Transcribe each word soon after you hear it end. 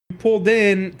pulled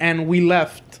in and we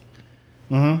left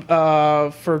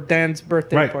for Dan's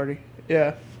birthday party.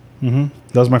 Yeah. Mm-hmm.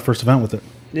 That was my first event with it.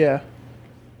 Yeah.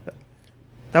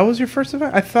 That was your first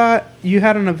event? I thought you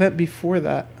had an event before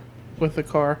that with the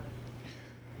car.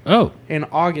 Oh. In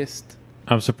August.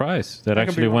 I'm surprised. That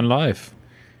actually went live.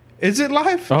 Is it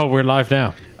live? Oh, we're live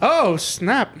now. Oh,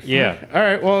 snap. Yeah. All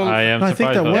right, well... I am surprised.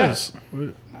 I think that was...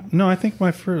 No, I think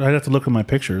my first... I'd have to look at my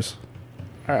pictures.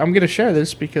 All right, I'm going to share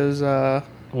this because...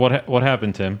 What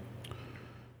happened, Tim?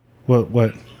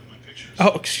 What?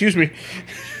 Oh, excuse me.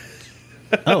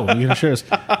 Oh, you're going to share this?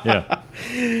 Yeah.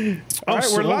 All right,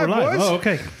 we're live, boys. Oh,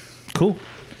 okay. Cool.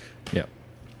 Yeah.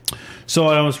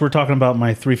 So we're talking about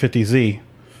my 350Z,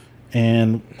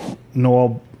 and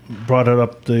Noel brought it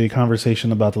up, the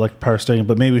conversation about the electric power steering,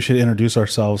 but maybe we should introduce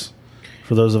ourselves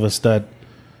for those of us that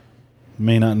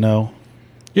may not know.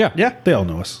 Yeah. Yeah. They all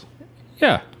know us.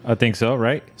 Yeah, I think so,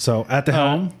 right? So at the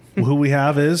helm, who we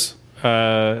have is...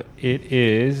 It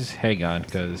is... Hang on,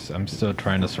 because I'm still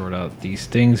trying to sort out these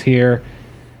things here.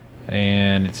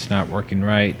 And it's not working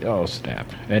right. Oh, snap.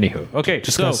 Anywho. Okay,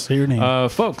 so say your name.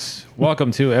 Folks,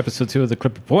 welcome to episode 2 of The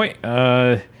Clipper Point.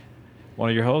 One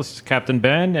of your hosts, Captain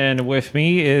Ben, and with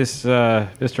me is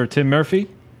Mr. Tim Murphy.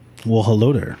 Well,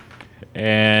 hello there.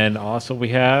 And also we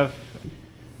have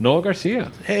Noel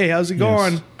Garcia. Hey, how's it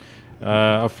going? Yes.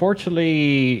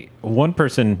 Unfortunately, one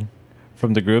person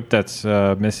from the group that's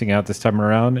missing out this time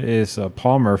around is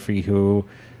Paul Murphy, who,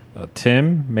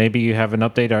 Tim, maybe you have an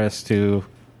update as to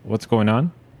what's going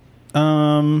on?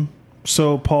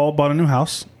 So Paul bought a new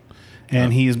house,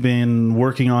 and he's been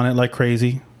working on it like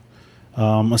crazy.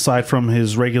 Aside from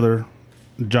his regular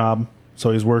job,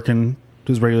 so he's working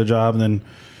his regular job and then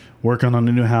working on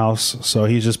the new house. So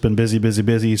he's just been busy.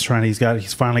 He's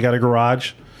finally got a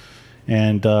garage,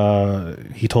 and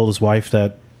he told his wife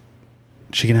that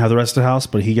she can have the rest of the house,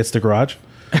 but he gets the garage.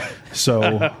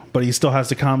 So, but he still has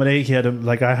to accommodate. He had to,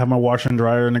 I have my washer and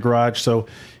dryer in the garage, so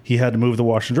he had to move the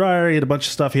washer and dryer. He had a bunch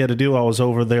of stuff he had to do. I was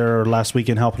over there last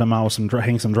weekend helping him out with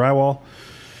hang some drywall.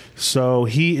 So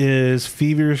he is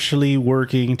feverishly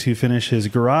working to finish his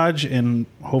garage, and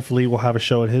hopefully we'll have a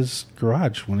show at his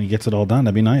garage when he gets it all done.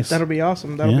 That'd be nice. That'll be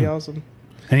awesome. Be awesome.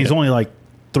 And he's only like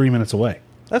 3 minutes away.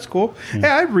 That's cool. Yeah. Hey,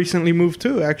 I recently moved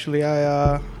too, actually.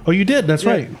 Oh, you did? That's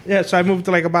right. Yeah, so I moved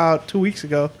like about 2 weeks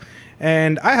ago,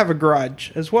 and I have a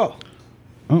garage as well.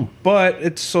 Oh. But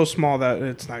it's so small that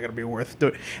it's not going to be worth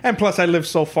doing. And plus, I live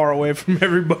so far away from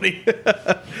everybody.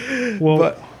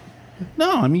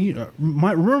 No, I mean,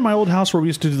 remember my old house where we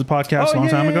used to do the podcast a long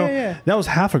time ago? Yeah. That was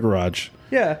half a garage.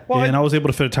 Yeah. Well, and I was able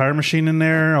to fit a tire machine in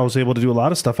there. I was able to do a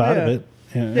lot of stuff out of it.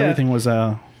 And everything was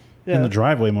in the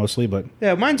driveway mostly, but...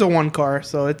 Yeah, mine's a one car,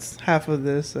 so it's half of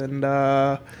this. And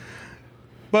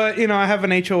but, I have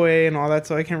an HOA and all that,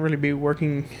 so I can't really be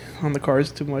working on the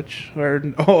cars too much.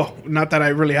 Not that I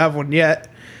really have one yet.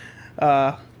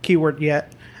 Keyword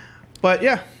yet. But,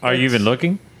 yeah. Are you even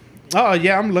looking? Oh,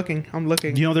 yeah, I'm looking.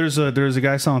 There's a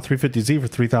guy selling 350Z for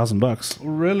 $3,000.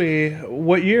 Really?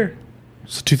 What year?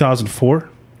 It's 2004.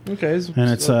 Okay.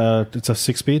 And it's a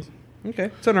 6-speed. Okay.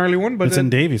 It's an early one, but it's in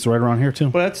Davies, right around here too.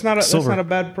 But that's not a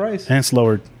bad price. And it's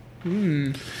lowered.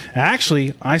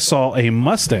 Actually, I saw a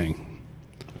Mustang.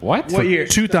 What year?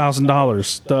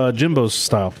 $2,000, the Jimbo's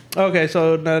style. Okay,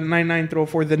 so the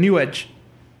 99304, the New Edge.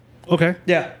 Okay.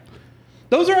 Yeah.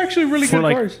 Those are actually really good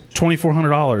cars.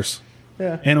 $2,400.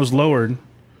 Yeah. And it was lowered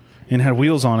and had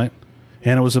wheels on it,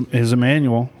 and it was a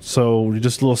manual, so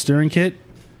just a little steering kit.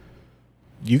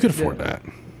 You could afford that.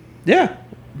 Yeah.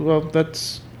 Well,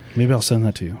 that's... Maybe I'll send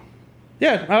that to you.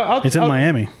 Yeah. It's in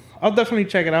Miami. I'll definitely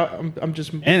check it out. I'm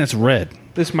just... And it's red.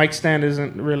 This mic stand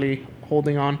isn't really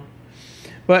holding on.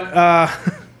 But,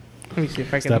 let me see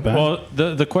if I can... That bad? Well,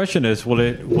 the question is, will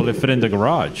it fit in the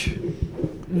garage?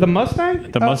 The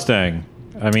Mustang? The Mustang.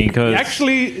 I mean, because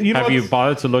actually, have you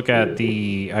bothered to look at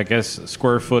the, I guess,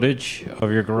 square footage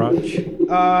of your garage?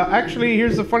 Actually,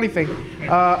 here's the funny thing: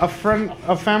 a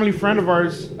family friend of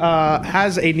ours,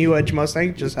 has a New Edge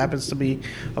Mustang. Just happens to be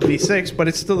a V6, but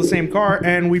it's still the same car.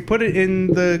 And we put it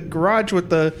in the garage with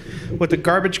the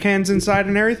garbage cans inside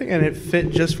and everything, and it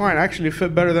fit just fine. Actually, it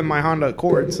fit better than my Honda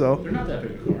Accord. So they're not that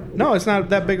big a car. No, it's not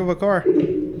that big of a car.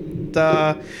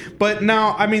 But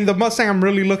now, I mean, the Mustang I'm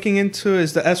really looking into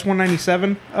is the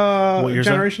S197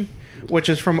 generation, which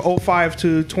is from 05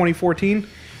 to 2014.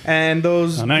 And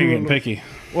those... now you're getting picky.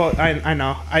 Well, I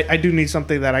know. I do need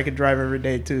something that I could drive every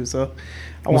day, too. So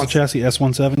What's the chassis?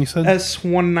 S17, you said?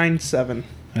 S197.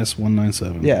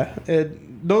 S197. Yeah.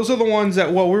 Those are the ones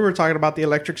that, we were talking about the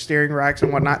electric steering racks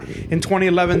and whatnot. In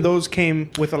 2011, those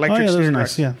came with electric steering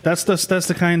racks. Yeah, that's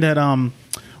the kind that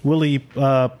Willie...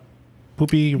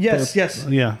 Poopy. Yes.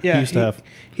 Yeah. He used to have.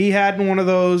 He had one of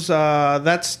those.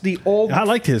 That's the old. I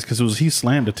liked his because he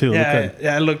slammed it too.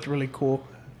 Yeah, it looked really cool.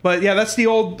 But yeah, that's the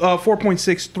old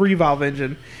 4.6 3-valve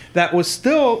engine that was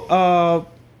still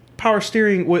power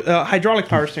steering with hydraulic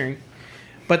power steering.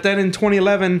 But then in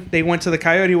 2011, they went to the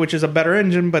Coyote, which is a better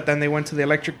engine. But then they went to the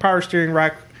electric power steering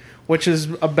rack, which is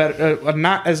a better,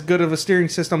 not as good of a steering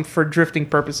system for drifting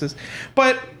purposes.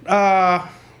 But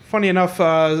funny enough,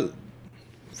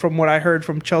 from what I heard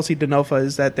from Chelsea DeNofa,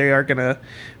 is that they are going to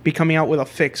be coming out with a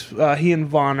fix. He and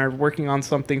Vaughn are working on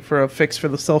something for a fix for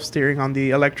the self-steering on the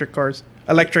electric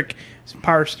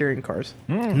power steering cars.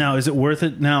 Now, is it worth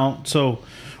it? Now, so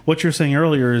what you're saying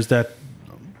earlier is that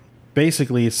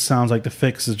basically it sounds like the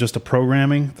fix is just a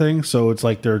programming thing. So it's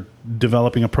like they're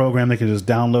developing a program they can just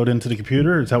download into the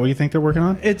computer. Is that what you think they're working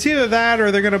on? It's either that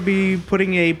or they're going to be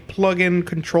putting a plug-in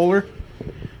controller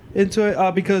into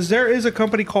it because there is a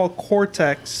company called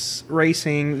Cortex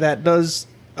Racing that does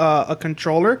a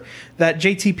controller that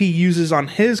JTP uses on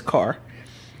his car.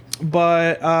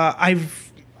 But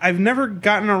I've never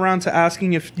gotten around to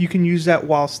asking if you can use that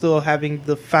while still having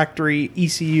the factory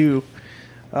ECU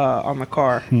on the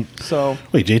car. So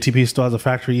wait, JTP still has a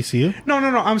factory ECU? No.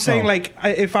 I'm saying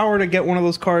if I were to get one of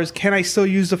those cars, can I still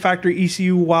use the factory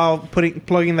ECU while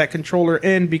plugging that controller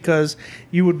in? Because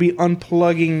you would be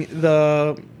unplugging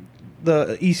the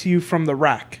ECU from the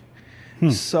rack.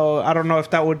 So I don't know if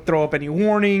that would throw up any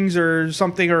warnings or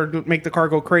something, or make the car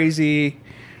go crazy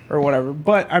or whatever.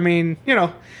 But I mean,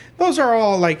 those are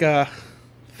all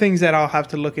things that I'll have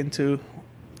to look into.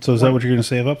 So is that what you're going to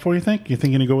save up for, you think? You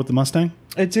think you're going to go with the Mustang?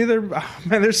 It's either...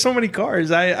 man, there's so many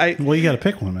cars. Well, you got to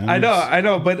pick one, man. I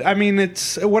know. But, I mean,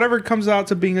 it's... whatever comes out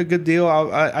to being a good deal,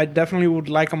 I definitely would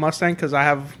like a Mustang because I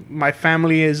have... my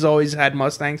family has always had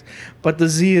Mustangs. But the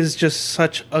Z is just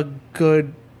such a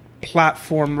good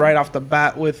platform right off the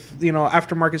bat with,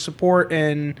 aftermarket support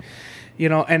and,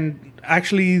 and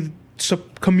actually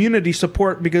community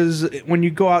support, because when you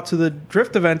go out to the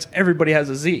drift events, everybody has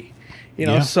a Z.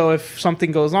 So if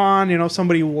something goes on,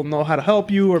 somebody will know how to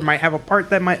help you, or might have a part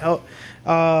that might help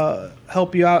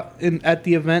you out at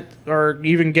the event, or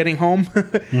even getting home.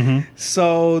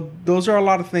 So those are a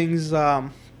lot of things.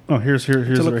 Here's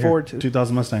to look forward to.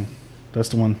 2000 Mustang. That's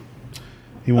the one.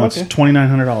 He wants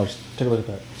 $2,900. Take a look at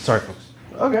that. Sorry, folks.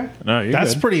 Okay. No,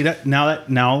 that's good. pretty. That's not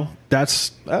bad.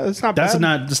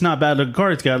 It's not bad looking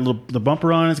car. It's got the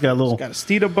bumper on it. It's got a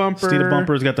Steeda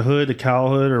bumper. It's got the hood, the cowl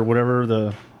hood, or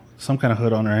whatever some kind of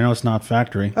hood on there. I know it's not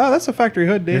factory. Oh, that's a factory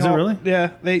hood. Is it really?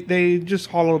 Yeah, they just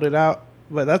hollowed it out,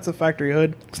 but that's a factory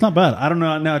hood. It's not bad. I don't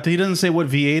know. Now, he doesn't say what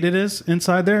V8 it is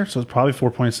inside there, so it's probably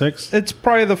 4.6. It's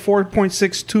probably the 4.6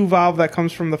 2-valve that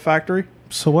comes from the factory.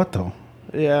 So what, though?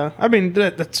 Yeah, I mean,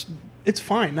 it's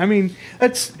fine. I mean,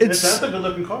 that's a good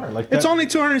looking car. It's only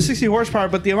 260 horsepower,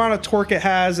 but the amount of torque it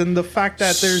has, and the fact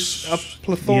that there's a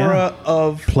plethora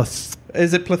of...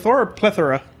 Is it plethora or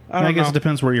plethora? I guess it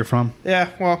depends where you're from. Yeah,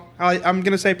 well, I'm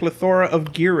going to say plethora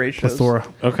of gear ratios. Plethora.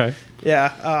 Okay.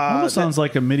 Yeah. Almost sounds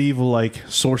like a medieval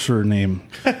sorcerer name.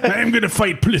 I'm going to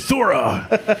fight Plethora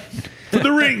for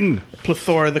the ring.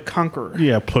 Plethora the Conqueror.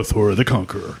 Yeah, Plethora the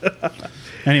Conqueror.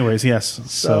 Anyways, yes.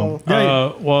 So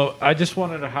well, I just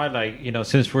wanted to highlight,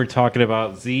 since we're talking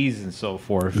about Z's and so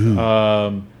forth,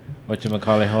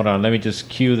 whatchamacallit, hold on, let me just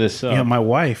cue this up. Yeah, my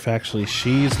wife, actually,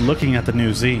 she's looking at the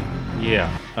new Z.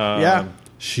 Yeah. Yeah.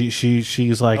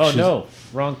 She's like... Oh, no.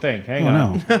 Wrong thing. Hang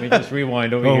on. No. Let me just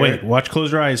rewind over here. Oh, wait. Watch.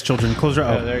 Close your eyes, children. Close your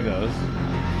eyes. There it goes.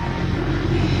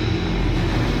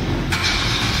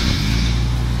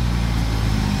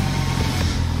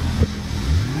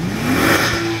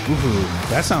 Ooh,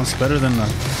 that sounds better than the...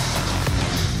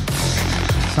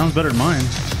 Sounds better than mine.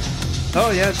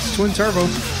 Oh, yeah. It's twin turbo.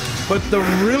 But the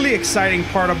really exciting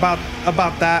part about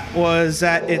that was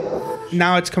that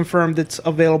now it's confirmed it's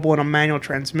available in a manual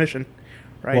transmission.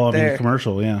 Right. Well, I mean,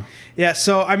 commercial, yeah. Yeah,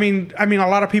 so I mean, a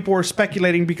lot of people were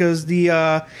speculating because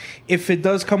if it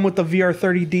does come with the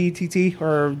VR30D TT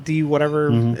or D whatever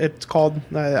it's called,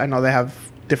 I know they have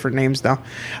different names now.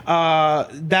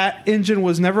 That engine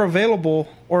was never available,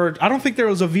 or I don't think there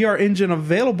was a VR engine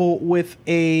available with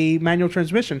a manual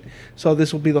transmission. So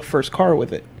this will be the first car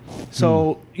with it.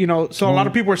 So a lot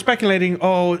of people were speculating,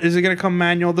 oh, is it going to come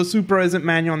manual? The Supra isn't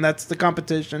manual, and that's the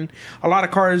competition. A lot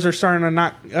of cars are starting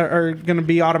to are going to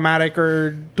be automatic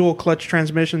or dual clutch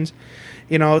transmissions.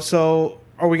 So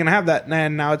are we going to have that?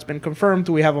 And now it's been confirmed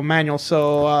we have a manual.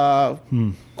 So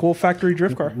cool factory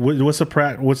drift car. What's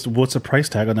the price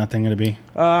tag on that thing going to be?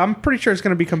 I'm pretty sure it's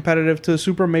going to be competitive to the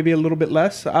Supra, maybe a little bit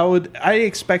less. I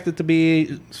expect it to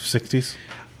be 60s.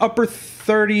 upper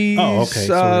 30s. Oh, okay.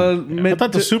 So I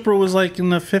thought the Supra was like in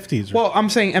the 50s. Well, I'm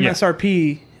saying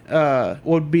MSRP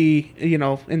would be,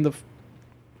 in the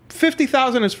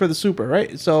 50,000 is for the Supra,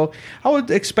 right? So I would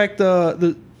expect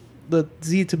the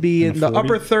Z to be in the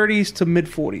upper 30s to mid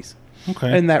 40s.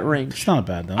 Okay. In that range. It's not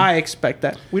bad though. I expect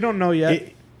that. We don't know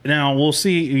yet. Now we'll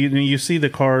see. You see the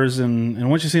cars, and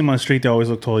once you see them on the street, they always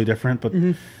look totally different. But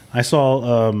I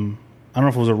saw, I don't know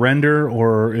if it was a render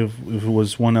or if it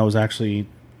was one that was actually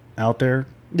out there.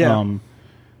 Yeah.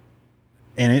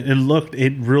 And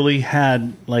it really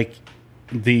had like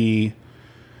the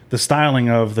styling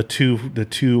of the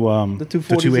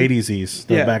 280Zs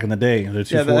back in the day. The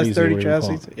 240s. Yeah, the S30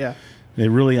 chassis. Yeah. They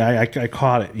really, I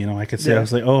caught it. I could see. I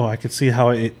was like, I could see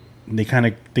how they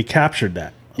captured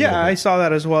that. Yeah, I saw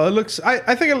that as well. It looks.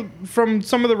 I think from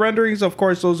some of the renderings, of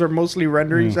course, those are mostly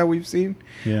renderings that we've seen.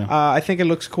 Yeah. I think it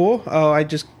looks cool. I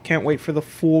just can't wait for the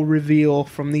full reveal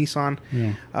from Nissan.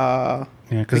 Yeah.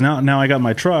 Because now I got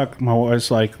my truck. My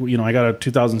wife's like, I got a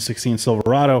 2016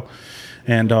 Silverado,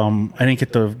 and I didn't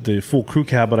get the full crew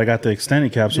cab, but I got the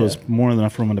extended cab, so it's more than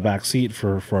enough room in the back seat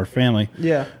for our family.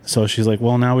 Yeah. So she's like,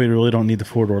 well, now we really don't need the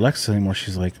four-door Lexus anymore.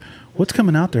 She's like, what's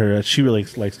coming out there? She really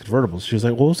likes convertibles. She was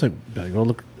like, well, it's like, go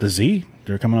look, the Z.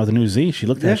 They're coming out with a new Z. She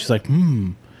looked at it. She's like,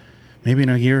 maybe in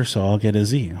a year or so I'll get a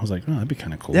Z. I was like, that'd be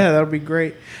kind of cool. Yeah, that'll be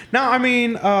great. Now, I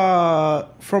mean,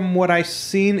 from what I've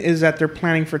seen is that they're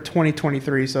planning for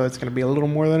 2023, so it's going to be a little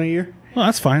more than a year. Well,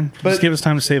 that's fine. Just give us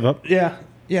time to save up. Yeah,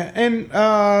 and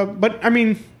but I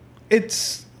mean,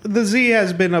 the Z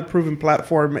has been a proven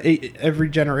platform. Every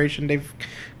generation they've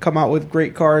come out with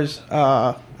great cars.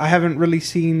 I haven't really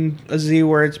seen a Z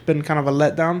where it's been kind of a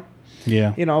letdown.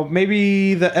 Yeah.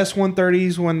 Maybe the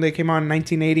S130s when they came out in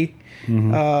 1980.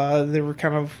 They were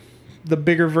kind of the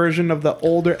bigger version of the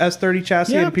older S30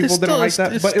 chassis, and people didn't like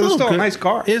that. But it was still a nice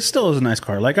car. It still is a nice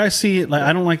car. Like I see it. Like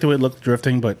I don't like the way it looks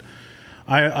drifting, but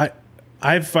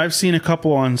I've seen a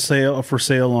couple on sale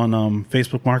on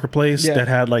Facebook Marketplace that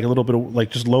had like a little bit of like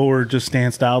just lower, just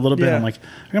stand style a little bit. I'm like,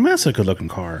 that's a good looking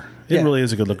car. It really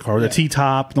is a good looking car. The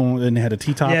T-top, and they had a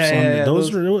T-tops on.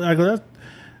 Those were, I go,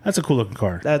 that's a cool looking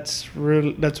car. That's a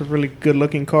really good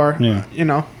looking car. Yeah.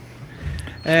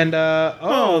 And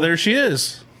there she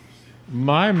is.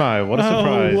 My, what a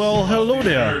surprise. Well, hello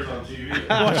there.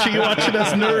 watching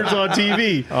us nerds on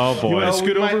TV. Oh, boy. You want to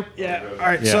scoot over? Yeah. All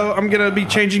right, so I'm going to be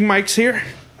changing mics here.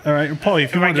 All right, Paul,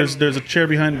 if you want, there's a chair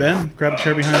behind Ben. Grab a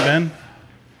chair behind Ben.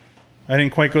 I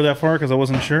didn't quite go that far because I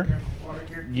wasn't sure.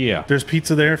 Yeah. There's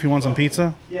pizza there if you want some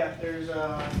pizza. Yeah, there's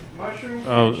mushroom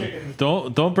and chicken.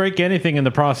 Don't break anything in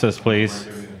the process, please.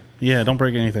 Yeah, don't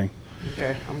break anything.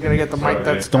 Okay, I'm going to get the mic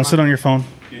that's... Don't sit on your phone.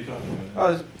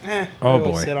 Oh,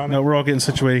 boy. Sit on No, we're all getting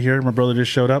situated here. My brother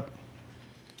just showed up.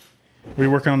 Were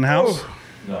you working on the house?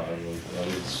 No, I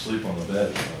was asleep on the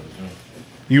bed.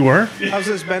 You were? How's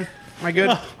this, Ben? Am I good?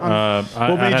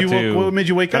 What made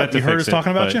you wake up? You heard us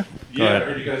talking about you? Yeah, I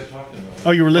heard you guys talking about it.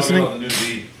 Oh, you were listening? Talking about the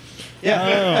new Z. Yeah. Oh,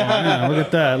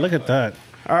 yeah, look at that.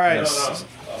 All right.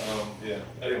 Yeah,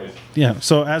 anyways. Yeah,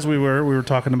 so as we were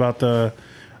talking about the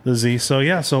Z. So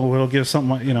yeah, so we'll give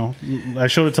something, I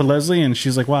showed it to Leslie and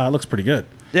she's like, wow, it looks pretty good.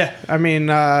 Yeah, I mean,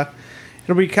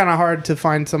 it'll be kind of hard to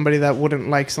find somebody that wouldn't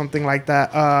like something like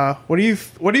that. What do you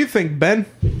think, Ben?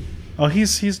 Oh,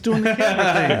 he's doing the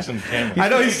camera thing. I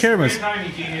know he's cameras.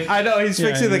 I know he's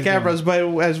fixing the cameras, but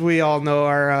as we all know,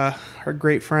 our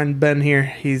great friend Ben here,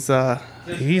 he's the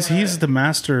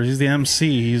master. He's the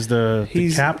MC. He's the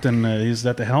captain. He's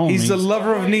at the helm. He's the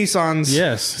lover of Nissans.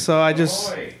 Yes. So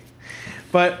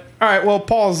but all right. Well,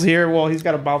 Paul's here. Well, he's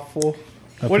got a mouthful.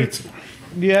 Do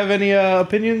you have any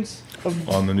opinions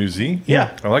on the new Z?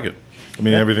 Yeah, I like it. I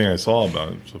mean, everything I saw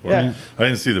about it so far. Yeah. I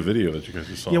didn't see the video that you guys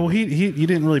just saw. Yeah, well, he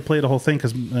didn't really play the whole thing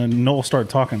because Noel started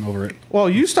talking over it. Well,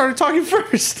 you started talking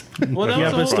first. Well,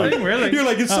 that was the whole thing, really. You're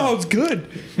like, it sounds good.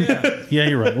 Yeah,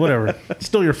 you're right. Whatever. It's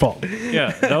still your fault.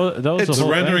 Yeah, that was the the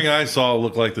whole rendering thing. I saw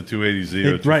looked like the 280Z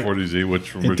or 240Z,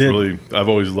 which did. really, I've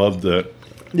always loved that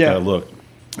look.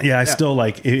 Yeah, I still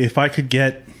like, if I could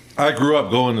get... I grew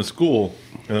up going to school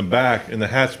in the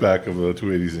hatchback of a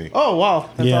 280Z. Oh, wow.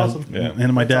 That's awesome. Yeah.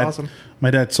 And my dad... awesome.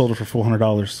 My dad sold it for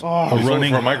 $400. Oh, You sold it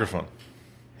for a microphone.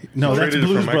 No, that's traded it for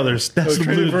Blues a Brothers. That's the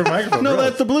traded it Blues. for a microphone. No, really?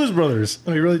 that's the Blues Brothers.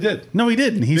 No, he really did. No, he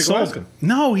didn't. He Big sold. Alaskan.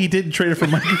 No, he didn't trade it for a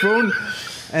microphone.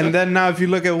 And then now, if you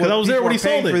look at what I was there people when are he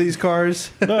sold paying it. for these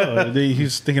cars, No,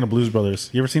 he's thinking of Blues Brothers.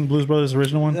 You ever seen Blues Brothers, the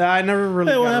original one? I never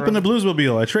really. Hey, what got happened to around.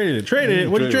 Bluesmobile? I traded it. Traded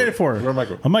it. What did you trade it for? For a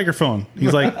microphone. A microphone.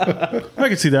 He's like, I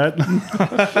can see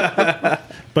that.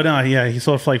 But yeah, he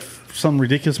sold it for like some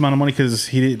ridiculous amount of money because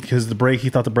he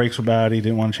thought the brakes were bad. He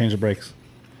didn't want to change the brakes.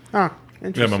 Huh. Yeah,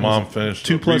 Interesting. my mom finished.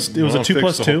 It was a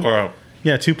 2+2. Car out.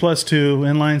 Yeah, 2+2,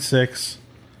 inline 6.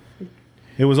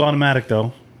 It was automatic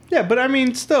though. Yeah, but I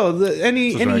mean, still,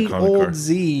 any iconic old car.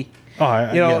 Z,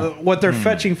 Oh, what they're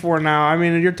fetching for now. I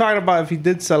mean, you're talking about if you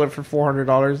did sell it for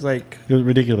 $400, like, it was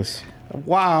ridiculous.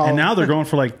 wow. And now they're going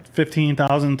for like $15,000,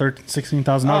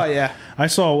 $16,000. Oh, yeah.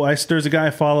 There's a guy I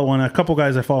follow a couple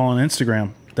guys I follow on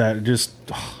Instagram that I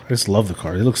just love the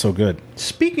car. They look so good.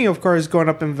 Speaking of cars going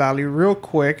up in value, real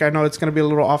quick, I know it's going to be a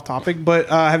little off topic, but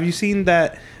have you seen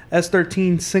that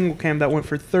S13 single cam that went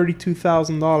for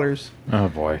 $32,000 Oh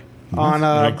boy. on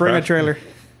Bring a crash? Trailer?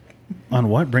 On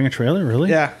what? Bring a trailer? Really?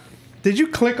 Yeah. Did you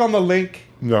click on the link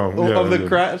No. of the yeah,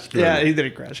 crash? yeah. Yeah, he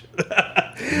didn't crash.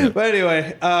 But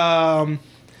anyway,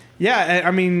 yeah, I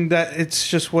mean, that it's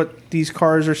just what these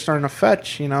cars are starting to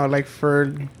fetch, like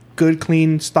for good,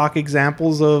 clean stock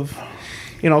examples of,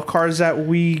 cars that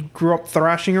we grew up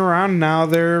thrashing around. Now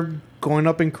they're going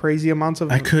up in crazy amounts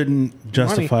of I couldn't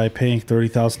justify paying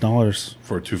 $30,000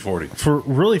 For a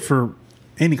 240. for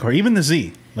any car, even the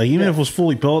Z. Like even if it was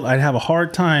fully built, I'd have a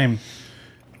hard time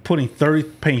paying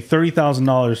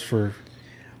 $30,000 for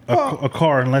a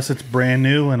car unless it's brand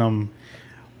new and I'm.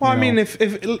 Well, I mean, if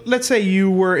let's say you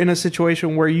were in a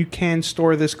situation where you can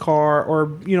store this car or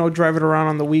drive it around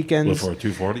on the weekends. For a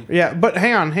 240? Yeah, but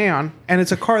hang on, and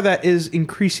it's a car that is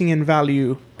increasing in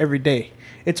value every day.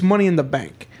 It's money in the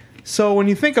bank. So when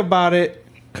you think about it,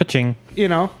 Ka-ching.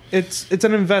 it's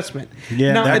an investment.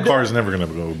 Yeah, Now, That car is never going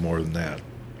to go more than that.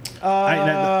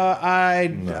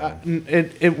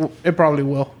 It probably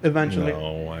will eventually.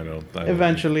 No, I don't.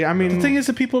 Eventually, I mean, The thing is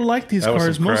that people like these That was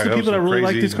cars. some Most of the that was people that some really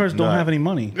like crazy these cars don't nut. have any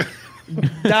money.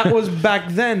 that was back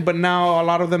then, but now a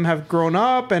lot of them have grown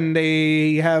up and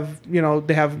they have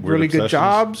really good obsessions.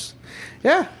 jobs.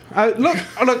 Yeah, look.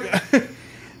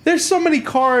 There's so many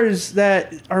cars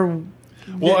that are.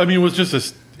 Well, I mean, it was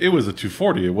it was a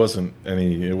 240. It wasn't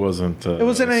anything. It wasn't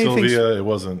anything Sylvia. It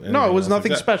wasn't. No, it was anything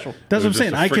nothing like that. special. That's It what I'm was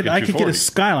saying. just a I could freaking get a 240.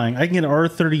 Skyline. I can get an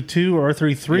R32 or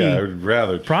R33. Yeah, I would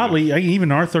rather Probably I can even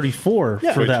R34 for Way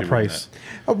that cheaper than price.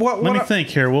 What Let me think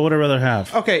here. What would I rather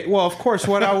have? Okay, well, of course,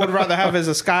 what I would rather have is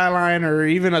a Skyline or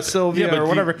even a Sylvia or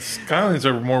whatever. Skylines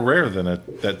are more rare than that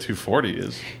 240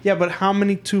 is. Yeah, but how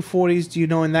many 240s do you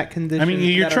know in that condition? I mean,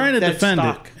 you're that are trying to dead defend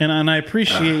stock? it, and I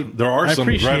appreciate. There are I some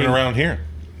appreciate driving around here.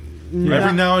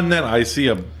 Every now and then, I see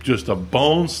just a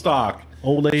bone stock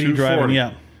Old lady 240. driving,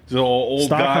 yeah. The old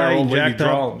Stock guy, car, old lady jacked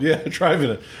up.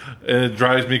 driving it, and it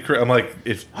drives me crazy. I'm like,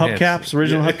 Hubcaps,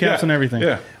 original hubcaps and everything.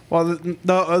 Yeah, Well,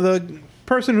 the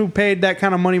person who paid that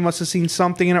kind of money must have seen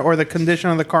something in it, or the condition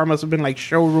of the car must have been like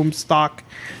showroom stock,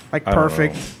 like I don't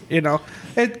perfect.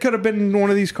 It could have been one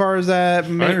of these cars that. I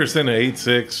understand the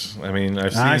 8.6. I mean,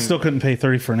 I've seen. I still couldn't pay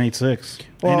 $30 for an 8.6.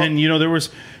 Well- And then there was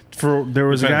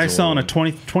a guy Depends selling on- a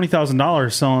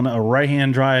 $20,000 selling a right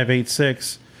hand drive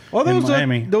 8.6 Well, in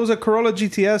Miami. there was a Corolla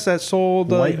GTS that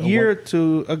sold White- a year or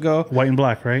two ago. White and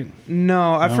black, right?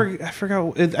 No, I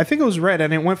forgot. I think it was red,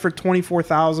 and it went for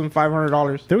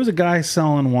 $24,500. There was a guy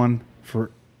selling one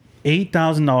for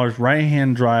 $8,000 right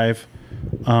hand drive,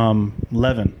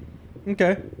 Levin,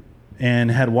 Okay.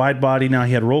 and had wide body. Now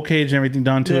he had roll cage and everything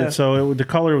done to Yeah. it, so the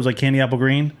color was like candy apple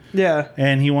green, Yeah.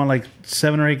 and he won like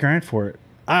 $7 or $8 for it.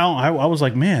 I was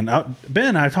like, man,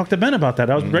 Ben. I talked to Ben about that.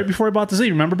 That was right before I bought the Z.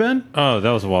 Remember Ben? Oh, that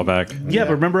was a while back. Yeah,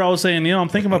 but remember I was saying, I'm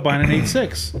thinking about buying an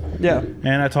 8.6. Yeah.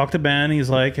 And I talked to Ben. He's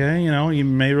like, hey, you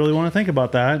may really want to think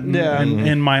about that. And, Yeah.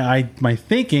 and my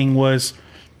thinking was,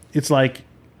 it's like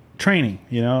training.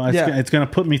 It's going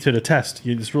to put me to the test.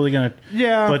 It's really going to.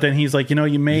 Yeah. But then he's like, you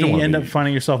may You don't wanna end up be-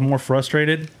 finding yourself more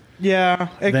frustrated Yeah.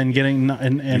 than getting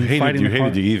and fighting You the car.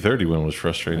 hated the E30 when it was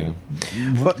frustrating.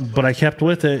 But I kept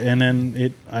with it, and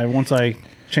then once I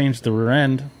changed the rear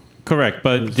end. Correct,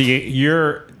 but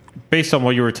you're based on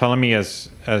what you were telling me as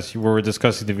you were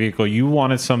discussing the vehicle, you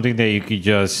wanted something that you could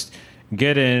just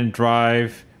get in,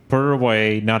 drive, put it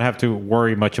away, not have to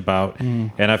worry much about.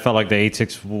 And I felt like the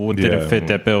 8.6 didn't fit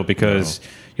that bill because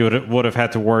you would have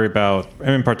had to worry about,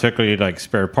 particularly like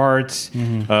spare parts.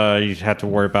 You'd have to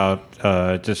worry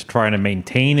about just trying to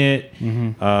maintain it,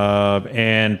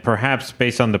 and perhaps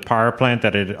based on the power plant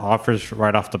that it offers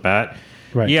right off the bat.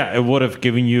 Right. Yeah, it would have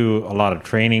given you a lot of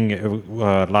training, a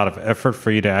lot of effort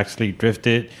for you to actually drift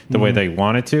it the way they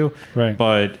wanted to. Right.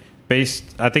 But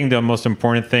I think the most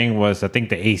important thing was, the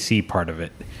AC part of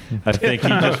it. I think you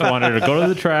just wanted to go to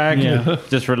the track,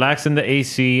 just relax in the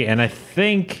AC, and I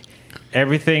think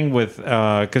everything with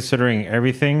considering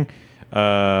everything,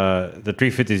 the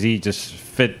 350Z just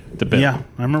fit the bill. Yeah,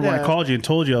 I remember when I called you and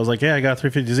told you, I was like, yeah, I got a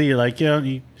 350Z. You're like, yeah,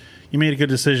 you made a good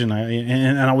decision.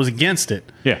 And I was against it.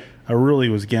 Yeah. I really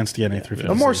was against the NA350.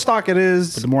 The more stock it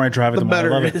is, But the more I drive it, the more I better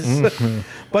love it it. is.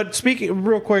 But speaking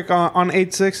real quick on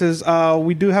 8.6s,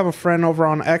 we do have a friend over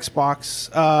on Xbox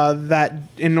that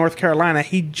in North Carolina.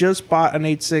 He just bought an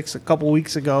 8.6 a couple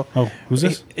weeks ago. Oh, who's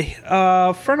this?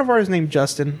 A friend of ours named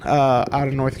Justin out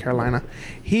of North Carolina.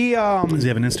 He Does he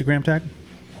have an Instagram tag?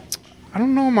 I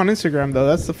don't know him on Instagram though.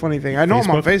 That's the funny thing. I know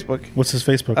him on Facebook. What's his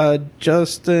Facebook?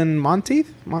 Justin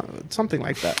Monteith, something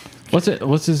like that.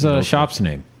 What's his shop's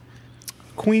name?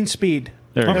 Queen Speed.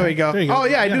 There you go. we go. There you go. Oh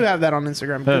yeah, I do Yeah. have that on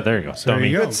Instagram. There you go. There Dummy.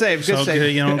 you go. Good save, good So,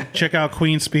 save. You know, check out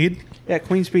Queen Speed. Yeah,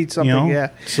 Queen Speed something. You know, Yeah.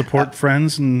 support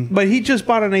friends and But he just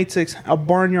bought an 8.6, a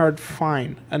barnyard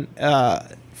fine,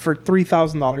 for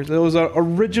 $3,000. It was an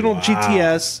original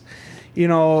GTS. You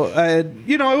know,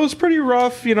 it was pretty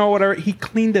rough. You know, whatever. He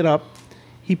cleaned it up.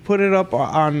 He put it up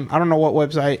on I don't know what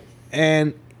website,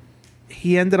 and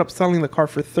he ended up selling the car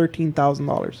for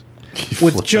 $13,000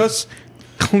 with just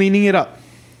cleaning it up.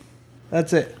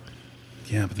 That's it.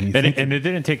 yeah. But then you And think it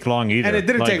didn't take long either. And it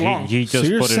didn't take long. He So just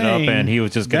you're put it up, saying and he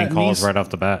was just getting that calls means- right off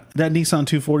the bat. that Nissan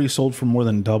 240 sold for more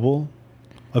than double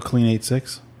a clean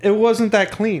 8.6. It wasn't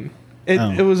that clean.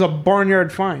 Oh. It was a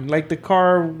barnyard fine. Like the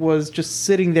car was just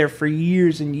sitting there for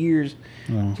years and years,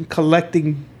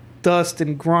 collecting dust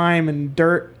and grime and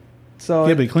dirt. So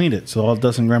Yeah, but he cleaned it, so all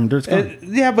dust and grime and dirt's gone.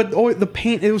 yeah, but the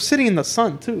paint, it was sitting in the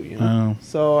sun too. You know? Oh.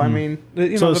 So I mean,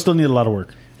 So it still needed a lot of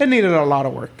work. it needed a lot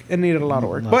of work. It needed a lot of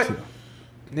work. Not But too.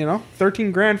 you know,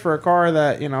 $13,000 for a car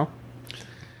that I'm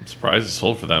surprised it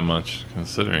sold for that much,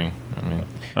 considering. I mean,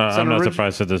 I'm not orig-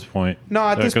 surprised at this point. No,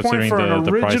 at this point, considering for an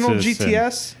the original prices and-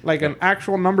 GTS, like an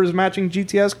actual numbers matching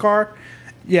GTS car,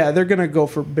 yeah, they're gonna go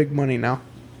for big money now.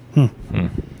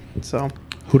 So,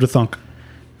 Who'd have thunk?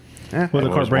 yeah, Well, the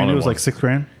I've car always brand new wanted was like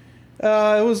one.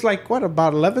 $6,000. it was like what,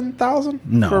 about 11,000?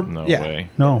 No. no yeah. way.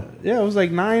 No, Yeah, it was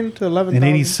like 9 to 11. in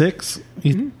 '86.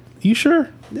 You sure?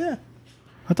 Yeah,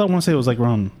 I thought I want to say it was like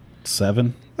around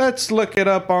 7. let's look it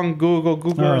up on Google.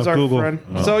 Google Oh, is our Google. friend.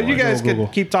 Oh, so boy. you guys Google.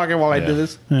 could keep talking while I do Yeah.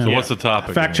 this. Yeah. So what's the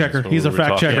topic? Fact checker. That's what He's a we were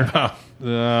fact talking checker.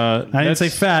 about. I didn't say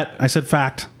fat. I said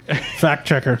fact. Fact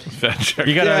checker. Fact checker.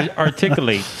 You got to Yeah.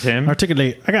 articulate, Tim.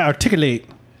 Articulate. I got to articulate.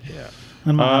 Yeah.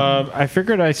 I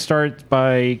figured I'd start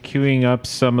by queuing up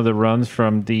some of the runs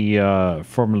from the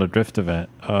Formula Drift event.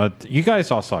 You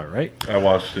guys all saw it, right? I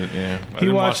watched it. Yeah, He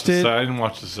watched it. I didn't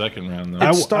watch the second round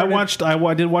though.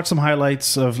 I did watch some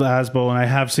highlights of the Asbo, and I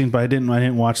have seen, but I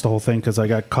didn't watch the whole thing because I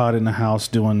got caught in the house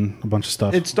doing a bunch of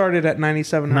stuff. It started at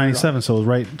 97. 97, so it was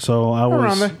right. So I Around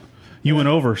was. there. You went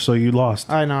over, so you lost.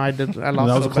 I know, I did. I lost.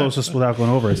 That was so the bad. closest without going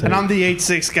over. I said. And I'm the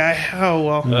 8.6 guy. Oh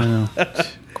well.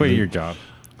 Quit your job.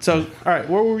 So, all right,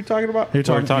 what were we talking about? You're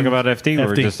We're talking about FD. We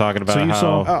were FD. just talking about So you how.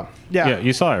 saw- Oh, yeah. Yeah,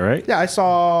 you saw it, right? Yeah, I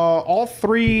saw all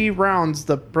 3 rounds.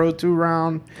 The Pro 2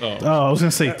 round. Oh, I was gonna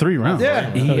say 3 rounds.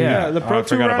 Yeah, Yeah. The Oh, Pro I 2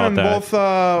 forgot round and about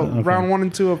that. both round 1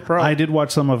 and 2 of Pro. I did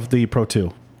watch some of the Pro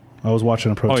 2. I was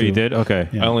watching a Pro 2. Oh, you did? Okay.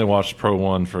 Yeah. I only watched Pro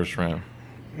 1 first round.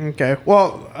 Okay.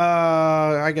 Well,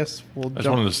 I guess we'll I just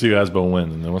jump. wanted to see Asbo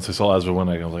win, and then once I saw Asbo win,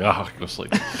 I was like, "Ah, go sleep."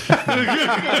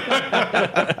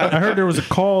 I heard there was a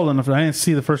call, and I didn't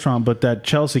see the first round, but that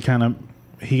Chelsea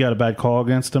he got a bad call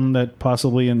against him. That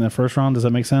possibly in the first round. Does that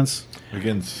make sense?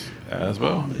 Against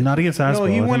Asbo? Not against Asbo. No,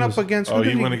 he I think went it up was- against. Oh,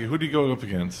 who did he go up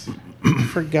against?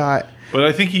 Forgot. But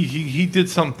I think he did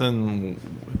something.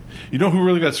 You know who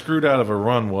really got screwed out of a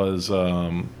run was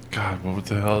God. What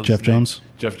the hell? Is Jeff his name? Jones.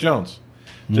 Jeff Jones.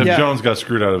 Jeff Yeah. Jones got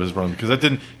screwed out of his run because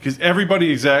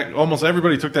almost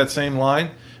everybody took that same line,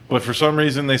 but for some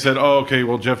reason they said, "Oh, okay,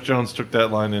 well Jeff Jones took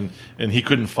that line and he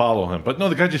couldn't follow him." But no,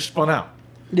 the guy just spun out.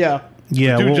 Yeah.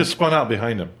 Yeah, Dude well, just spun out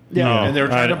behind him. Yeah. No, and they were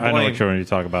trying to I know blame. what you're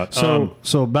talking about.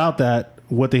 so about that,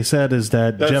 what they said is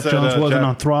that That's Jeff that, Jones wasn't Jeff-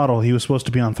 on throttle. He was supposed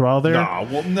to be on throttle there. No,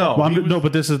 well, no. Well, he was- no,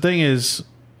 but this is the thing is,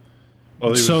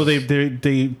 oh, he so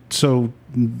was- so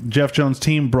Jeff Jones'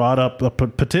 team brought up a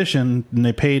petition, and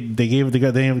they gave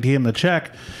him the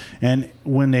check, and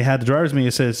when they had the drivers meeting,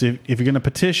 it says if you're going to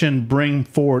petition, bring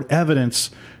forward evidence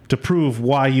to prove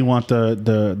why you want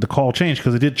the call changed,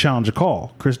 because they did challenge the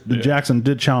call. Jackson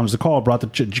did challenge the call. Brought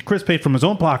Chris paid from his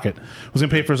own pocket. Was going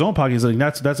to pay for his own pocket. He's like,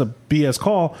 that's a BS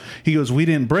call. He goes, we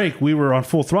didn't break. We were on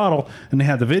full throttle, and they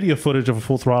had the video footage of a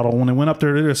full throttle. When they went up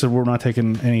there, they said we're not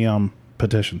taking any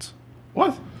petitions.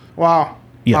 What? Wow.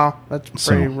 Yeah. Wow. That's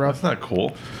pretty So- rough. That's not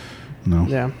cool. No,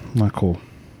 Yeah. not cool.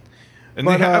 And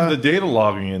But, they have the data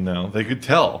logging in now. They could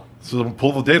tell. So they'll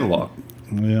pull the data log.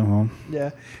 Yeah, well,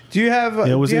 Yeah. Do you have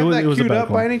it was- do you have it was- that it was a queued bad up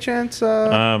call. by any chance?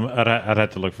 I'd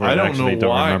have to look for it. I don't Actually, know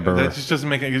why. remember. That just doesn't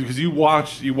make any because you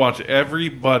watch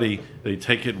everybody. They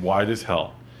take it wide as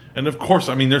hell, and of course,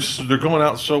 I mean they're going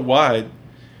out so wide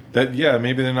that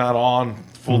maybe they're not on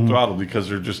full throttle because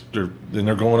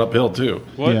they're going uphill too.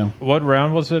 What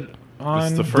round was it on?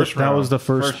 It's the first round. That was the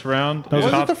first round. Was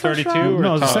it top the first 32 round? or No,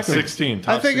 it was the top second. 16.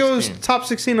 I think it was 16. top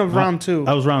 16 of round 2.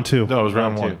 That was round 2. No, it was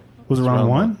round 1. two. Was it round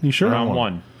 1? You sure? round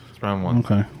one. It's round 1.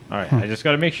 Okay. All right, I just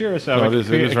got to make sure. So No, I it is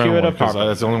cue round it 1 up because properly.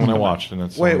 that's the only one I watched. And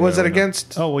it's the Wait, only was one it I know. Oh,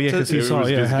 against? well, yeah, because he It saw was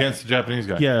it. Yeah, against the Japanese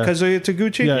guy. yeah. Kazuya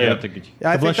Taguchi? Yeah. Yeah, I think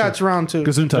Bless you. that's round 2.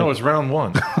 Gesundheit. No, it's round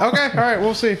 1. Okay, all right,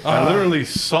 we'll see. I literally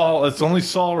saw. It's only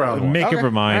Saul round 1. Make Okay, up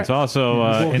reminds. all right. Also,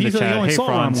 Well, in the he chat, only hey, saw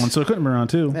round Franz. 1, so it couldn't be round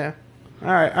 2. Yeah. All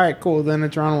right, cool. Then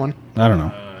it's round 1. I don't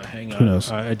know. Hang on. Who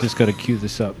knows? I just got to cue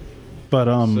this up. But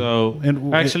So,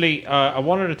 and actually, I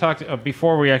wanted to talk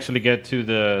before we actually get to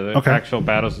the Okay. actual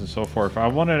battles and so forth. I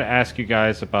wanted to ask you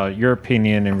guys about your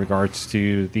opinion in regards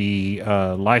to the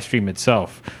live stream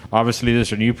itself. Obviously,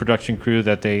 there's a new production crew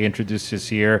that they introduced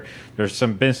this year. There's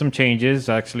been some changes.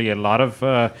 Actually, a lot of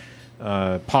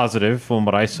positive from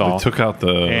what I saw. They took out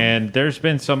the. And there's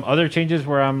been some other changes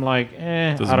where I'm like,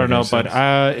 I Doesn't don't make know. any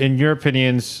But in your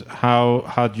opinions,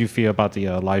 how do you feel about the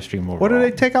live stream overall? What did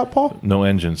they take out, Paul? No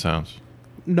engine sounds.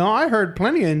 No, I heard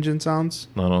plenty of engine sounds.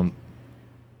 Not on.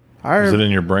 I Is heard. it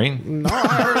in your brain? No, I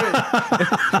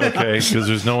heard it. Okay, because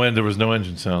there was no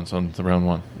engine sounds on the round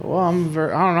 1. Well, I don't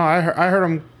know. I heard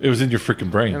them. It was in your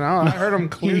freaking brain. You know, I heard them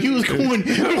clear. he was going.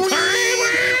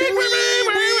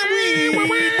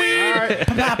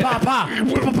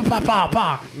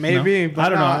 Maybe, No, but I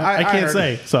don't know. I can't heard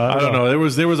say. it. So I don't know.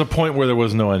 There was a point where there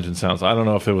was no engine sounds. I don't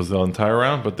know if it was the entire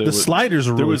round, but the sliders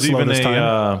were there really was slow even this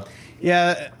time.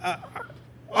 Yeah,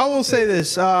 I will say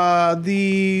this: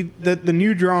 the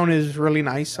new drone is really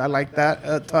nice. I like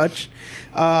that touch.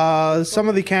 Some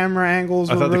of the camera angles.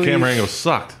 I were thought the really, camera angle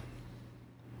sucked.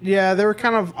 Yeah, they were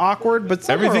kind of awkward, but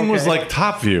some were Everything was okay. like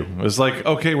top view. It was like,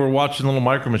 okay, we're watching little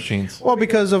micro machines. Well,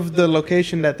 because of the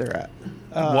location that they're at.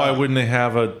 Why wouldn't they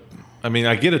have a? I mean,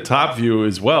 I get a top view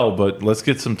as well, but let's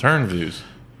get some turn views.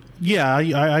 Yeah,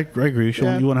 I agree. You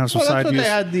want to have some well, side that's what views. they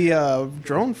had the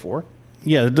drone for.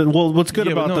 Yeah. Well, what's good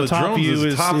Yeah, but about no, the the top drones view is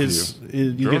is, top is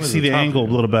you Drone can is see the the top angle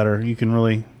view. a little better. You can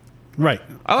really. Right.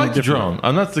 I like the Different. drone.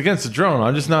 I'm not against the drone.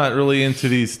 I'm just not really into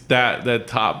that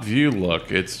top view look.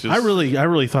 It's just I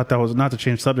really thought that was not to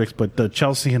change subjects, but the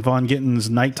Chelsea and Von Gitten's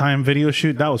nighttime video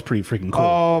shoot that was pretty freaking cool.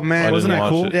 Oh man, I Wasn't didn't that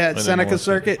watch cool? it. Yeah, I at didn't Seneca watch it.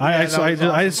 Circuit.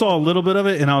 I saw a little bit of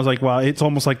it and I was like, wow, it's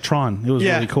almost like Tron. It was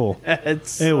really cool.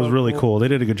 It was really cool. They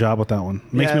did a good job with that one.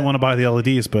 Makes Yeah. me want to buy the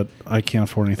LEDs, but I can't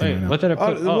afford anything Wait, right now. what did I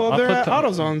put? Well, I they're put at the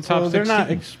AutoZone, so top they're not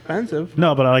 16. expensive.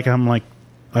 No, but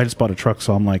I just bought a truck,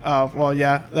 so I'm like, Oh well,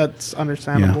 yeah, that's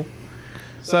understandable.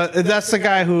 So that's the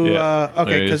guy who. Yeah,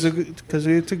 Okay, there he is.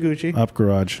 Kazuya Taguchi. up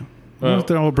garage. Well,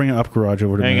 Then I'll bring an up garage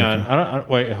over to Hang on. America.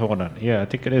 Wait, hold on. Yeah, I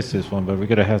think it is this one, but we're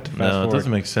gonna have to fast No, it forward.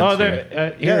 doesn't make sense Oh,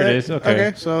 there. Here it is.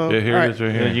 Okay. so Yeah, here all it right. is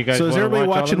right So here. you guys So is wanna everybody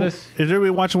watch all watching? of Is this? everybody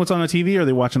watching what's on the TV, or are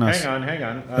they watching us? Hang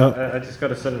on. I just got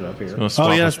to set it up here.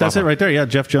 Oh yeah, that's it right there. Yeah,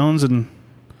 Jeff Jones and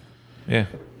Yeah.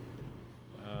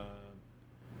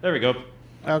 There we go.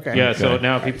 Okay. Yeah, so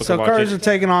now people So can watch cars are it.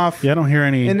 taking off, yeah, I don't hear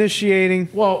any. initiating.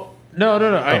 Well, no.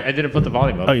 I didn't put the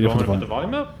volume up. Oh, you didn't want put to the put the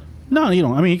volume up? No, you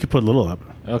don't. I mean, you could put a little up.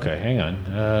 Okay, hang on.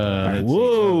 Let's see.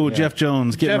 Whoa, Jeff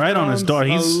Jones getting Jeff right on his Jones, dart.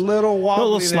 He's a little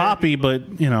wobbly there. sloppy, but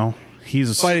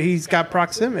he's But he's got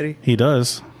proximity. he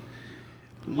does.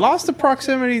 Lost the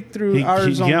proximity through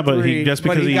Outer Zone yeah, but 3, just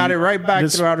because he got it right back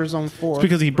this- through Outer Zone 4. It's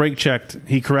because he brake checked.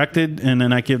 He corrected, and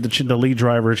then I give the lead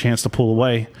driver a chance to pull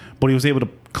away. But he was able to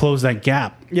close that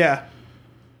gap. Yeah.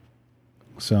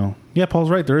 So yeah, Paul's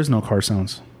right. There is no car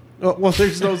sounds. Well,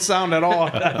 there's no sound at all.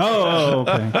 Oh,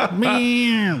 okay.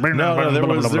 No,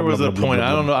 there was a point.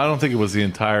 I don't know. I don't think it was the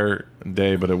entire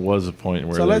day, but it was a point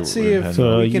where. So let's see if had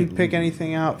So we you- can pick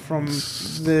anything out from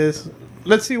this.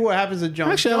 Let's see what happens at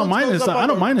Jones. Actually, I don't Jones mind goes this. up I on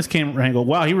don't the- mind this camera angle.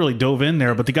 Wow, he really dove in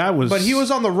there, but the guy was. But he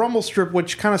was on the rumble strip,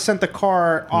 which kind of sent the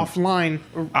car offline.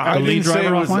 I The lead didn't say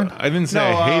driver it was, offline? I didn't say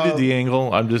No, I hated the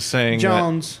angle. I'm just saying that-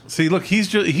 Jones. see, look,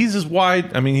 he's as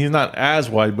wide. I mean, he's not as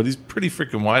wide, but he's pretty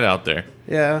freaking wide out there.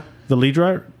 Yeah. the lead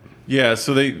driver Yeah.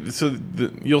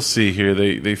 You'll see here.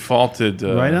 They faulted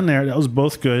right on there. That was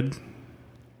both good.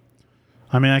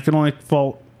 I mean, I can only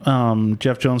fault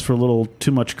Jeff Jones for a little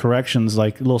too much corrections,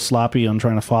 like a little sloppy on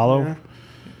trying to follow.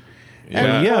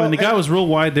 Yeah. Yeah, I mean, the guy was real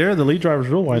wide there. The lead driver's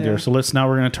real wide Yeah. there. So now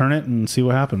we're going to turn it and see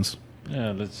what happens.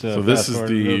 Yeah, let's. So this fast is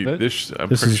forward a little bit. I'm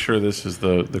This pretty is- sure this is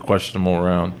the questionable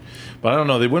round, but I don't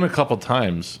know. They win a couple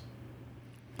times,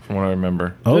 from what I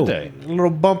remember. Oh, Good day. A little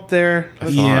bump there.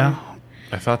 yeah.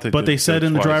 I thought they. But did they said it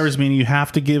in the twice. driver's meeting you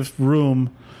have to give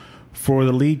room for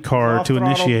the lead car Off to throttle,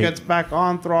 initiate. Gets back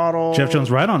on throttle. Jeff Jones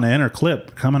right on the inner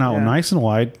clip, coming out Yeah. nice and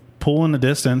wide, pulling the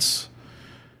distance.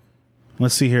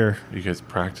 Let's see here. You guys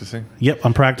practicing? Yep,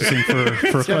 I'm practicing for Jeff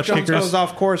clutch Jones kickers. goes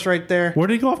off course right there. Where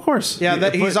did he go off course? Yeah,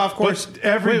 he's off course. But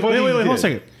everybody wait, hold on a did.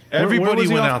 second. Everybody Where was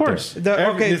he went off out course?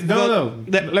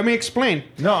 there. Let me explain.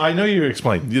 No, I know you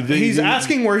explained. He's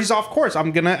asking where he's off course.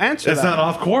 I'm gonna answer It's that. not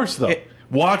off course though.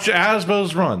 Watch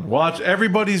Asbo's run. Watch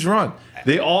everybody's run.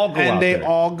 They all go out and they there.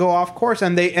 all go off course,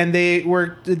 and they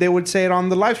would say it on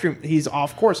the live stream. He's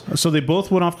off course. So they both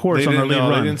went off course They on their didn't, lead no,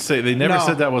 run. they didn't say. They never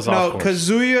said that was off course.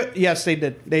 Kazuya. Yes, they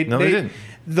did. They didn't.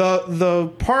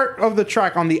 The part of the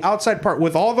track on the outside part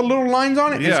with all the little lines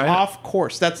on it is Yeah, I know. off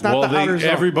course. That's not the outer zone.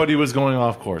 Everybody was going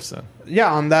off course then.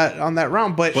 Yeah, on that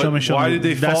round. But Show me. Why did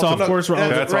they That's fall off to- course.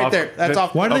 that's right off- there. That's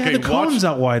off. Why do they Okay, have the cones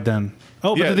out wide then?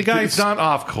 Oh, Yeah, but the guy. it's not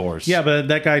off course. Yeah, but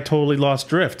that guy totally lost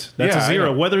drift. That's Yeah, a I zero.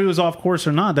 know. Whether he was off course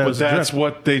or not, that But was a that's drift.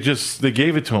 what they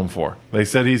gave it to him for. They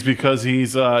said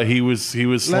he was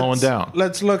slowing down.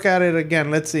 Let's look at it again.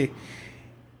 Let's see.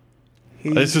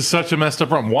 This is such a messed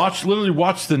up run. Literally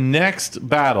watch the next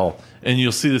battle, and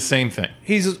you'll see the same thing.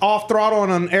 He's off throttle in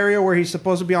an area where he's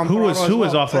supposed to be on Who throttle. was as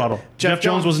was well. off throttle? Jeff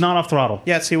Jones was not off throttle.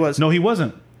 Yes, he was. No, he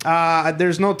wasn't.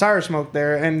 There's no tire smoke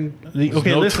there, and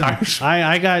Okay, no listen. tires.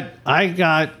 I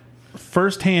got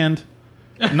firsthand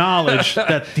knowledge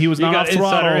that he was You not got off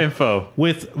throttle insider info.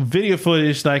 with video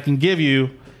footage that I can give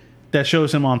you that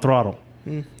shows him on throttle.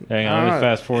 Hang on, let me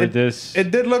fast forward this. it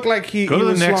did look like he Go to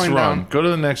the was next slowing run. down. Go to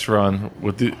the next run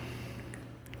with the.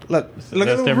 Look at That's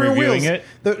the them rear reviewing wheels.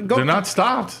 it? Go, They're not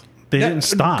stopped. They didn't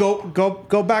stop.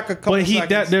 Go back a couple but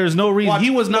seconds. there's no reason. Watch,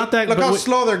 he was not look, that. Look but how wait,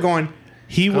 slow they're going.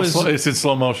 he was. It's in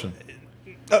slow motion.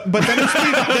 But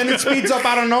then it speeds up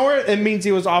out of nowhere. It means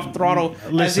he was off throttle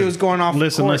as he was going off.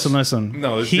 Listen.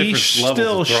 No, there's he different levels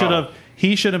still of should throttle. have.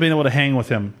 He should have been able to hang with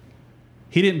him.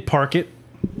 He didn't park it.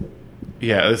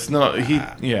 Yeah, it's not.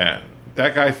 Yeah,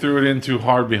 that guy threw it in too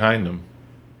hard behind him.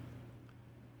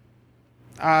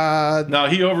 No,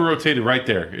 he over rotated right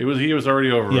there. He was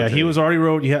already over. Yeah, he was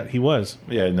already Yeah, he was.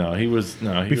 Yeah, no, he was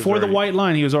no. He Before was the already, white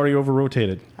line, he was already over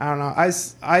rotated. I don't know.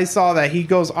 I saw that he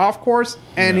goes off course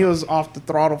and he was off the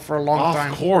throttle for a long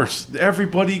time. Of course,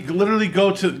 everybody literally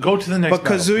go to the next. But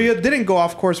battle. Kazuya didn't go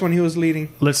off course when he was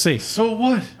leading. Let's see. So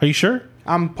what? Are you sure?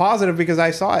 I'm positive because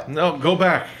I saw it. No, go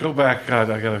back. God,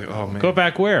 I gotta. Oh man, Go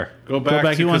back where? Go back. Go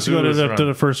back. He wants to go to Kazuya's the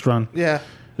run. first run. Yeah.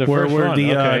 The where first where run.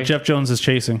 the Okay. Jeff Jones is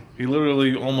chasing. He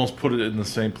literally almost put it in the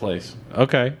same place.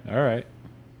 Okay, all right.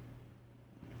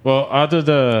 Well, out of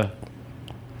the...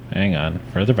 Hang on.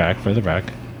 Further back.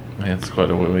 Man, it's quite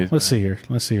a way. Let's see here.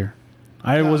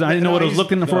 I didn't know what I was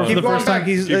looking for Keep the going first back. time.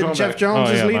 He's Keep going Jeff back. Jones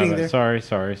is my leading bad. there.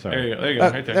 Sorry. There you go. There you go.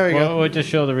 Right there. There you go. Well, we'll just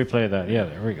show the replay of that. Yeah,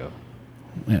 there we go.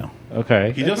 Yeah.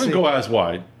 Okay. He doesn't go as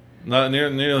wide, not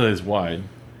nearly as wide.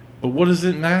 But what does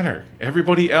it matter?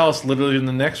 Everybody else, literally in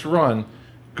the next run,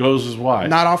 goes as wide.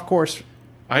 Not off course.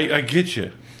 I get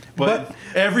you, but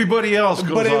everybody else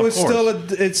goes But it off was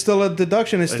course. it's still a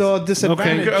deduction. It's still a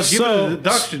disadvantage. I'll give So- it a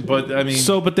deduction, but I mean,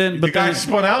 but the guy then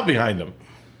spun out behind him.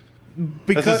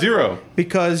 Because, That's a zero.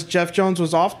 Because Jeff Jones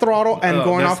was off throttle and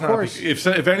going That's off not- course.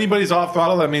 If anybody's off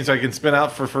throttle, that means I can spin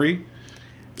out for free.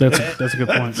 that's a good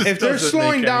point. If they're doesn't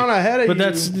slowing make down ahead of But you,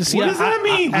 that's see, What does that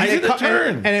mean? and He's in it, the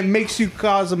turn. and it makes you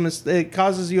cause a mistake. It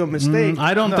causes you a mistake.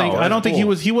 I don't No, think that's he bull.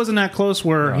 was. He wasn't that close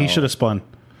where he No. should have spun.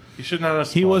 You should not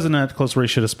have. He spun. wasn't that close where he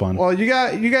should have spun. Well, you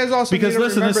guys also Because need to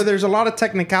listen, remember this- there's a lot of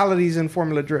technicalities in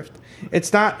Formula Drift.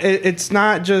 It's not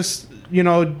just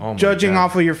my judging God.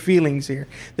 off of your feelings here.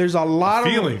 There's a lot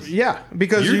Feelings? of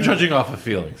because You're judging off of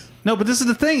feelings. no, but this is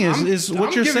the thing: is what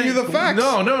I'm you're giving saying. you the facts.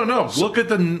 No. Look at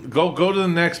go to the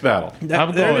next battle. I'm There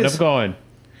it going. is. I'm going.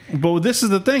 But this is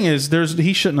the thing: is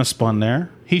he shouldn't have spun there.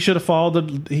 He should have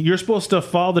followed the. You're supposed to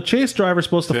follow the chase driver.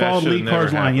 Supposed to That follow the should've lead never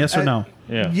car's line. happened. Yes or no?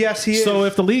 Yeah. Yes, he is. So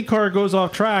if the lead car goes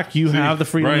off track, you have the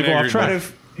freedom Ryan to go off agreed. track. But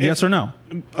if- Yes or no?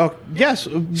 Oh, yes,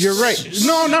 you're right.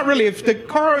 No, not really. If the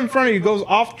car in front of you goes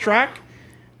off track,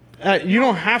 you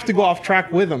don't have to go off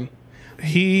track with him.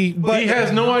 He He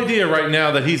has no idea right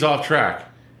now that he's off track,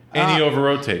 and he over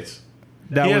rotates.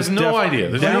 that He was has no idea.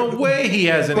 There's no way he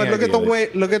has any But look at the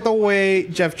idea. way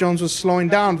Jeff Jones was slowing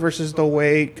down versus the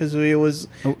way Kazuya was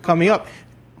coming up.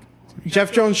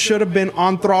 Jeff Jones should have been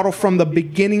on throttle from the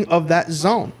beginning of that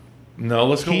zone. No,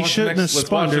 let's go. He watch the shouldn't next, have let's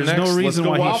spun. watch the There's no next- let's reason go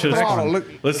why he watch should the have next spun. one. Look,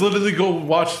 Let's literally go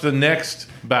watch the next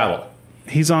battle.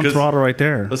 He's on 'Cause- throttle right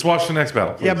there. Let's watch the next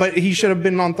battle. yeah, please. but he should have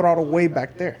been on throttle way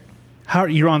back there. How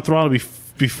you're on throttle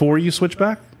before you switch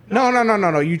back?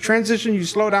 No. You transition, you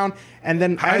slow down, and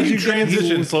then how do you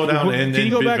transition, slow down, and Can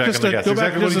you then go back on just the to- gas? go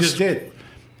back Exactly what just he a- just did.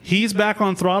 He's back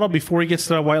on throttle before he gets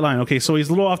to that white line. Okay, so he's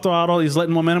a little off throttle. He's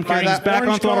letting momentum By carry. He's that back on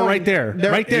orange throttle cone, right there.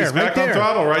 there- Right there. He's Right back on there.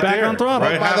 throttle right back there. on throttle.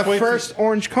 Right. by the halfway first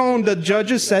orange cone, the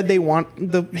judges said they want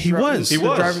the. He was. the He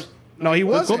was. drivers. No, he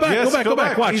wasn't. Go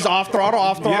back. Watch. He's off throttle,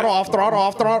 off throttle, off throttle,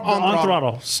 off throttle, on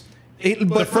throttle.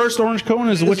 The first orange cone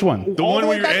is which one? The all one the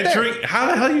where way you're back there. entering. How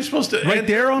the hell are you supposed to? Right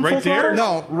there on full throttle?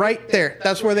 No, right there.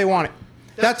 That's where they want it.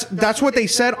 That's what they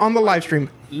said on the live stream.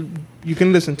 You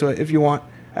can listen to it if you want.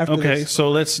 After Okay, this. so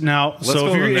let's go to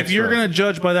the if next you're round. going to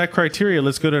judge by that criteria,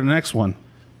 let's go to the next one.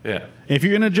 Yeah. If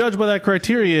you're going to judge by that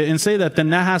criteria and say that, then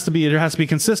there has to be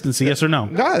consistency. Yes or no?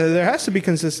 No, there has to be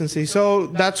consistency. So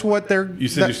that's what they're. You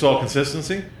said you saw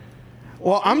consistency.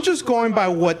 Well, I'm just going by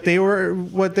what they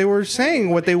were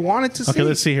saying, what they wanted to see. Okay,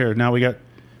 let's see here. Now we got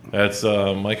That's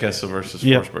Mike Hesse versus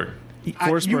Yep. Forsberg. You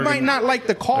Forsberg. might not like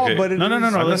the call, Okay. but it No. is- I'm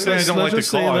not Let's saying I don't like the just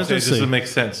say- call. I'm let's saying it just just see. doesn't make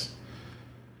sense.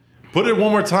 Put it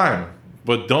one more time,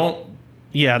 but don't.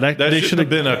 yeah. That They should have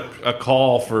been a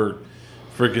call for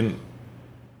freaking.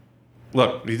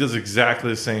 Look, he does exactly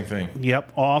the same thing.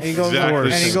 Yep, off He goes Exactly.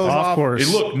 course. and he goes off off. course.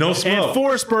 Hey, look, no And smoke.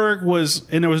 Forsberg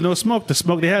and there was no smoke. The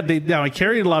smoke they had, now he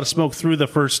carried a lot of smoke through the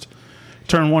first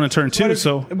turn 1 and turn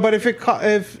 2. But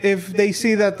if they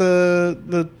see that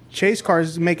the chase car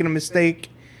is making a mistake,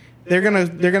 they're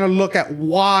gonna look at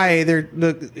why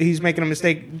he's making a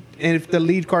mistake, and if the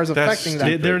lead car is affecting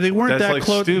that. they weren't That's that like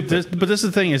close. stupid. But this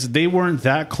is the thing is they weren't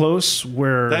that close.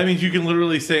 Where That means you can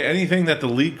literally say anything that the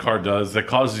lead car does that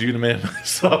causes you to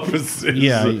mess up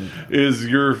is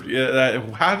your.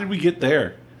 How did we get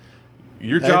there?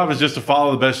 Your job is just to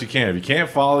follow the best you can. If you can't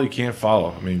follow, you can't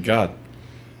follow. I mean, God.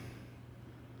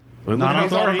 not on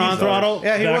throttle, non throttle.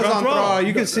 Yeah, he back was on throttle.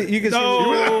 You can see. No, no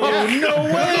way.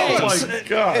 Oh my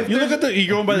God! You look at the. You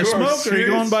going by the You are smoke, or you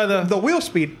going serious? by the? the wheel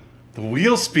speed. The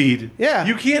wheel speed. Yeah.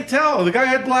 You can't tell. The guy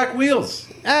had black wheels.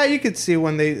 You could see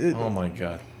when they. Oh my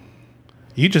God.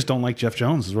 You just don't like Jeff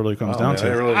Jones. Is really what it comes down man, I to.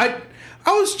 really-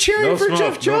 I was cheering no for smoke,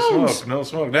 Jeff Jones. No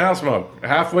smoke. Now smoke.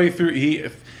 Halfway through, he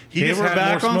They just were had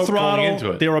back more on smoke going throttle.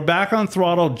 into it. They were back on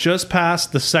throttle just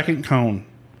past the second cone.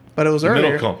 But it was The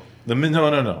earlier. middle cone. No.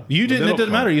 You The didn't. It middle didn't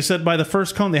cone. matter. You said by the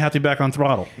first cone they have to be back on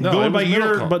throttle. No, Going it by was middle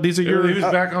your, cone. but these are your. He was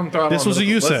back on throttle. This was on what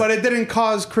you middle- said. But it didn't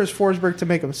cause Chris Forsberg to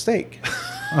make a mistake.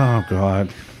 Oh God!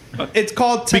 It's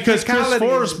called Because Chris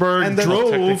technicalities. Forsberg And then-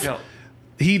 drove. Technical.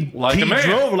 He Like a man.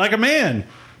 drove like a man.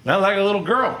 Not like a little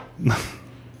girl.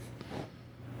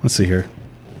 Let's see here.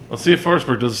 Let's see if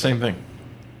Forsberg does the same thing.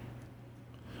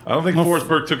 I don't think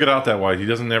Forsberg took it out that wide. He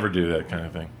doesn't never do that kind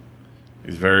of thing.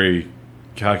 He's very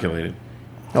calculated.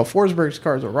 No, Forsberg's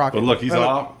car's a rocket. But look, he's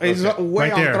off. He's Okay. way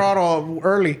Right on there. throttle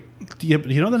early. Yeah,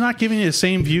 but you know they're not giving you the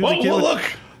same view. they Oh, give well, it- look.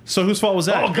 So whose fault was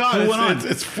that? Oh, God, Who went on?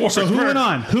 it's Forsberg. So who went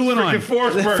on? Who went on?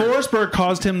 Freaking Forsberg. Forsberg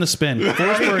caused him to spin.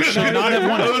 Forsberg should not have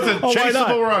won it. It was a why chaseable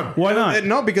not? run. Why not?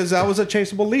 No, because that was a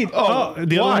chaseable lead. Oh,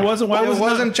 the other one wasn't. Why it was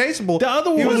wasn't not? chaseable. The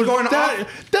other one He was was going that.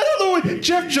 off. That other one,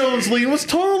 Jeff Jones' lead was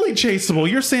totally chaseable.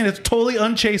 You're saying it's a totally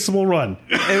unchaseable run.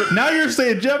 Now you're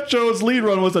saying Jeff Jones' lead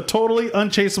run was a totally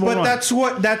unchaseable But run.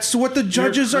 that's what the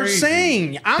judges are crazy.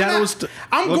 saying. I'm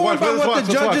Look, going watch, by let's what watch,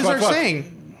 the let's watch, judges watch, are watch.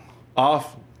 saying.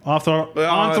 Off. on throttle.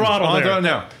 On there. throttle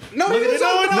now. No, he was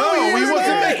on throttle. No, he was wasn't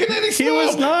not. making any smoke. He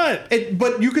was not.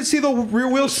 But you could see the rear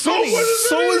wheel spinning.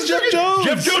 So is Jeff Jones.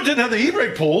 Jeff Jones didn't have the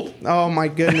e-brake pulled. Oh my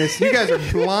goodness, you guys are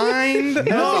blind.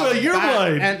 No, as a you're bat.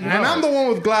 blind. And I'm the one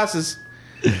with glasses.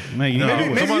 Man, you No, know,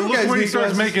 maybe come on, you look guys when he need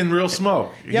starts glasses. making real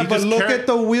smoke. Yeah, He but just look carried- at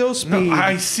the wheel speed. No,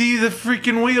 I see the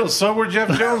freaking wheels. So were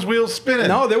Jeff Jones' wheels spinning.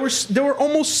 No, they were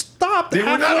almost stopped. they were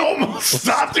not halfway. almost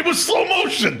stopped. It was slow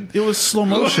motion. it was slow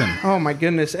motion. Oh my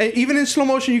goodness! Even in slow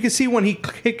motion, you can see when he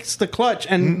kicks the clutch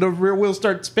and the rear wheel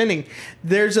starts spinning.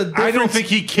 There's a difference. I don't think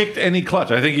he kicked any clutch.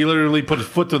 I think he literally put his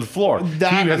foot to the floor.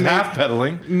 That he was may- half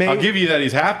pedaling. may- I'll give you that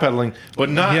he's half pedaling, but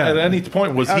not Yeah. at any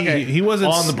point was Okay. He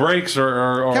wasn't on the brakes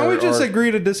or Can we just or-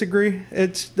 agree to disagree?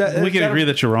 It's that We can agree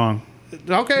that you're wrong.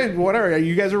 Okay, whatever.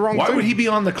 You guys are wrong. Why too. would he be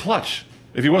on the clutch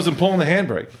if he wasn't pulling the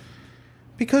handbrake?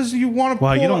 Because you want to.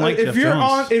 Wow, pull, you don't like if Jeff you're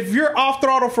Jones. if you're off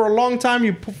throttle for a long time,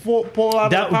 you pull out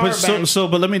the power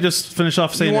bank. But let me just finish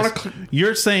off saying You this. wanna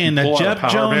You're saying that Pull out a Jeff power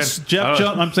Jones. band? Jeff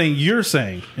Jones. I'm saying you're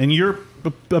saying, in your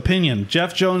opinion,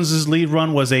 Jeff Jones's lead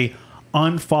run was a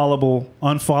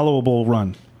unfollowable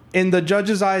run. In the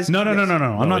judge's eyes, No. yes. I'm not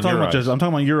in talking your about eyes. judges. I'm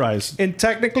talking about your eyes. And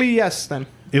technically, yes. Then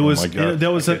It was my God.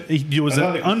 there was an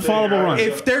unfollowable run.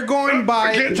 if they're going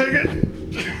by, Can't take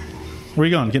it. Where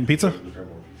you going? Getting pizza?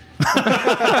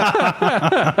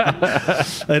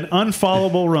 An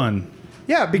unfollowable run.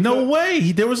 yeah, because No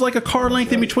way. There was like a car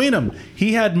length in between them.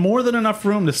 He had more than enough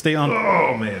room to stay on.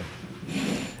 Oh man.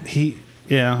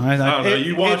 Yeah. I don't know.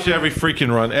 You watched every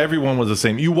freaking run. Everyone was the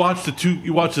same. You watched the two.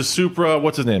 You watched the Supra.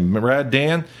 What's his name? Rad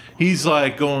Dan. He's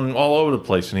like going all over the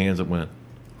place, and he ends up winning.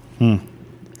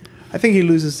 I think he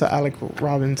loses to Alec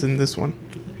Robbins in this one.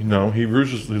 No, he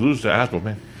loses to Asbel,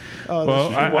 man.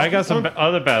 Well, I got some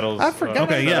other battles. I forgot.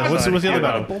 Okay, yeah. What's the other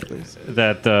battle?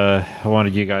 That I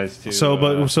wanted you guys to. So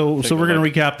we're gonna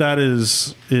look. recap that.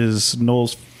 Is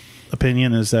Noel's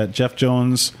opinion is that Jeff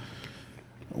Jones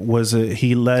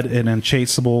he led an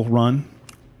unchaseable run,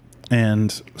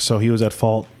 and so he was at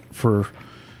fault for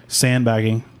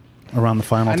sandbagging around the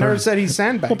final I turn. never said he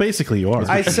sandbagged. Well, basically you are.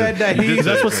 I said that he.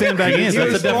 That's what sandbagging is. He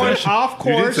That's was the going definition. off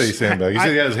You did course. say sandbag. He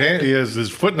said he has his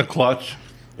foot in the clutch.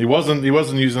 He wasn't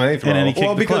using any throttle. then he kicked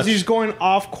Well, the because clutch. he's going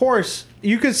off course.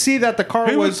 You could see that the car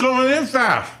He was was. going in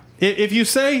fast. If you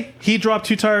say he dropped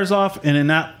 2 tires off, and in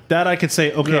that I could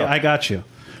say, okay, Yeah. I got you.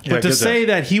 Yeah, But to get say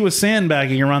that he was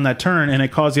sandbagging around that turn and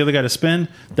it caused the other guy to spin,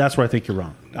 that's where I think you're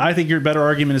wrong. I think your better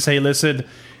argument is, hey, listen,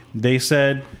 they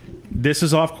said this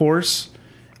is off course,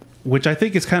 which I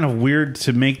think is kind of weird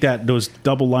to make those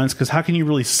double lines, because how can you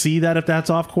really see that if that's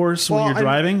off course when you're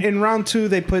driving? In round 2,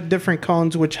 they put different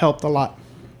cones, which helped a lot.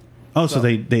 Oh, so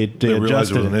they realized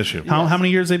adjusted it was an issue. How many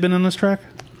years they've been on this track?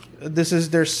 This is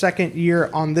their second year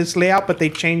on this layout, but they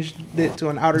changed it to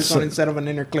an outer zone instead of an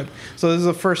inner clip. So this is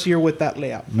the first year with that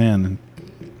layout. Man,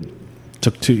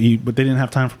 but they didn't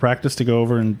have time for practice to go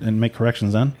over and make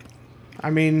corrections then? I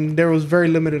mean, there was very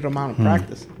limited amount of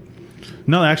practice.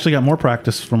 No, they actually got more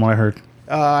practice from what I heard.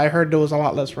 I heard there was a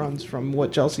lot less runs from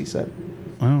what Chelsea said.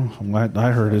 Well, what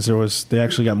I heard is they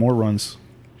actually got more runs.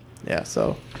 Yeah,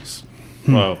 so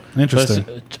Well, Interesting.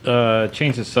 Let's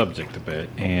change the subject a bit,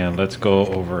 and let's go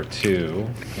over to.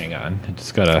 Hang on, I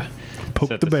just gotta Poke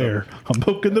set the this bear. up. I'm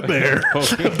poking the bear.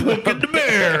 Poking the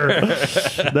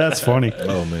bear. That's funny.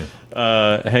 Oh man.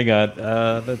 Hang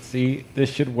on. Let's see.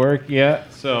 This should work. Yeah.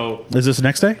 So Is this the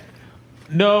next day?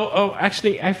 no. Oh,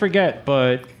 actually, I forget.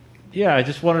 But yeah, I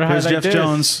just wanted to There's highlight Jeff this.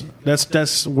 Jones.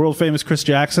 That's world famous Chris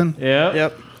Jackson Yeah.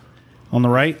 yep. on the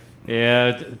right.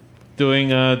 Yeah. Doing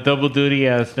double duty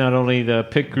as not only the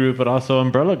pit crew but also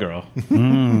Umbrella Girl.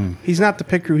 He's not the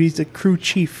pit crew; he's the crew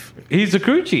chief. He's the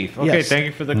crew chief. Okay, Yes. thank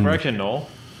you for the correction, Noel.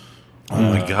 Oh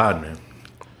my God, man.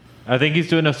 I think he's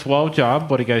doing a swell job.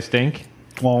 What do you guys think?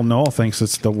 Well, Noel thinks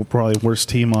it's the probably worst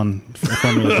team on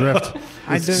Formula Drift.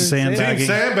 I didn't say that. Sandbagging.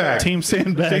 Sandbag. Team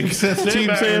Sandbag. Team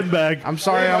Sandbag. I'm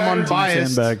sorry, I'm Team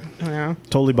unbiased. Sandbag. Yeah.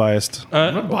 Totally biased.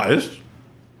 I'm not biased.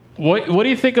 What do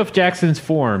you think of Jackson's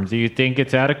form? Do you think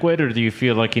it's adequate, or do you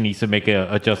feel like he needs to make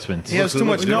adjustments? He has too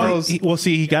much No, nose. well,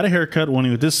 see, he got a haircut when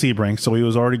he was this Sebring, so he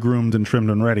was already groomed and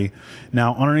trimmed and ready.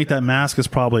 Now, underneath that mask is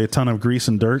probably a ton of grease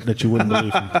and dirt that you wouldn't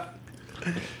believe.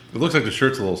 It looks like the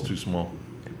shirt's a little too small.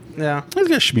 Yeah. He's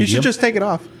got schmedium. You should just take it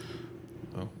off.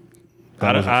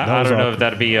 I don't know awkward. if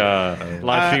that'd be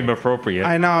live stream appropriate.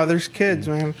 I know. There's kids,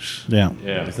 man. Yeah.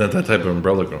 yeah. It's not that type of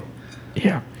umbrella girl.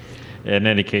 Yeah. In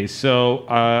any case, so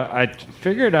I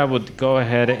figured I would go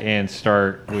ahead and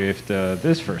start with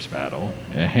this first battle.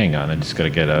 Hang on, I just got to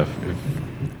get a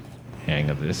hang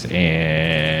of this,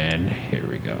 and here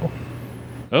we go.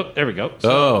 Oh, there we go. So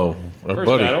Oh, our first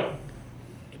buddy. battle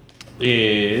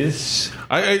is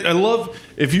I love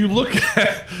if you look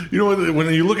at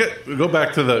when you look at go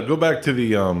back to the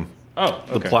oh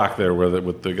the okay. plaque there where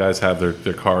with the guys have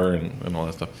their car and all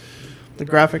that stuff. The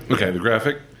graphic. Okay, the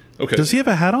graphic. Okay, Does he have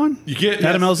a hat on? you get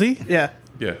Adam LZ? Yeah.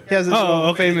 Yeah. He has this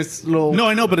little famous little. No,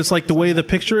 I know, but it's like the way the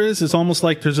picture is. It's almost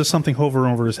like there's just something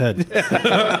hovering over his head. You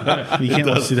can't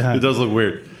really see the hat. It does look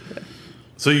weird.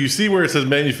 So you see where it says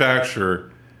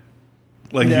manufacturer.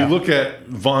 Like Yeah. you look at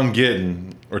Von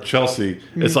Gittin or Chelsea,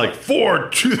 it's like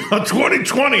Ford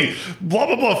 2020, blah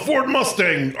blah blah, Ford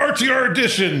Mustang RTR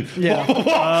edition, Yeah. blah blah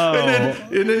blah,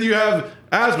 and then you have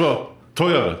Asbo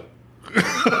Toyota.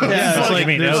 Yeah. It's like I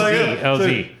mean, there's-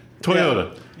 LZ.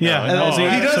 Toyota. Yeah, And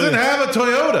LZ. He doesn't have a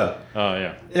Toyota. Oh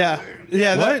yeah. Yeah.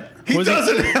 Yeah. What? He Was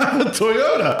doesn't have a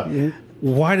Toyota.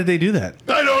 Why did they do that?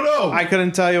 I don't know. I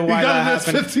couldn't tell you he why got that it as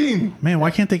happened. 15. Man,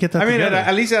 why can't they get that I mean, together?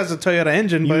 at least it has a Toyota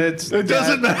engine, but it's It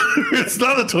doesn't matter. It's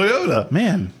not a Toyota.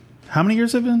 Man, how many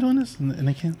years have they been doing this? And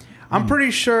they can't? I'm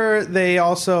pretty sure they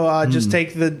also just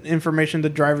take the information the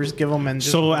drivers give them and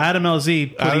just So Adam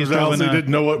LZ put Adam his driving Zalsey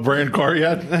didn't know what brand car he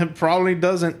had. probably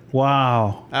doesn't.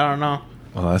 Wow. I don't know.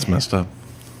 Oh, that's messed up.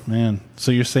 Man,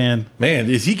 so you're saying... Man,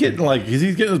 is he getting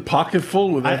his pocket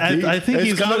full with FD? I think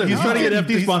he's trying to get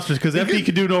FD sponsors because FD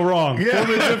could do no wrong. Yeah,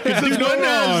 do no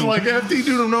wrong. like FD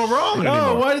do no wrong anymore.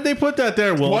 Oh, why did they put that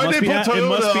there? Well, Why it must, did be, they put it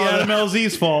must Toyota be on Adam it?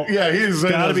 LZ's fault. Yeah, he's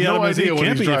Gotta be Adam LZ. idea It what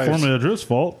can't he be drives. Formula Drift's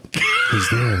fault. Because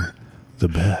they're the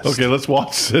best. Okay, let's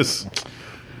watch this.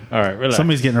 All right, relax.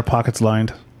 Somebody's getting their pockets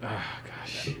lined.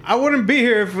 I wouldn't be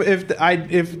here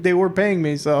if they were paying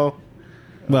me. So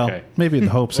Well, Okay. maybe in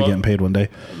the hopes of getting paid one day.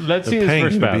 Let's see this paying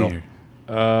first you to be battle.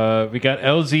 here. We got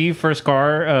LZ first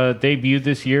car debuted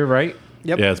this year, right?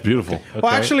 Yep. Yeah, it's beautiful.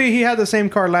 Well, actually, he had the same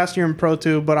car last year in Pro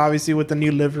 2, but obviously with the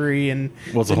new livery and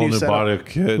Well, it's a whole new setup. body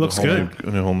kit. Looks a whole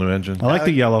good. whole new engine. I like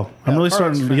the yellow. I'm really car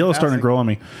looks starting. The yellow's starting fantastic. to grow on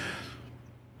me.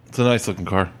 It's a nice looking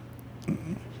car.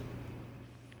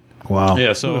 Wow.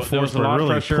 Yeah, so The there was a Forsberg lot of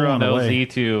really pressure on pulling away. LZ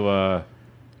to,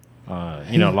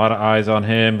 a lot of eyes on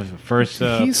him. First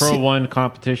He's- Pro 1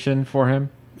 competition for him.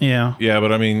 Yeah. Yeah,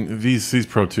 but I mean, these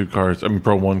Pro 2 cars,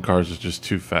 Pro 1 cars is just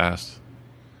too fast.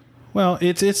 Well,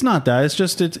 it's not that. It's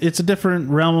just it's a different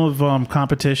realm of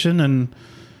competition, and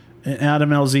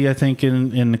Adam LZ, I think,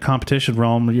 in the competition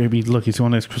realm, I mean, look, he's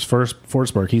one of his first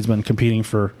Forsberg. He's been competing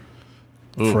for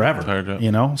forever, tired up. you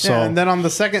know. So Yeah, and then on the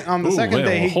second man,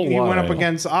 day, a whole he lot went of up angle.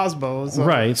 against Osbo. So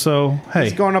right. So hey,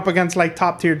 he's going up against like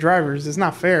top tier drivers. It's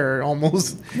not fair,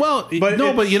 almost. well, but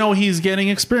but you know, he's getting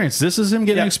experience. This is him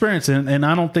getting Yeah. experience, and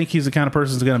I don't think he's the kind of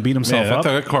person who's going to beat himself Man, up.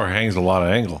 that car hangs a lot of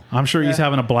angle. I'm sure he's Yeah.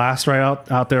 having a blast right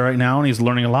out there right now, and he's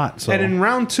learning a lot. So And in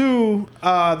round 2,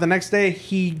 the next day,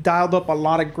 he dialed up a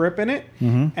lot of grip in it.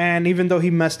 Mm-hmm. And even though he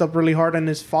messed up really hard in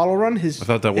his follow run, I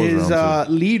thought that was his round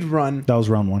lead run, that was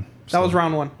round 1. that was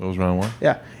round 1. That was round 1.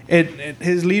 Yeah.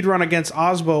 His lead run against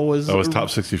Osbo was... That was top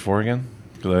 64 again?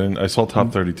 Because I saw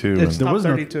top 32. It's and top There was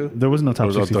 32. no there was no top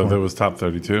was 64. there was top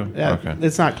 32? Yeah, Okay.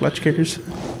 it's not clutch kickers.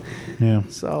 Yeah.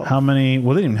 So- how many?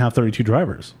 Well, they didn't even have 32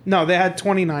 drivers. No, they had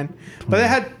 29. But they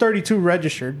had 32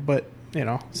 registered. But,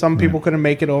 some people couldn't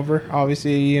make it over.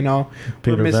 Obviously, we're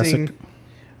Peter missing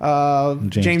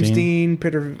James Dean. Dean,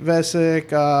 Peter Vesic,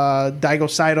 Daigo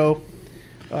Saito.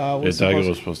 Daigo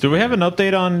was supposed to. Do we have an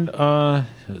update on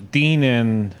Dean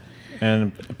and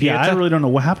Yeah, I Pieta? really don't know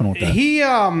what happened with that.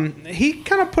 He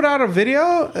kind of put out a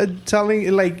video telling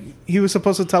he was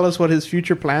supposed to tell us what his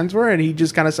future plans were, and he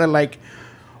just kind of said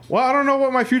well, I don't know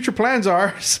what my future plans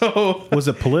are. So Was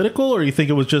it political, or you think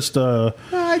it was just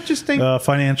I just think a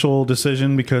financial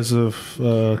decision because of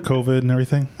COVID and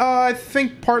everything? I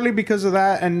think partly because of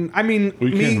that, and I mean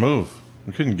We couldn't move.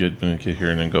 We couldn't get here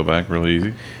and then go back really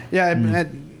easy. Yeah,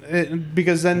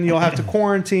 because then you'll have to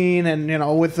quarantine, and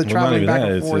with the Well, not traveling even back that.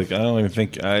 and It's forth. like, I don't even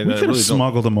think We could have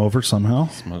smuggled them over somehow.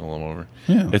 smuggle him over.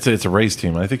 Yeah. It's a race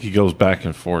team. I think he goes back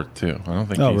and forth too. I don't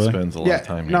think Oh, he really? spends a lot of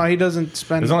time here. No, he doesn't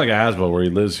spend. It's not like Asbo where he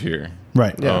lives here.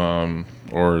 Right. Yeah.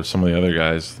 Or some of the other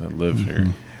guys that live here.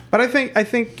 But I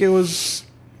think it was.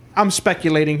 I'm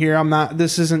speculating here. I'm not.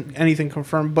 This isn't anything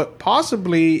confirmed, but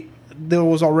possibly there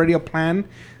was already a plan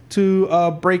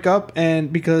to break up,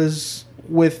 and because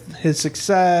with his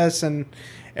success and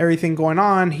everything going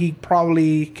on, he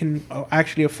probably can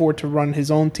actually afford to run his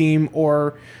own team,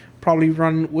 or probably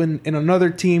run in another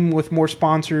team with more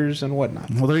sponsors and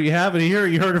whatnot. Well, there you have it. Here,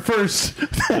 you heard it first.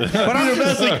 But Peter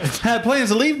Vesic had plans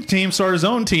to leave the team, start his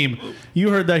own team. You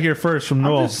heard that here first from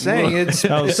Noel. I'm just saying it's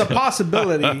a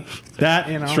possibility.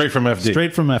 That Straight from FD.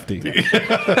 Straight from FD.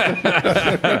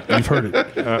 You've heard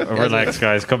it. Relax,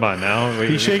 guys. Come on now.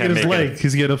 He's shaking his leg.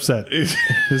 He's getting upset. His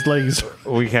legs.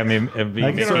 We can't be I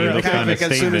making get those kind of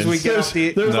as soon as we statements. get off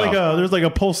the. There's like a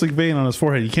pulsing vein on his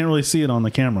forehead. You can't really see it on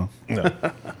the camera. No.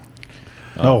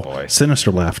 Oh, boy.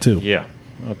 sinister laugh too. Yeah.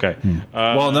 Okay.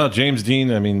 Well, no, James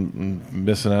Dean, I mean,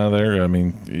 missing out of there. I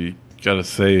mean, you got to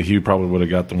say he probably would have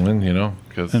got the win,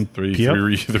 because three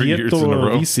years in a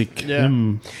row.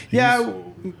 Yeah. Yeah,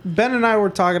 Ben and I were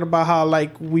talking about how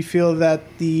we feel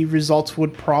that the results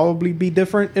would probably be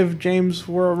different if James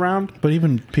were around. But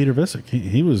even Peter Vesic,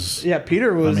 he was. Yeah,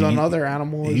 Peter was I mean, another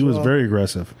animal. He as was well. very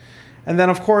aggressive. And then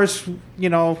of course,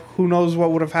 who knows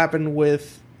what would have happened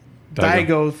with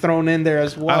Daigo thrown in there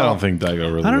as well. I don't think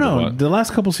Daigo really I don't would've know. won. The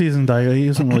last couple seasons, Daigo, he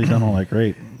hasn't really done all that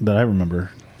great that I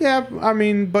remember. Yeah, I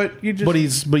mean, but you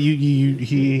just.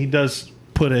 He does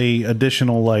put a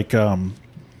additional wild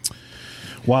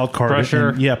card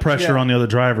Pressure. pressure Yeah. on the other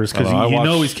drivers because I you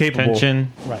know watched he's capable.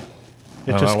 Tension. Right.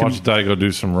 I watched Daigo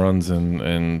do some runs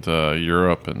in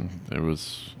Europe, and it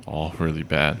was all really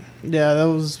bad. Yeah, that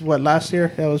was last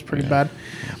year. That was pretty bad.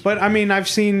 But I mean, I've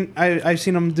seen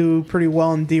him do pretty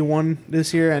well in D1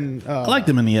 this year, and I liked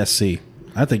him in the SC.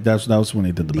 I think that was when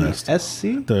he did the the best.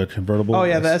 SC. The convertible. Oh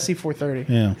yeah, the SC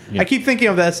 430. Yeah. I keep thinking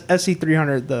of the SC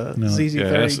 300, the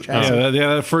ZZ30 chassis.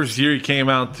 That first year he came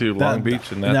out to Long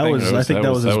Beach, and that thing was. I think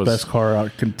that was his best car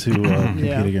out to compete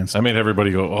Yeah. against. I made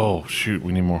everybody go, "Oh shoot,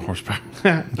 we need more horsepower."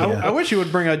 I wish he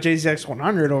would bring a JZX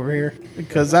 100 over here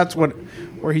because that's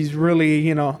where he's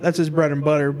really, that's his bread and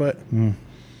butter. But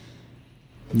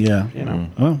Yeah.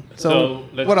 Well, So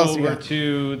let's what go else you over got?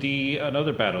 to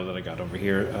another battle that I got over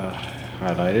here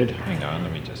highlighted. Hang on,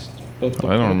 let me just. I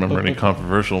don't remember any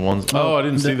controversial ones. Oh, I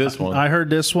didn't see this one. I heard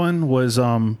this one was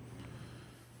I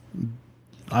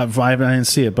didn't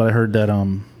see it, but I heard that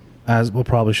Asbo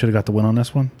probably should have got the win on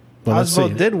this one. But let's see.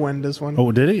 Oswald did win this one.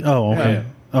 Oh, did he? Oh, okay. Yeah.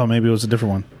 Oh, maybe it was a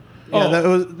different one.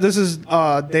 Yeah, this is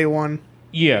day one.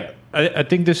 Yeah, I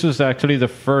think this was actually the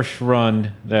first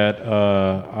run that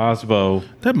Osbo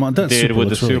That did Supra with the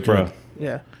looks really Supra. good.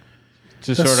 Yeah.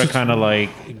 To sort of kind of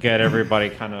like get everybody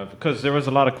kind of, because there was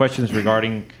a lot of questions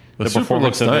regarding the Supra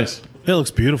performance looks of nice. it. It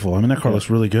looks beautiful. I mean, that car looks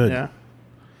really good. Yeah.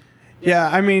 Yeah,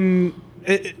 I mean,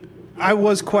 I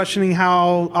was questioning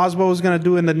how Osbo was going to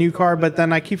do in the new car, but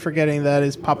then I keep forgetting that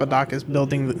is Papadakis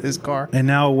building his car. And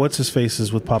now, what's his face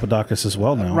is with Papadakis as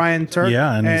well now. Ryan Turk.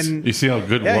 Yeah, and and You see how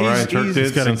good Yeah, Ryan he's- Turk he's- did?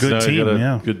 he's got a since, good team, got a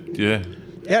yeah. Good, yeah.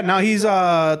 yeah, now he's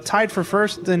tied for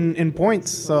first in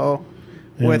points. So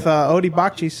with Odi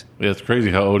Bakchis. Yeah, it's crazy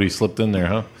how Odie slipped in there,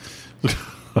 huh?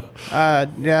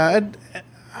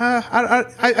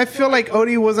 I feel like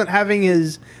Odi wasn't having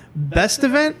his best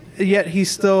event, yet he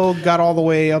still got all the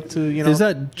way up to Is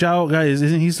that Zhao guy?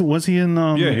 Isn't he? Was he in?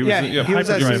 Yeah, he was. Yeah, Yeah, he was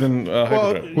at Hyperdrive. Sebring. In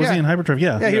Hyperdrive. Was yeah. he in Hyperdrive?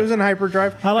 Yeah. Yeah, he was in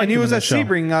Hyperdrive. I liked and he him was in at that show.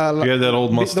 Sebring He had that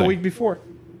old the Mustang. week before.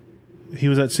 He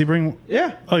was at Sebring.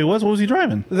 Yeah. Oh, he was. What was he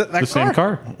driving? That The same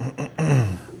car.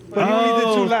 But he only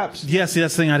did 2 laps. Yeah, see,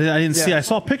 that's the thing. I didn't see. Yeah. I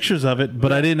saw pictures of it,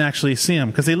 but I didn't actually see him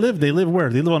because they live. They live where?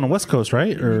 They live on the West Coast,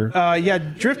 right? Or Yeah,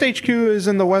 Drift HQ is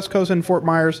in the West Coast in Fort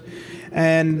Myers,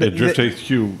 and Yeah, Drift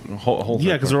HQ. Whole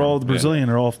yeah, because they're all Brazilian.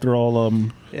 They're all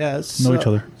yeah, know each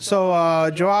other. So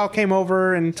Joao came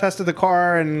over and tested the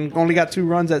car and only got 2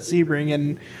 runs at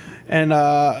Sebring,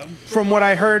 and from what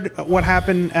I heard, what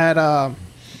happened at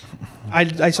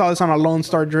I saw this on a Lone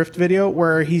Star Drift video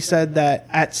where he said that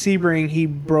at Sebring he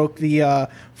broke the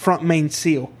front main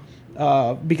seal.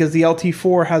 Because the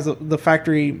LT4 has the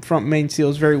factory front main seal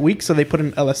is very weak, so they put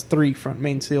an LS3 front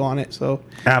main seal on it. So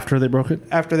after they broke it.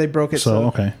 after they broke it, So,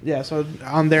 okay. yeah. So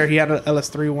on there he had an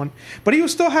LS3 one, but he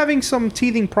was still having some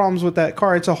teething problems with that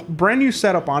car. It's a brand new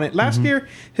setup on it. Last year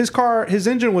his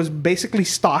engine was basically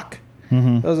stock.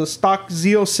 It was a stock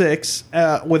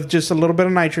Z06 with just a little bit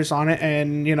of nitrous on it,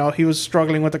 and he was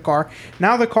struggling with the car.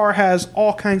 Now the car has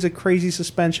all kinds of crazy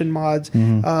suspension mods.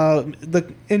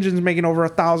 The engine's making over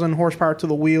 1,000 horsepower to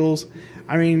the wheels.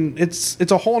 I mean, it's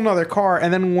a whole nother car.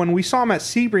 And then when we saw him at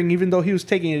Sebring, even though he was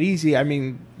taking it easy, I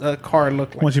mean, the car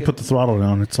looked like Once you put the throttle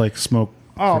down, it's like smoke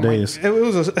for days. it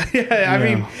was I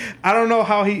mean, I don't know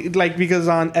how he because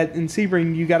in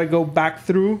Sebring you got to go back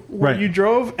through where Right. you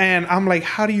drove, and I'm like,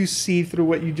 how do you see through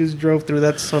what you just drove through?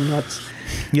 That's so nuts.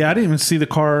 Yeah, I didn't even see the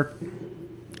car.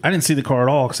 I didn't see the car at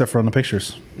all except for on the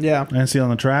pictures. Yeah. I didn't see it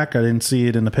on the track. I didn't see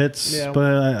it in the pits. Yeah.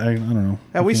 But I don't know.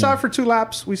 Yeah, we saw it for 2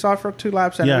 laps. And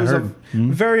Yeah, it I was a heard.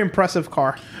 very impressive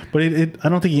car. But I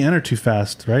don't think he entered too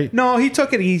fast, right? No, he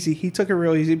took it easy. He took it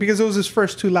real easy because it was his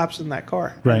first 2 laps in that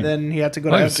car. Right. And then he had to go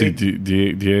I to like to see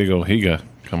F8. Diego Higa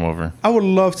come over. I would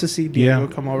love to see Diego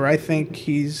Yeah. come over. I think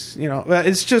he's,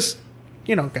 it's just,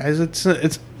 guys, it's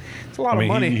a lot of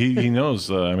money. He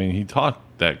knows. I mean, he taught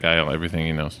that guy everything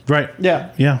he knows. Right.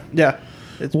 yeah. Yeah. Yeah.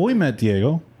 Well, we met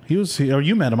Diego. Or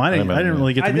you met him. I didn't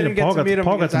really get to I meet didn't him. get Paul to meet him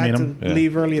Paul got because to I meet had him. to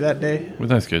leave early that day. Well,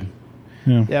 that's good.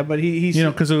 Yeah, but he's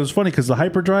Because it was funny because the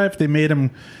hyperdrive they made him.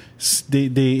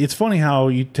 It's funny how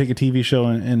you take a TV show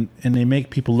and they make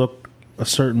people look a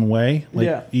certain way. Like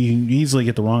Yeah. you easily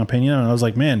get the wrong opinion. And I was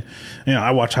like, man, I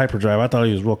watched hyperdrive. I thought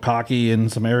he was real cocky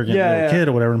and some arrogant little kid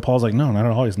or whatever. And Paul's like, no, not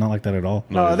at all. He's not like that at all.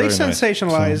 No, they he's very nice.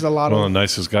 sensationalize a lot One of of. the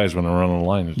nicest guys when I run on the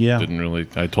line. Yeah. Didn't really.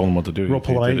 I told him what to do. Real He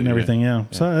did polite it, and everything. Yeah.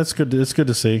 So that's good. It's good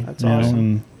to see. That's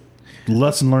awesome. And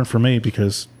lesson learned for me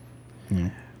because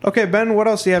Okay, Ben, what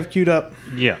else do you have queued up?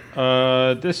 Yeah.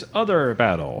 This other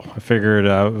battle, I figured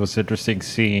it was interesting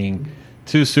seeing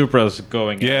 2 Supras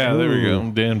going. Yeah, there we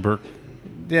go. Dan Burke.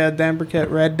 Yeah, Dan Burkett,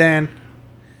 Red Dan.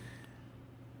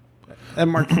 That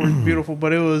Mark IV was beautiful,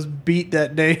 but it was beat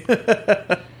that day.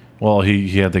 Well, he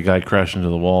had the guy crash into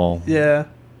the wall Yeah.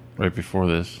 right before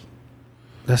this.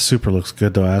 that super looks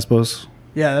good though. Asbos.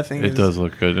 Yeah, that thing It is. does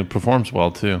look good. It performs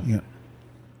well too. Yeah.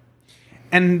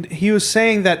 And he was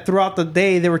saying that throughout the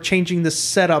day they were changing the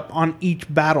setup on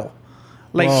each battle.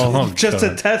 Like, Oh, just to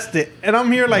God. test it. And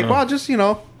I'm here like, wow, just,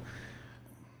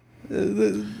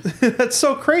 that's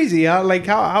so crazy.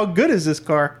 How good is this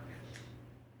car?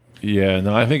 Yeah,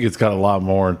 no, I think it's got a lot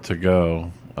more to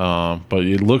go. But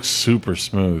it looks super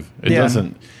smooth. It Yeah.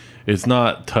 doesn't. It's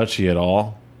not touchy at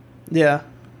all. Yeah.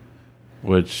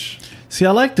 Which See,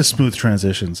 I like the smooth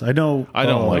transitions. I know. I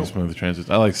don't like smooth transitions.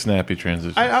 I like snappy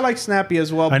transitions. I like snappy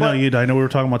as well. I know but you. I know we were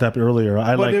talking about that earlier.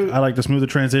 I But like the smoother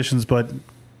transitions, but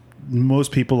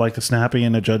most people like the snappy,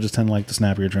 and the judges tend to like the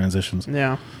snappier transitions.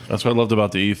 Yeah. That's what I loved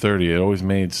about the E30. It always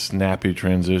made snappy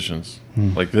transitions.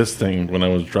 Like this thing, when I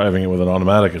was driving it with an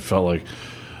automatic, it felt like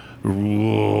Could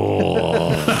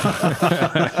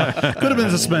have been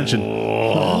suspension.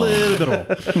 A little bit old.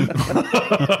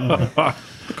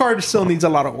 The car still needs a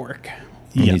lot of work.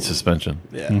 You need suspension.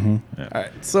 Yeah. All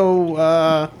right. So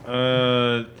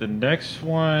The next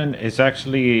one is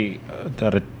actually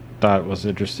that I thought was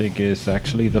interesting is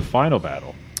actually the final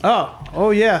battle.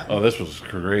 oh yeah, Oh, this was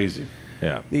crazy.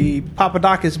 Yeah. the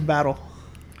Papadakis battle.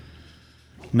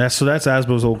 So that's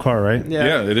Asbo's old car, right?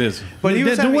 Yeah. It is. But he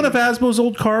was Did one of having, Asbo's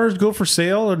old cars go for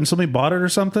sale and somebody bought it or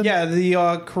something? yeah, the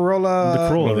Corolla. The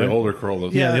Corolla. One of the right? older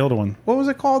Corollas. Yeah, the older one. What was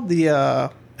it called?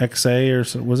 The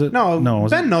XA or was it? no,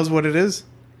 was Ben it? knows what it is.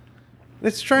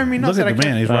 It's driving me nuts. Look at the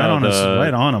man. He's right on us.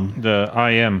 Right on him. The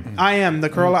IM. I am the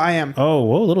Corolla. I am. Oh,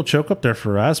 well, a little choke up there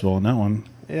for Asbo on that one.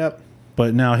 Yep.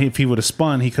 But now, if he would have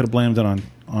spun, he could have blamed it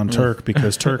on Turk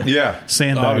because Turk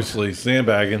sandbagged. Obviously,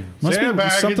 sandbagging. Must be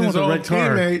something with his the own red car.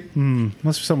 teammate.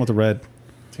 Must be something with the red.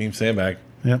 Team sandbag.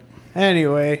 Yep.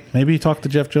 Anyway, Maybe you talk to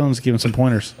Jeff Jones, give him some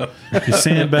pointers. If you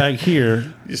sandbag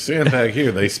here, You sandbag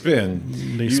here, they spin.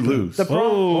 You spin. lose. The pro-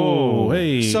 oh,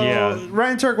 hey. so Yeah.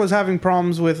 Ryan Turk was having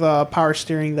problems with power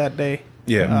steering that day.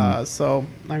 Yeah. So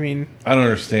I mean, I don't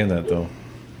understand that, though.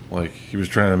 Like, he was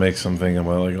trying to make something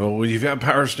about, like, oh, well, you've got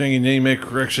power steering and then you make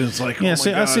corrections. Like, Yeah, oh my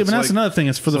see, God, I see, but it's that's like- another thing.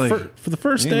 It's for the like- for the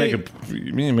first you day.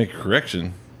 need to make a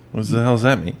correction. What the hell does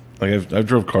that mean? Like, I've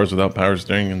drove cars without power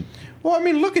steering, and well, I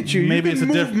mean, look at you. Maybe You it's can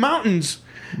a move mountains.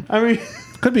 I mean,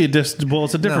 Could be it's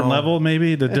a different No. level,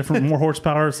 maybe the different more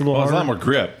horsepower. It's a little well, it's a lot harder. more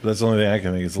grip. That's the only thing I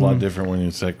can think. It's a lot different when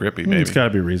it's that grippy, maybe. It's got to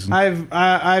be a reason.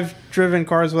 I've driven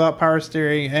cars without power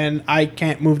steering, and I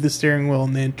can't move the steering wheel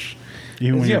an inch.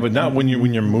 Even when Yeah, you're- but not when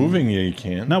you're moving. Yeah, you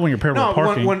can. not when you're parallel No,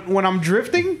 parking. when I'm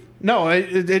drifting, no,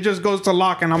 it just goes to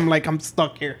lock, and I'm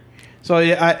stuck here. So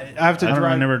yeah, I have to I don't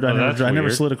know. drive. that's I never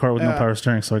weird. slid a car with no Yeah. power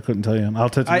steering, so I couldn't tell you.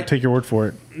 I'll I- take your word for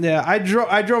it. Yeah, I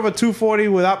drove a 240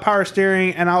 without power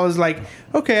steering, and I was like,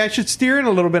 okay, I should steer in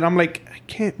a little bit. I'm like, I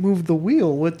can't move the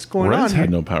wheel. What's going on Red's here? had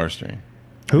no power steering.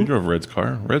 Who? You drove Red's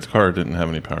car. Red's car didn't have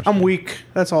any power steering. I'm weak.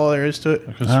 That's all there is to it.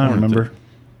 could've I sworn don't it remember. did.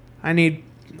 I need.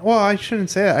 Well, I shouldn't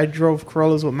say that. I drove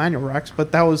Corollas with manual racks,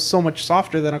 but that was so much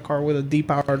softer than a car with a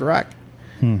depowered rack.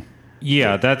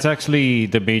 Yeah, that's actually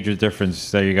the major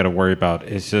difference that you got to worry about.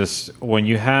 It's just when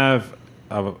you have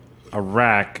a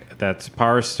rack that's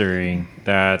power steering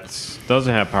that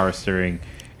doesn't have power steering,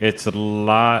 it's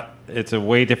a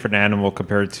way different animal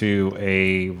compared to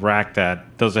a rack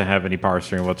that doesn't have any power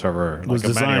steering whatsoever. It was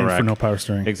like a manual designed for rack. no power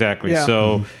steering. Exactly. Yeah.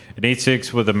 So an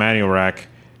 8.6 with a manual rack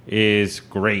is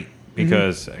great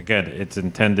because again, it's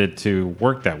intended to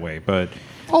work that way. But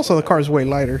Also, the car's way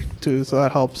lighter too, so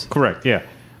that helps. correct, yeah.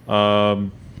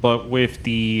 But with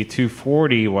the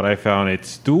 240, what I found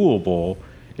it's doable.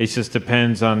 It just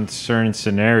depends on certain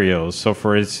scenarios. So,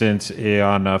 for instance,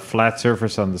 on a flat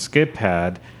surface on the skid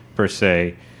pad per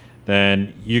se,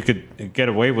 then you could get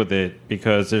away with it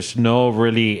because there's no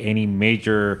really any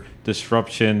major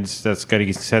disruptions that's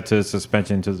getting set to the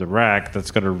suspension to the rack that's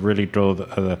going to really throw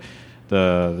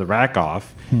the rack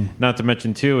off. Not to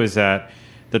mention too is that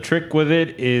the trick with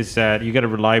it is that you got to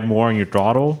rely more on your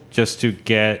throttle just to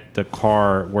get the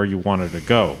car where you want it to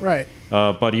go. Right.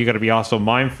 But you got to be also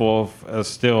mindful of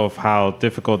still of how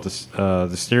difficult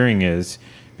the steering is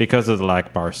because of the lack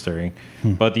of power steering.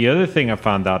 But the other thing I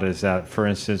found out is that, for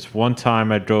instance, one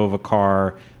time I drove a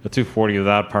 240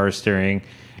 without power steering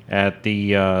at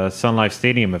the Sun Life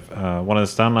Stadium, one of the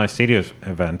Sun Life Stadium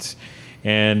events,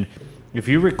 and if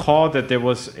you recall that there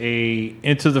was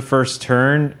into the first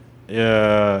turn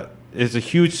is a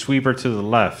huge sweeper to the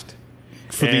left.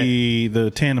 For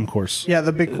the tandem course. Yeah,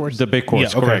 the big course. The big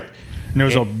course, Yeah, okay. correct. And there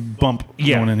was a bump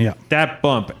going in. Yeah. That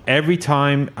bump. Every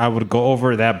time I would go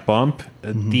over that bump,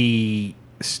 the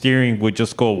steering would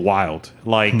just go wild,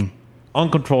 like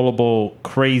uncontrollable,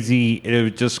 crazy. It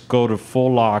would just go to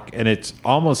full lock, and it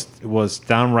was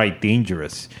downright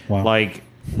dangerous. Wow. Like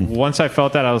once I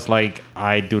felt that, I was like,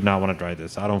 I do not want to drive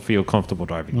this. I don't feel comfortable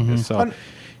driving this. So.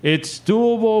 It's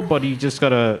doable, but you just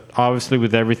gotta, obviously,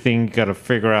 with everything, you gotta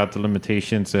figure out the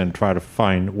limitations and try to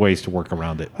find ways to work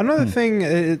around it. Another thing,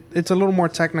 it's a little more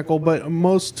technical, but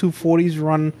most 240s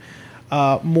run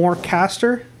more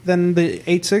caster than the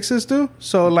 8.6s do.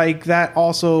 So, like, that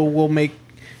also will make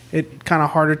it kind of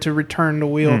harder to return the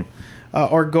wheel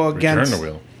or go against. Return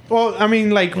the wheel. Well, I mean,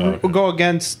 like, okay. go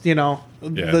against, the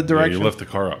direction. you lift the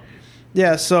car up.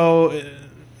 Yeah, so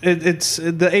it's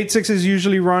the 8.6s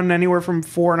usually run anywhere from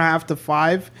 4.5 to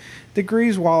 5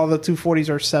 degrees, while the 240s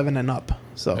are 7 and up.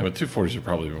 So Yeah, but 240s are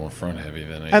probably more front heavy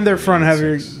than 8. and they're front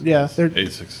heavier. Yeah, they're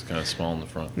 8.6 is kind of small in the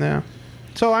front. yeah.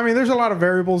 So I mean, there's a lot of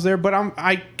variables there, but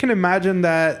I can imagine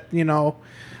that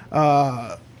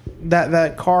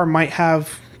that car might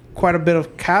have quite a bit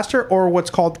of caster or what's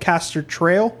called caster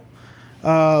trail.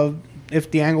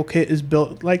 If the angle kit is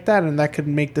built like that, and that could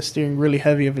make the steering really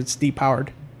heavy if it's depowered.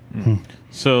 Mm-hmm.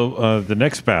 So the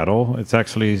next battle, it's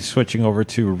actually switching over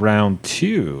to round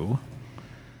 2,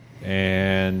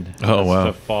 and that's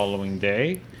the following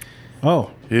day.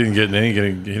 Oh, he didn't get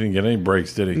any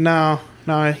breaks, did he? No,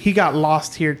 he got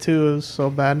lost here too. It was so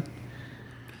bad.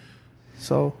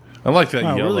 So I like that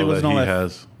yellow really that he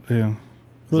has. Yeah,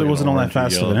 really wasn't all that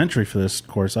fast of an entry for this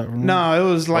course. No,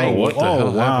 it was like what the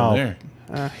hell happened there?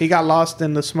 He got lost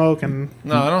in the smoke and.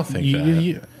 No, I don't think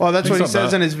that. Well, that's what he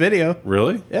says in his video.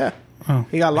 Really? Yeah. Oh.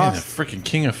 He got lost. The freaking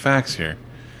king of facts here.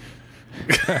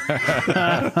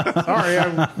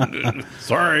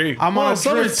 Sorry. I'm on a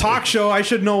drift talk show. I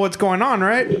should know what's going on,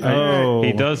 right? Oh,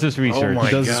 he does his research. Oh my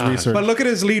God. But look at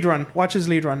his lead run. Watch his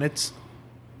lead run. It's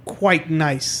quite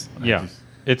nice. Yeah,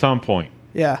 it's on point.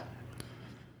 Yeah.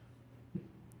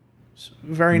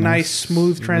 Very nice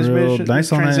smooth transmission.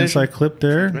 Nice on that inside clip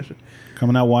there.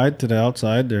 Coming out wide to the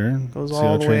outside there. Goes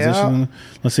all the way out.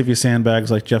 Let's see if he sandbags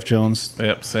like Jeff Jones.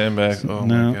 Yep, sandbags. Oh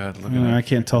my God! Look at that. I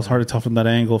can't tell. It's hard to tell from that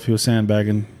angle if he was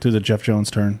sandbagging to the Jeff Jones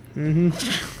turn. Mm-hmm.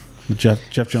 The Jeff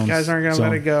Jones. You guys aren't gonna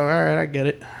let it go. All right, I get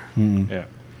it. Mm-mm. Yeah.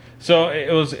 So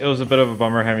it was a bit of a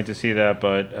bummer having to see that,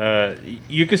 but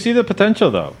you could see the potential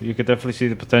though. You could definitely see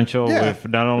the potential with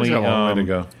not only a long way to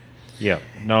go. Yeah,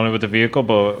 not only with the vehicle,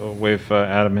 but with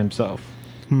Adam himself.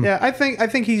 Yeah, I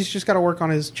think he's just got to work on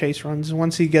his chase runs.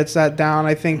 Once he gets that down,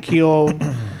 I think he'll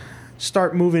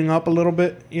start moving up a little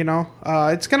bit. You know,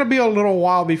 it's going to be a little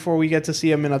while before we get to see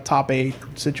him in a top 8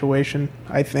 situation,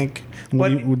 I think.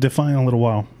 We'll define a little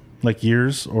while, like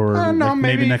years or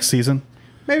maybe next season.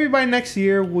 Maybe by next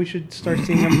year we should start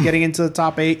seeing him getting into the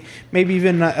top 8, maybe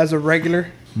even as a regular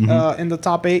in the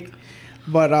top 8.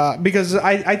 But because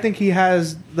I think he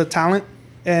has the talent,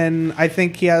 and I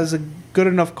think he has a good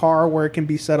enough car where it can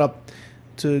be set up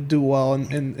to do well. It's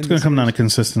going to come down to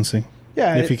consistency.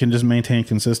 Yeah, if you can just maintain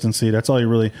consistency, that's all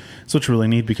that's what you really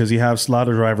need, because you have a lot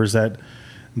of drivers that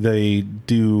they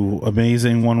do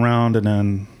amazing one round and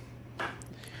then.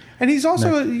 And he's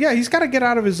also he's got to get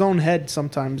out of his own head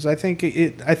sometimes. I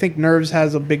think nerves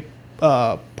has a big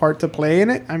part to play in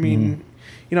it. I mean,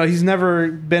 he's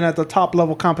never been at the top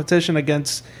level competition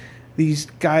against these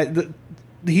guys.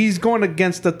 He's going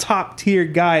against the top tier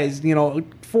guys,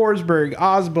 Forsberg,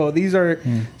 Osbo. These are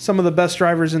some of the best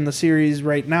drivers in the series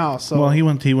right now. So he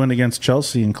went against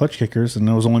Chelsea in clutch kickers, and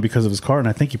it was only because of his car. And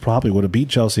I think he probably would have beat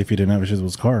Chelsea if he didn't have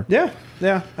his car. Yeah.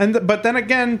 But then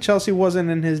again, Chelsea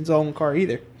wasn't in his own car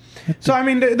either. So I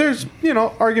mean, there's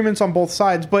arguments on both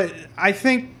sides, but I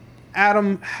think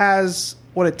Adam has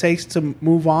what it takes to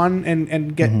move on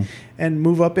and get and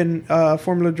move up in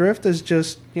Formula Drift. Is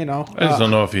just I just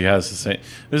don't know if he has the same.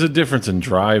 There's a difference in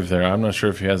drive there. I'm not sure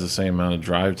if he has the same amount of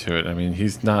drive to it. I mean,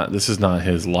 he's not. This is not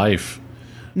his life.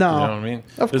 No, you know what I mean.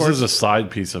 Of this course. is a side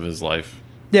piece of his life.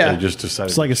 Yeah, they just decided.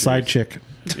 It's like a side chick.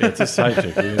 Yeah, it's a side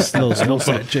chick. Little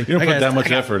side chick. You don't put that much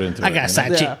effort into it. I got a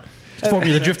side chick.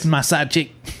 Formula Drift is my side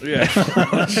chick. Yeah.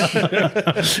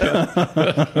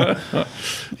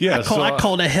 I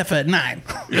call that heifer at night.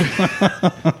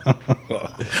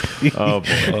 Oh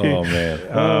boy. Oh man.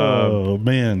 Oh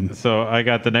man. So I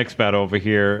got the next battle over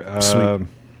here.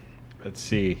 Let's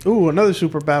see. Ooh, another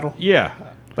super battle. Yeah.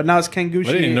 But now it's Ken Gucci.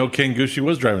 I didn't know Ken Gucci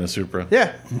was driving a Supra.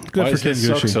 Yeah. Good Why for Ken does it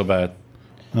suck Gucci. so bad?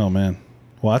 Oh man.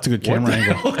 Well, that's a good camera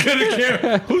angle. What kind of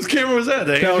camera? Whose camera was that?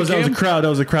 That was a crowd. That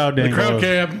was a crowd angle. The crowd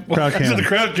cam. Crowd cam. The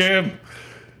crowd cam.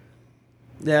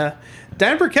 Yeah.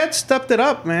 Dan Burkett stepped it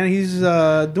up, man. He's doing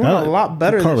a lot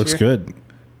better. The car this looks year. good.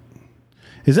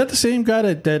 Is that the same guy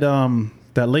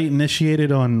that late initiated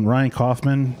on Ryan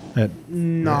Kaufman?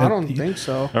 No, I don't think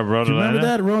so. Do you remember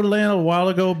that Road Atlanta a while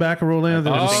ago? Back at Road Atlanta,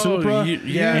 there was a Supra.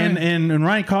 yeah. And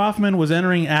Ryan Kaufman was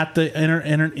entering at the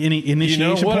initiation You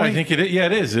know what? point. I think it is. Yeah,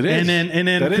 it is. It is. And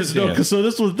then so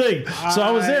this was the thing. So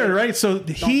I was there, right? So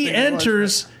he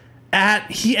enters at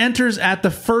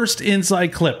the first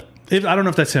inside clip. I don't know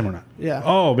if that's him or not. Yeah.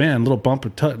 Oh man, little bump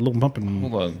and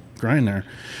Hold on. grind there.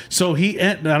 So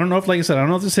I don't know if, like I said, I don't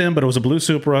know if it's him, but it was a blue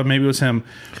Supra. Maybe it was him.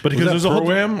 But because Was that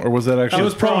Pro-Am or was that actually? it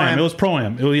was Pro-Am. It was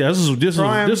Pro-Am. This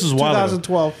is wild.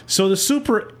 2012. So the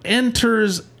Supra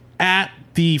enters at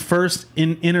the first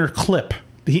inner clip.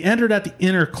 He entered at the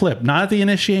inner clip, not at the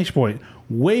initiation point.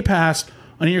 Way past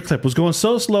an inner clip. Was going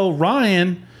so slow.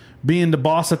 Ryan, being the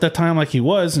boss at that time like he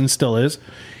was and still is,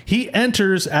 he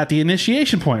enters at the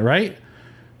initiation point, right?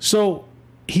 So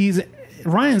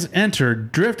Ryan's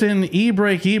entered, drifting,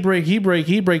 e-brake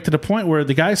to the point where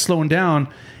the guy's slowing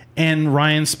down and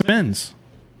Ryan spins.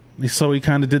 So he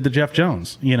kind of did the Jeff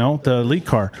Jones, the lead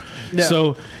car. Yeah.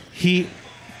 So he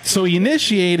So he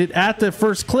initiated at the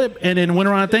first clip and then went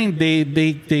around the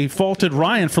thing. They faulted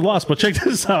Ryan for loss. But check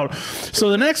this out. So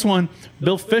the next one,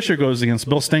 Bill Fisher goes against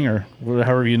Bill Stinger,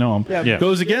 however you know him. Yeah.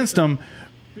 Goes against him,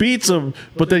 beats him,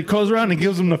 but then goes around and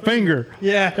gives him the finger.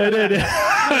 Yeah. And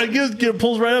then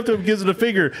pulls right up to him, gives him the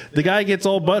finger. The guy gets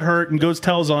all butthurt and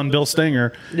tells on Bill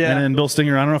Stinger. Yeah. And then Bill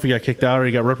Stinger, I don't know if he got kicked out or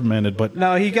he got reprimanded, but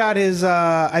No, he got his,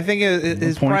 I think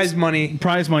his points-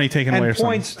 prize money taken away or and something.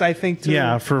 points, I think, too.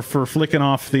 Yeah, for flicking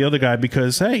off the other guy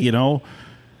because, hey,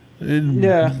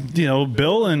 Yeah.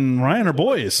 Bill and Ryan are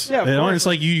boys. Yeah, of course. It's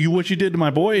like you what you did to my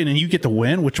boy, and then you get the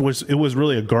win, which was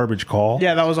really a garbage call.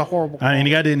 Yeah, that was a horrible call. I mean,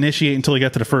 he got to initiate until he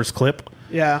got to the first clip.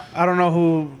 Yeah, I don't know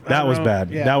who. That was bad.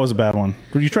 Yeah. That was a bad one.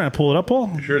 Were you trying to pull it up,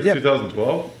 Paul? Sure, it's Yep.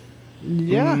 2012.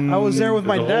 Yeah, I was there with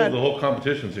my dad. The whole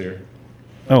competition's here.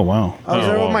 Oh wow. I was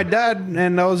there Oh, with wow. my dad,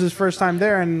 and that was his first time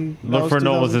there. And that Look for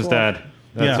Noel was his 2012. dad.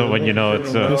 That's Yeah. when you know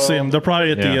it's. You'll see him. They're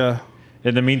probably at Yeah.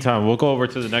 In the meantime, we'll go over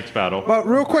to the next battle. But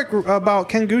real quick about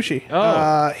Ken Gucci.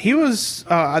 Oh. He was.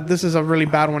 This is a really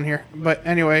bad one here, but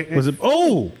anyway, Was it?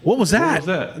 Oh, what was that? What was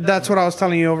that? that's what I was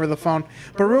telling you over the phone.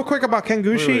 But real quick about Ken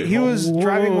Gucci, wait, he was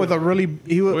driving with a really.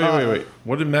 He was. Wait.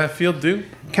 What did Matt Field do?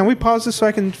 Can we pause this so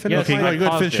I can finish? Okay, my- go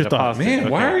ahead, finish your thought. Man,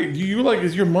 why are you like?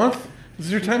 Is your month?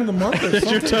 Is your time of the month? Or something?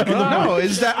 your time of the month. No,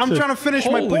 is that I'm trying to finish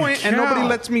my Holy point and cow. nobody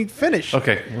lets me finish.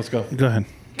 Okay, let's go. Go ahead.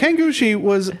 Ken Gucci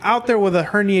was out there with a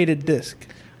herniated disc.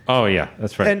 Oh yeah,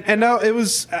 that's right. And now it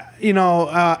was,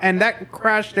 and that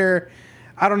crash there,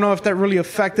 I don't know if that really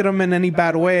affected him in any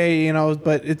bad way,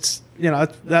 but it's,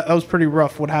 that was pretty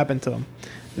rough what happened to him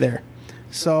there.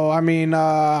 So, I mean,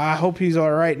 I hope he's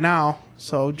all right now.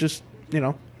 So just,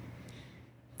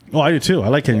 Oh, I do too. I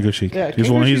like Ken Gucci. Yeah, he's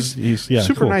Ken one. Gucci's He's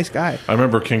super cool. nice guy. I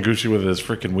remember Ken Gucci with his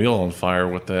freaking wheel on fire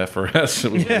with the FRS.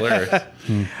 It was hilarious.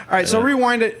 All right, so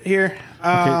rewind it here.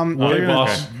 Well, Hey, you're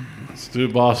boss. Let's do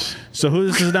it, boss. So who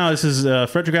this is now? This is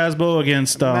Frederick Asbo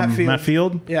against Matt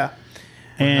Field, Yeah.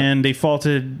 and they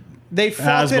faulted. They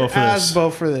faulted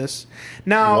Asbo for this.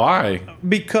 Now, Why?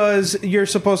 because you're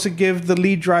supposed to give the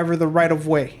lead driver the right of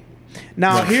way.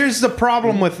 Now, here's the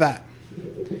problem with that.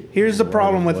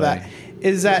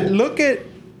 Is that look at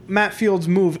Matt Field's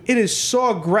move. It is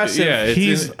so aggressive. Yeah,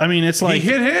 It's like he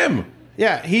hit him.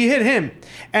 Yeah, he hit him.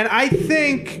 And I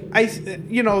think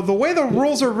the way the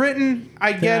rules are written,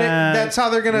 I get it. That's how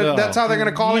they're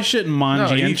gonna call you it. shouldn't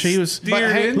Manji. he He was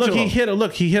steered into look.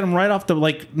 He him. hit him right off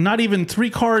the not even 3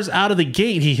 cars out of the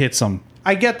gate. He hits him.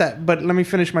 I get that, but let me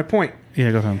finish my point. Yeah,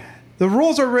 go ahead. The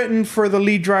rules are written for the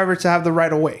lead driver to have the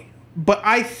right of way. But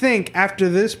I think after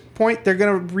this point, they're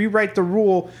going to rewrite the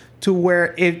rule to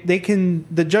where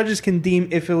the judges can deem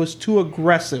if it was too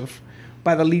aggressive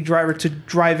by the lead driver to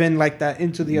drive in like that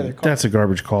into the other car. That's a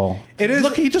garbage call. It is.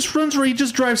 Look, he just runs where he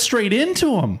just drives straight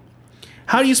into him.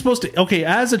 How are you supposed to? Okay,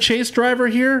 as a chase driver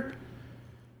here,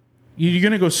 you're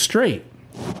going to go straight,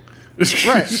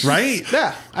 right. right?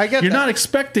 Yeah, I get You're that. not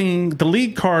expecting the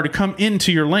lead car to come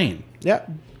into your lane, Yeah,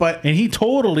 but and he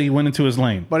totally went into his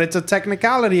lane. it's a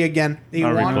technicality again. He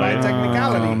won by a replay.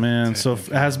 technicality. Oh man! So if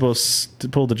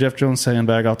Asbo pulled the Jeff Jones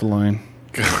sandbag out the line.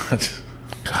 God.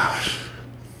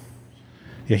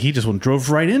 Yeah, he just drove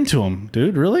right into him,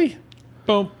 dude. Really?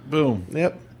 Boom. Boom.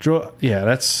 Yep. Yeah,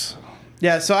 that's.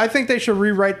 Yeah, so I think they should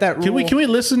rewrite that rule. Can we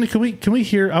listen? Can we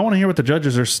hear? I want to hear what the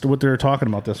judges what they're talking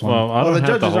about this one. well, I don't the have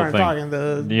judges the whole aren't thing.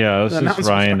 talking. Yeah, it's the just announcers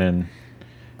Ryan are. and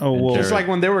oh well. Jerry. It's like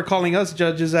when they were calling us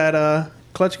judges at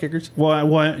Clutch Kickers.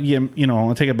 Well, yeah,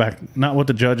 I'll take it back. Not what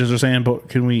the judges are saying, but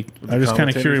can we? I'm just kind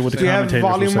of commentators curious what the Do you have commentators were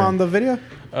volume saying. on the video?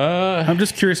 I'm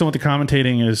just curious on what the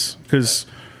commentating is because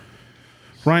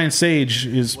Ryan Sage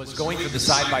was going for the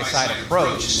side-by-side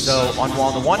approach. So on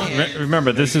the one hand,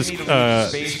 remember this is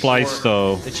space spliced for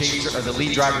though. the chaser or the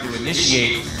lead driver to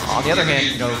initiate. On the other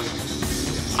hand,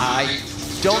 I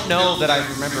don't know that I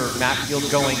remember Matt Field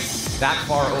going that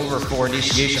far over for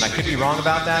initiation. I could be wrong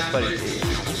about that, but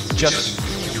it's just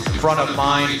front of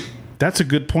mind. That's a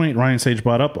good point Ryan Sage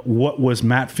brought up. What was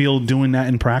Matt Field doing that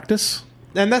in practice?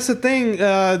 And that's the thing.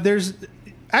 There's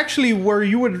actually where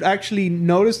you would actually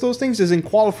notice those things is in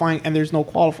qualifying, and there's no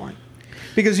qualifying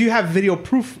because you have video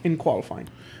proof in qualifying.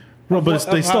 Well, but of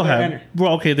they how still they have. enter.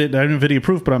 Well, okay, they didn't video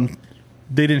proof, but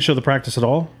they didn't show the practice at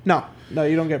all. No,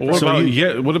 you don't get. What proof.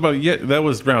 about What about yet? That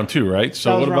was round 2, right? So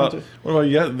That was what round about 2. what about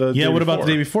yet? The Yeah, day what about the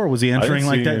day before? Was he entering didn't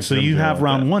like see that? So him you do have like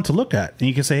round that. 1 to look at, and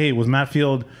you can say, "Hey, was Matt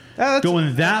Field That's-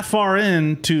 going that far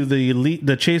into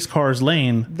the chase car's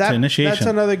lane to initiation?" That's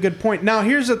another good point. Now,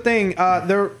 here's the thing.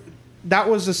 That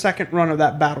was the second run of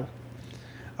that battle.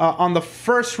 On the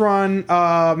first run,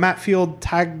 Matt Field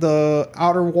tagged the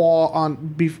outer wall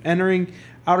on entering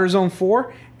outer zone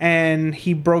 4, and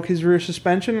he broke his rear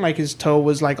suspension. Like his toe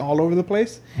was like all over the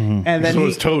place, and then So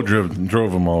his toe drove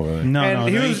him over there. No,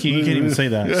 he you was- can't even say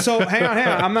that. So hang on.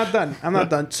 I'm not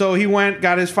done. So he went,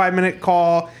 got his 5-minute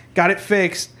call, got it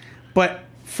fixed. But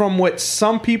from what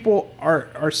some people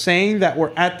are saying that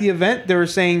were at the event, they were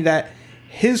saying that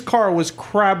his car was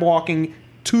crab walking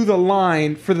to the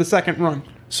line for the second run.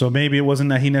 So maybe it wasn't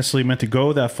that he necessarily meant to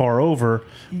go that far over,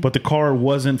 but the car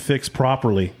wasn't fixed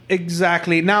properly.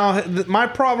 Exactly. Now, my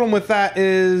problem with that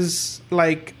is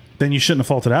like, Then you shouldn't have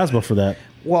faulted Asbo for that.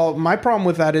 well, my problem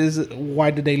with that is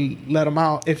why did they let him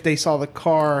out if they saw the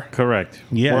car? Correct.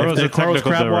 Yeah, Where if was the car was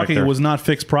technical crab walking, it director? was not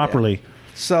fixed properly.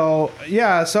 So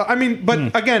yeah, so I mean,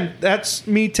 but again, that's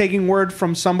me taking word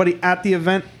from somebody at the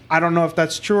event. I don't know if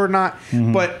that's true or not,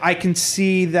 but I can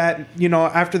see that, you know,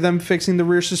 after them fixing the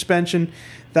rear suspension,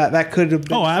 that could have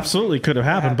been. Oh, absolutely could have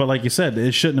happened, but like you said,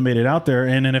 it shouldn't have made it out there.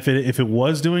 And then if it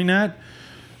was doing that,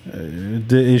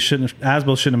 it shouldn't.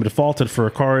 Asbo shouldn't have been defaulted for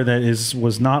a car that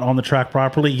was not on the track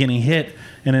properly, getting hit,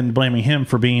 and then blaming him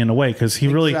for being in the way because there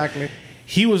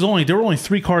were only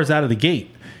 3 cars out of the gate.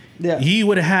 Yeah. He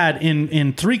would have had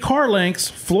in 3 car lengths,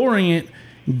 flooring it,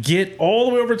 get all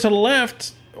the way over to the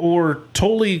left, or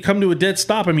totally come to a dead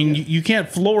stop. I mean, you can't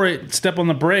floor it, step on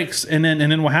the brakes, and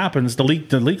then what happens? The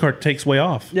lead car takes way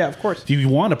off. Yeah, of course. You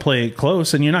want to play it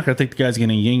close, and you're not going to think the guy's going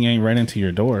to yin yang right into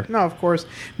your door. No, of course.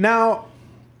 Now,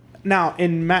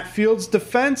 in Matt Field's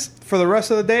defense, for the rest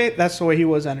of the day, that's the way he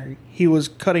was entering. He was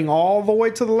cutting all the way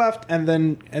to the left, and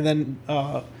then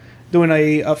doing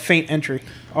a feint entry,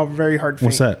 a very hard feint.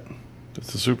 What's that?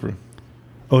 That's a Supra.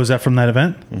 Oh, is that from that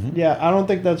event? Yeah, I don't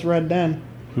think that's Red Dan.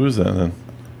 Who is that then?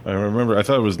 I remember. I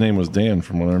thought his name was Dan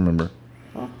from what I remember.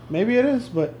 Maybe it is,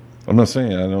 but I'm not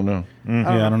saying it. I don't know.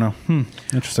 Yeah, I don't know.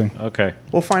 Interesting. Okay.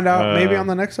 we'll find out maybe on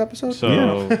the next episode. So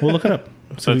Yeah, we'll look it up.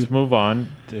 so let's move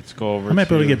on. Let's go over. I might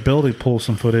be able to get Bill to pull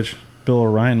some footage. Bill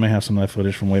or Ryan may have some of that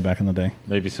footage from way back in the day.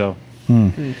 Maybe so.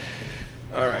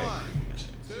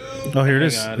 Oh, here it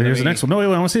is. on, Here's let the me- next one. No, wait, I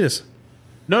want to see this.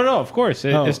 No, of course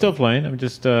Oh. it's still playing. I'm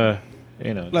just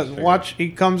Let's watch. He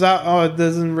comes out. Oh, it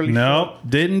doesn't really. Nope,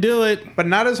 didn't do it. show. But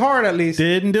not as hard, at least.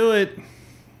 Didn't do it.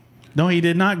 No, he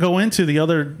did not go into the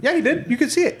other. Yeah, he did. You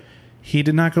could see it. He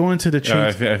did not go into the Yeah, I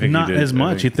cheats. think he not did. as I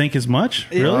much. think- You think as much?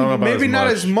 Yeah, Really? don't know about maybe as not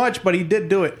much. as much, but he did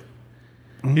do it.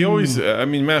 He always. I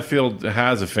mean, Matt Field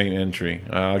has a feint entry.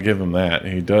 I'll give him that.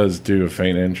 He does do a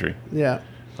feint entry. Yeah,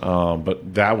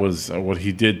 But that was what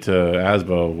he did to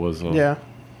Asbo was. yeah.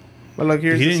 But look,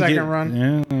 here's He the didn't second get-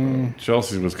 run. Yeah.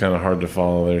 Chelsea was kind of hard to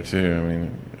follow there too. I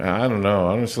mean, I don't know.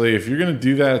 Honestly, if you're going to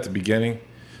do that at the beginning,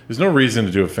 there's no reason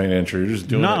to do a feint entry. You're just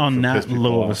doing Not it on to that piss people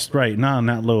low off. of a right. Not on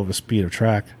that low of a speed of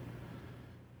track.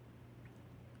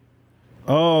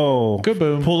 Oh,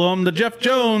 Kaboom. Pull on the Jeff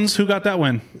Jones. Who got that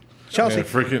win? Chelsea. Yeah,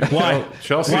 freaking Why?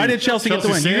 Chelsea. Why did Chelsea get the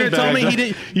win? You're gonna tell me he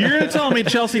did. You're gonna tell me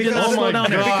Chelsea didn't Because- slow down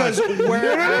there. Because where?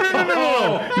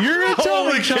 You're gonna tell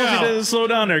me Holy Chelsea cow. didn't slow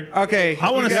down there. Okay.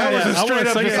 I want to you say guys- that. I want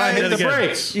to say I hit that the again.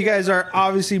 brakes. You guys are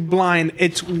obviously blind.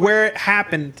 It's where it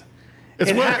happened. It's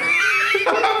It what hap-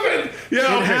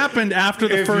 Yeah, It happened after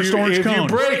the first orange if cone. you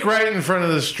brake right in front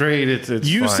of the straight, it's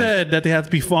You fine. said that they have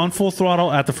to be on full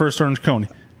throttle at the first orange cone.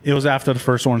 It was after the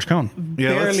first orange cone. yeah,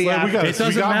 barely we after. got It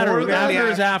doesn't matter. More of that? After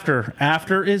is after.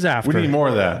 After is after. We need more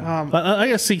of that. I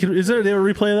guess. See, is there a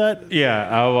replay of that? Yeah,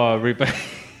 I'll replay.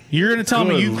 You're going to tell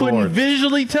me Good you couldn't Lord.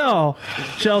 visually tell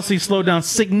Chelsea slowed down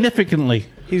significantly.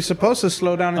 He's supposed to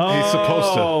slow down. He's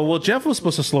supposed to. Oh, well, Jeff was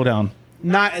supposed to slow down.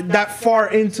 Not that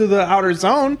far into the outer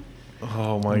zone.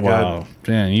 Oh my Wow, god!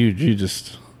 man, you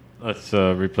just Let's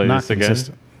replay not this again.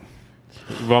 consistent.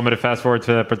 You want me to fast forward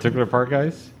to that particular part,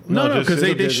 guys? No, just- because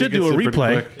they it should gets do a it pretty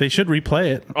replay. quick. They should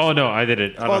replay it. Oh no, I did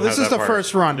it. I Well, don't this have is that the part.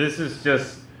 first run. This is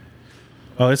just.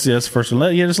 Oh, it's first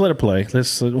one. Yeah, just let it play.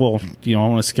 This, well, I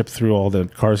want to skip through all the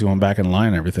cars going back in line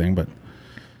and everything, but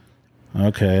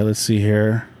okay, let's see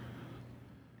here.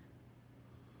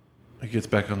 He gets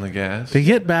back on the gas. They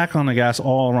get back on the gas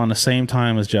all around the same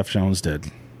time as Jeff Jones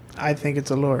did. I think it's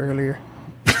a little earlier.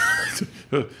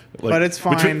 Like, But it's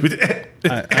fine.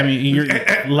 I mean, you're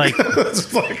like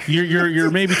It's like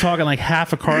you're maybe talking like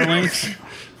half a car length.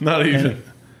 not even.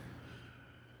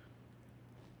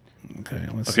 Okay,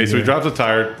 let's Okay, see so he here. drops a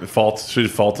tire.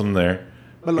 Should fault him there.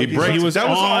 But look, He brakes. He was that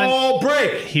was on- all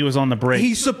brake. He was on the brake.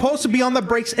 he's supposed to be on the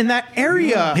brakes in that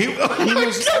area. He was.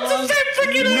 That's the same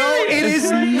freaking No, area. it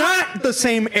is not the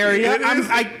same area. It is-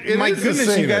 it My is the goodness,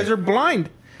 same you guys area. are blind.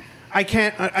 I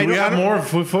can't. I Do we don't- have I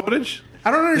don't- more footage?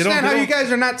 I don't understand how they you don't-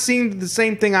 guys are not seeing the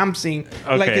same thing I'm seeing.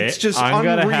 Okay, Like it's just I'm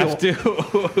unreal. gonna have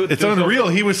to. It's unreal.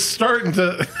 He was starting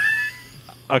to.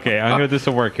 Okay, I'm gonna do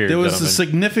some work here. There was a gentlemen.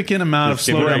 significant amount of Just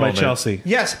give me a slowdown by moment. Chelsea.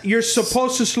 Yes, you're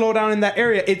supposed to slow down in that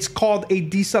area. It's called a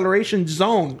deceleration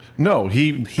zone. No,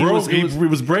 he broke. He was-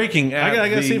 was braking. I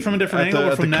gotta see it from a different angle.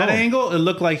 But from that angle, it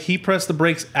looked like he pressed the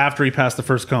brakes after he passed the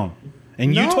first cone.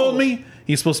 And you No. told me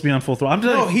he's supposed to be on full throttle. I'm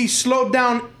No, just, he slowed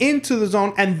down into the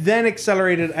zone and then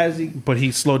accelerated as he. but he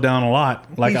slowed down a lot,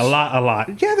 like He's- a lot.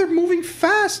 Yeah, they're moving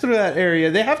fast through that area.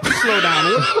 They have to slow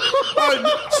down.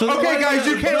 Okay, guys,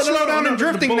 you can't slow down in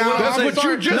drifting now. That's I'm what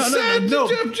sorry. you just said, no.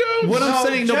 Jeff Jones. What I'm No,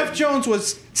 saying, no, Jeff Jones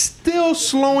was still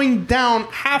slowing down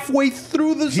halfway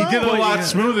through the He zone. did a lot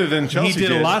smoother than he Chelsea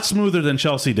did a lot smoother than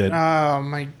Chelsea did. Oh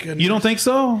my goodness! You don't think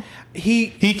so? he?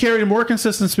 He carried more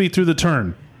consistent speed through the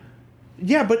turn.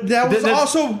 Yeah, but that was That-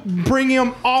 also bringing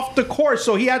him off the course,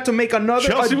 so he had to make another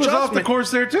Chelsea was adjustment. off the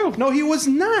course there too. No, he was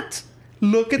not.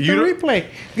 Look at the You don't- replay.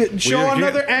 Show We're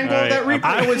another getting- angle of that replay.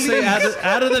 I would say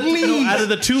out of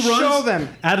the two runs, Show them.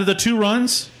 out of the two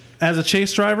runs as a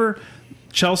chase driver,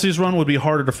 Chelsea's run would be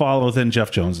harder to follow than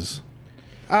Jeff Jones's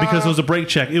because it was a brake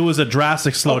check. It was a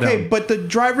drastic slowdown. Okay, but the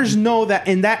drivers know that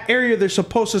in that area they're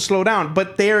supposed to slow down,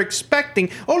 but they're expecting.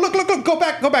 Oh, look! Go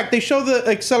back! They show the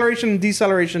acceleration and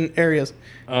deceleration areas.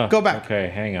 Go back. Okay,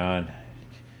 hang on.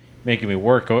 Making me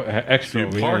work extra.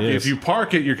 If you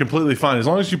park it, you're completely fine. As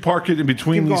long as you park it in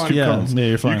between Keep these going. two Yeah, cones, yeah,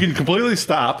 you're fine. You can completely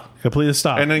stop. Completely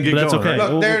stop, And then get But that's going, okay.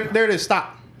 right? Look, there it is.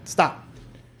 Stop.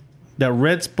 That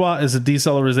red spot is a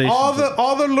deceleration. All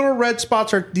the little red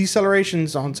spots are deceleration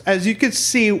zones, as you can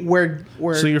see where.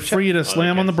 So you're free to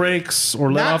slam on the brakes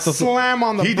or let not off the. slam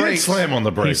on the He brakes. did slam on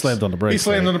the brakes. He slammed on the brakes, He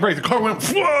slammed right. on the brakes. The car went.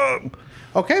 Whoa!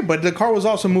 Okay, but the car was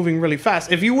also moving really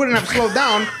fast. If you wouldn't have slowed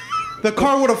down, the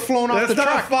car would have flown off That's the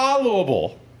not track.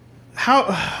 followable. How?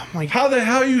 Oh my God. How the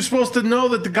hell are you supposed to know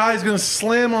that the guy's going to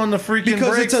slam on the freaking Because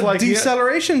brakes it's a like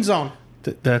deceleration zone.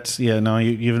 That's you've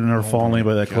never fallen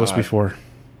anybody that close God. before.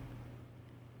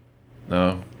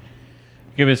 No.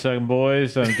 Give me a second,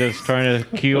 boys. I'm just trying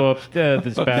to queue up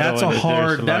this battle. That's a and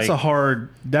hard. there's,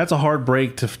 That's a hard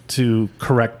break to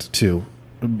correct to.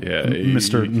 Yeah,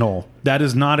 Mr. Knoll. That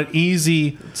is not an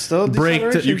easy Still a break.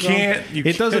 deceleration You zone. can't.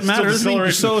 It doesn't matter. It doesn't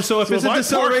mean- So if it's a I park the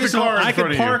deceleration zone, car in I front could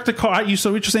of you- park the car.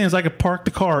 So what you're saying is I could park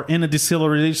the car in a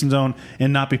deceleration zone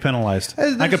and not be penalized.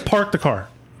 I could park the car.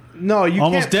 No, you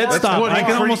Almost can't dead park stop. the I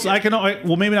car. can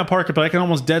well maybe not park it, but I can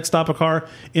almost dead stop a car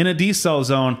in a decel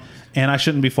zone, and I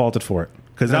shouldn't be faulted for it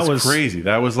because that That's was crazy.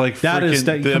 That was like That is- freaking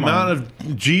that- the come amount on.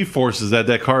 of G forces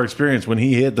that car experienced when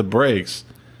he hit the brakes.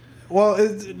 Well,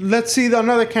 let's see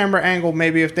another camera angle,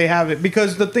 maybe if they have it,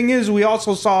 because the thing is, we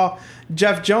also saw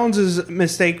Jeff Jones's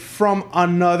mistake from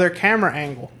another camera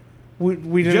angle. We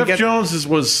didn't Jeff get Jones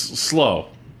was slow.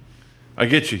 I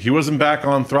get you. He wasn't back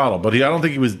on throttle, but I don't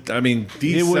think he was. I mean,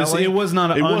 decelling. It was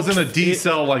not. It wasn't a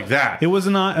decel like that. It was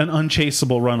not an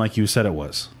unchaseable run like you said it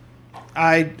was.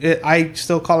 I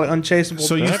still call it unchaseable.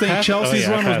 So you I think passed- Chelsea's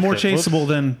oh, yeah, I run was passed more it. Whoops. chaseable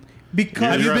than? because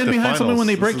Have you You're at been the behind someone when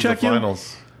they finals. brake This is check the you?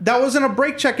 finals. that wasn't a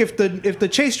brake check. If the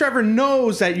chase driver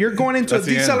knows that you're going into That's a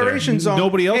the end deceleration zone,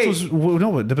 Nobody else hey, was. Well,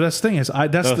 no, but the best thing is,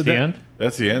 that's That was the end.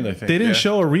 That's the end. I think They didn't yeah.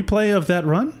 show a replay of that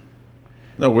run.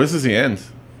 No, this is the end,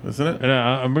 isn't it? And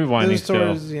I'm rewinding This is still.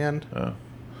 towards the end.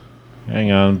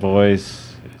 Hang on,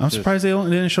 boys. I'm surprised they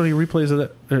didn't show any replays of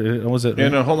that. Or was it? Yeah,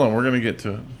 no, hold on. We're gonna get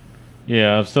to it.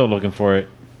 Yeah, I'm still looking for it.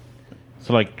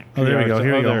 So like, Oh, there we go.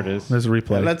 Here we go. There it is. There's a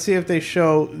replay. Let's see if they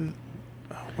show.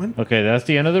 Okay, that's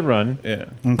the end of the run. Yeah.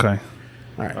 Okay.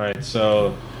 All right,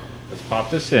 so let's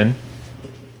pop this in.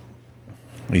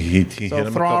 He hit So him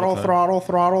a couple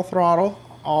throttle,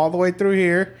 all the way through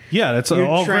here. Yeah, that's Your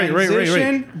all right.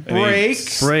 transition, times. And he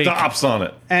brake, Brake. stops on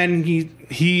it. and he.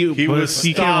 He was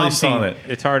he can't really stomps see on it.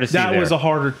 It's hard to see. That there. was a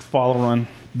harder follow run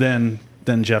than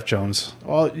Jeff Jones.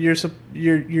 Well, you're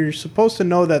supposed to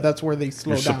know that that's where they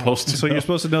slow You're down. supposed to. So know. you're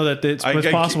supposed to know that it's I-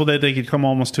 possible that they could come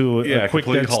almost to a quick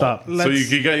complete dead halt. stop. So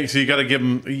you got to give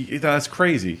him. That's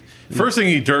crazy. First thing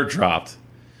he dirt dropped,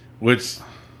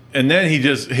 and then he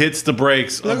just hits the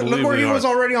brakes. Look where he unbelievably was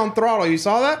hard. already on throttle. You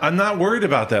saw that? I'm not worried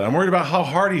about that. I'm worried about how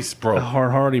hard he broke.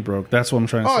 Hard he broke. That's what I'm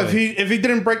trying to Oh, say. if he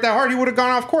didn't break that hard, he would have gone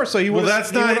off course. So he would. Well,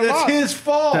 that's not. That's his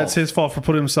fault. That's his fault for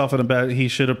putting himself in a bad. He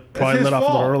should have probably his let off a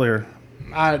fault. little earlier.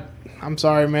 I'm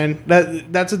sorry, man.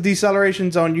 That's a deceleration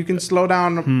zone. You can slow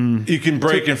down. You can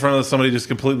brake in front of somebody, just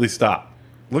completely stop.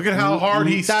 Look at how hard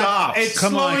he That- stops. It's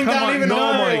Come on, slowing come down on. even No,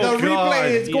 harder. my The God. replay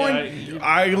is going.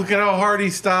 I look at how hard he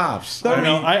stops. The- I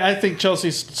mean, I think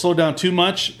Chelsea slowed down too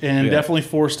much and Yeah. definitely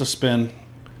forced a spin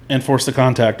and forced the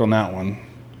contact on that one.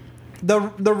 The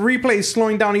replay is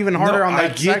slowing down even harder on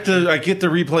that section. I get the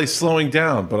replay slowing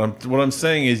down, but what I'm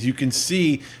saying is you can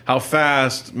see how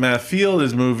fast Matt Field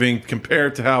is moving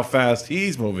compared to how fast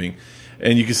he's moving,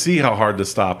 and you can see how hard the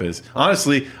stop is.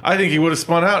 Honestly, I think he would have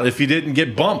spun out if he didn't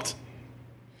get bumped.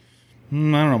 I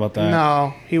don't know about that.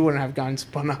 No, he wouldn't have gotten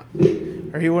spun out,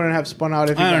 or he wouldn't have spun out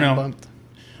if he got bumped.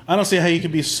 I don't see how you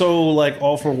could be so like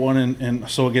all for one and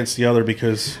so against the other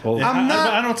because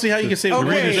I don't see how you can say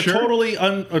Okay. a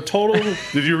total.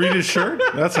 Did you read his shirt?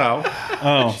 That's how.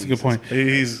 Oh, that's a good point.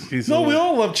 He's No, we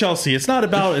all love Chelsea. It's not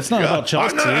about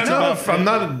Chelsea. I'm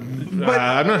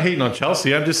not hating on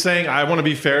Chelsea. I'm just saying I want to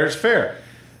be fair as fair.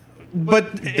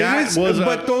 But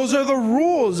That those are the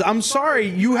rules. I'm sorry.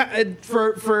 You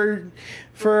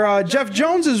for Jeff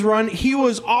Jones's run, he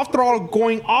was off throttle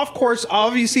going off course.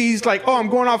 Obviously, he's like, "Oh, I'm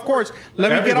going off course.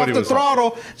 Let me get off the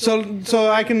throttle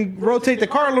so I can rotate the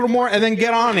car a little more and then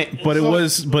get on it." But it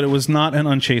was not an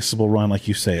unchaseable run like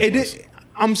you say. It was.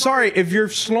 I'm sorry, if you're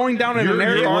slowing down in an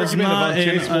area,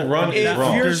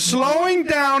 if you're slowing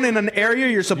down in an area,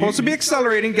 you're supposed to be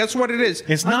accelerating. Guess what it is?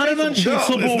 It's not an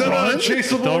unchaseable run.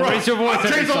 Don't raise your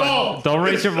voice. Don't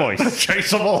raise your voice.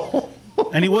 Chaseable.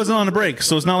 And he wasn't on the brake,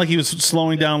 so it's not like he was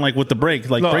slowing down like with the brake,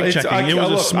 brake checking. It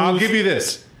was a smooth. I'll give you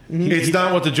this. It's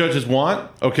not what the judges want,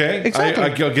 okay? Exactly.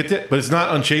 I'll get that, but it's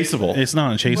not unchaseable. It's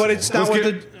not unchaseable. But it's not what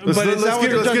the.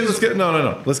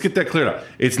 Let's get that cleared up.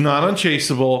 It's not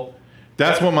unchaseable.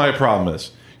 That's what my problem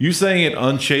is. You saying it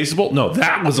unchaseable? No,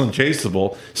 that was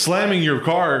unchaseable. Slamming your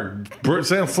car,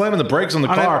 slamming the brakes on the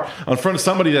car in front of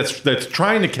somebody that's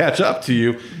trying to catch up to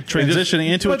you,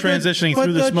 transitioning through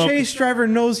the smoke. But the chase driver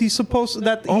knows he's supposed to.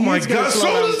 That. Oh my God! So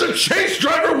does the chase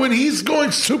driver when he's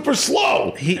going super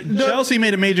slow. Chelsea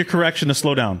made a major correction to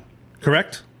slow down.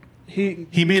 Correct? He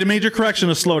made a major correction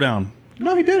to slow down.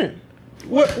 No, he didn't.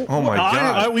 What? Oh my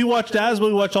God! We watched Asbo.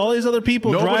 We watched all these other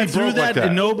people drive through that,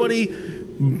 and nobody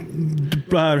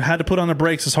had to put on the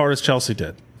brakes as hard as Chelsea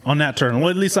did on that turn. Well,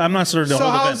 at least I'm not certain.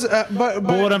 But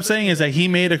what I'm saying is that he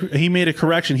made a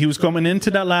correction. He was coming into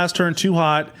that last turn too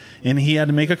hot, and he had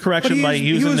to make a correction by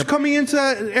using. He was coming into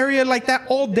that area like that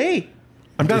all day.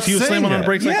 I'm not saying slamming on the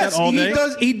brakes like that all day.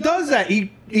 He does that.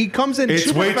 He comes in.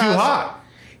 It's way too hot.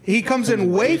 He comes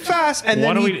in way fast, and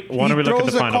then he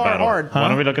throws the car hard. Why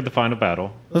don't we look at the final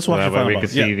battle? Let's watch the final battle. We can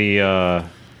see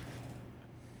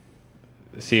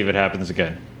see if it happens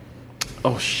again.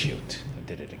 Oh shoot! I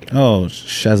did it again. Oh,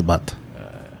 Shazbat.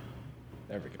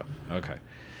 There we go. Okay.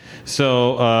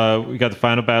 So we got the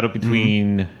final battle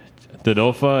between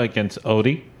Dodolpha against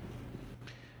Odie.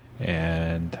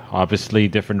 And obviously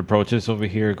different approaches over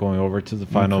here going over to the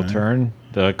final turn,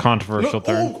 the controversial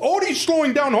turn. Odie's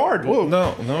slowing down hard. Well,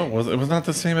 no, it was not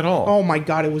the same at all. Oh my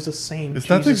God, it was the same. It's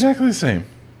not exactly the same.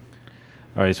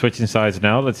 All right, switching sides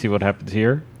now. Let's see what happens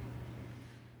here.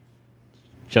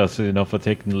 Chelsea Dodolpha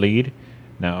taking the lead.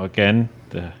 Now again,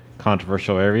 the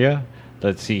controversial area.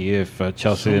 Let's see if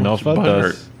Chelsea Dodolpha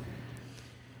does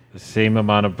the same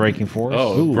amount of braking force.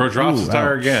 Oh, bro drops his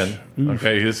tire again.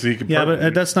 Okay, he could. Yeah,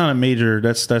 but that's not a major.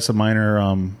 That's a minor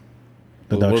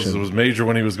deduction. It was major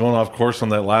when he was going off course on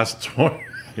that last turn.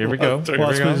 Here we go. Well,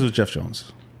 that's because it was Jeff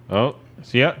Jones. Oh,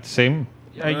 so yeah, same.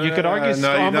 You could argue it's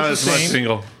almost not the as same. much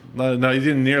single. No, he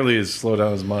didn't nearly as slow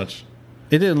down as much.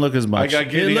 It didn't look as much.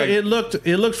 It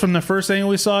looked from the first angle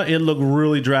we saw. It looked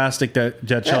really drastic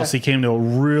that Chelsea came to a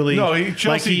really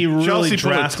Chelsea put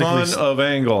a ton of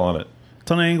angle on it.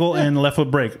 Ton of angle and left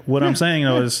foot brake. What I'm saying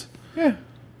though is, if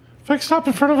I stop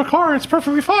in front of a car, it's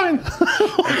perfectly fine.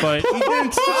 But he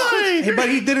didn't stop. But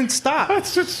he didn't stop.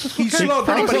 He slowed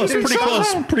down.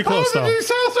 Pretty close though.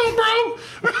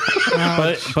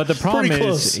 But the problem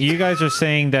is, you guys are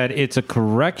saying that it's a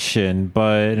correction,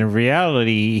 but in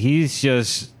reality, he's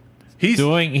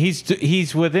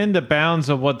within the bounds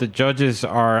of what the judges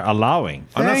are allowing.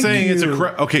 I'm not saying it's a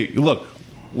correct. Okay, look.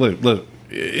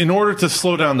 In order to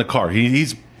slow down the car,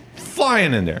 he's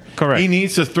flying in there. Correct. He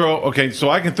needs to throw. Okay, so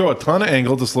I can throw a ton of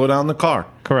angle to slow down the car.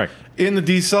 Correct. In the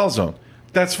decel zone,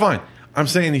 that's fine. I'm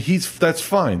saying that's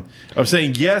fine. I'm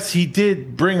saying yes, he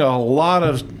did bring a lot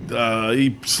of.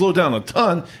 He slowed down a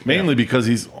ton, mainly because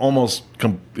he's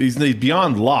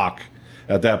beyond lock.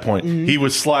 At that point, he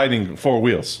was sliding four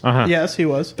wheels. Yes, he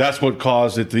was. That's what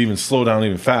caused it to even slow down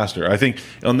even faster. I think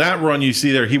on that run you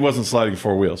see there, he wasn't sliding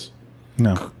four wheels.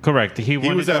 No, correct. He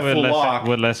was at full lock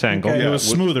with less angle. Okay. It was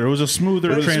smoother. It was a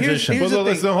smoother transition.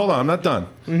 Hold on, I'm not done.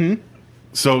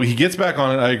 So he gets back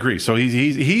on it. I agree. So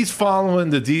he's following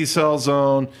the decel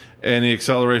zone and the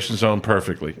acceleration zone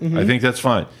perfectly. I think that's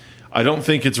fine. I don't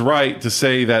think it's right to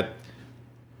say that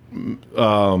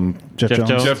Jeff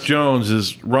Jones. Jeff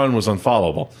Jones's run was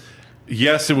unfollowable.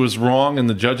 yes, it was wrong in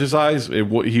the judge's eyes.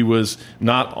 He was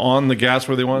not on the gas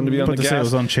where they wanted him to be on But the to say it gas,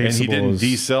 was unchaseable and he didn't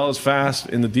is- decel as fast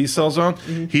in the decel zone.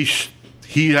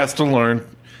 He has to learn.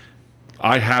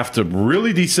 I have to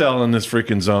really decel in this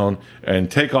freaking zone and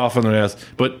take off on the gas.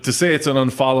 But to say it's an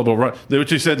unfollowable run,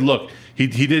 which you said, look, he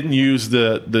didn't use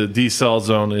the decel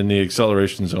zone in the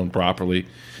acceleration zone properly.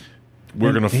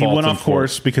 We're going to fault He went him off for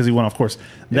course because he went off course.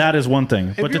 That is one thing.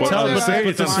 But you to want tell, to but, say but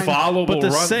it's to, a followable but to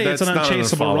run, say it's an that's not an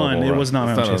unchaseable run, unfollowable it run. was not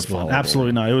That's not unchaseable. unfollowable.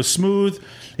 Absolutely not. It was smooth.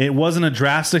 It wasn't a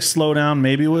drastic slowdown.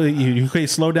 Maybe he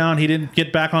slowed down. He didn't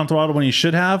get back on throttle when he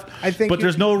should have. But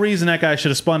there's no reason that guy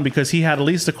should have spun because he had at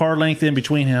least a car length in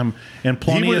between him and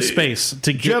plenty of space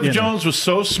to get Jeff in. Jones was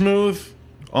so smooth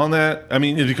on that. I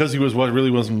mean, because he really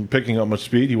wasn't picking up much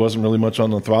speed. He wasn't really much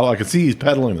on the throttle. I could see he's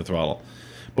pedaling the throttle,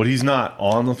 but he's not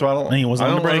on the throttle. And he wasn't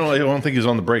on the brake. I don't think he was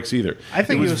on the brakes either. I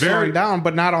think he was slowing down,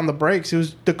 but not on the brakes.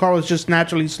 The car was just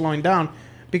naturally slowing down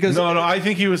because No, I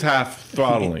think he was half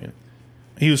throttling it.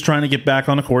 He was trying to get back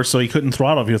on the course, so he couldn't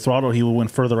throttle. If he throttled, he went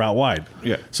further out wide.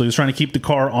 Yeah. So he was trying to keep the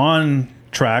car on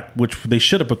track, which they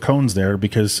should have put cones there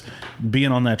because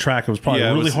being on that track, it was probably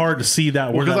really hard to see that.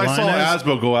 Well, Where that because I line saw is.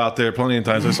 Asbo go out there plenty of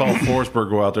times. I saw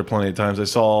Forsberg go out there plenty of times. I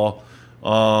saw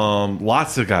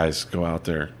lots of guys go out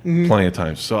there plenty of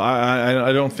times. So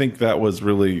I don't think that was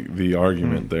really the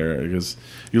argument there because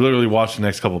you literally watch the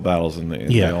next couple of battles and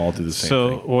they all do the same So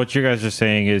thing. what you guys are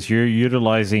saying is you're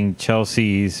utilizing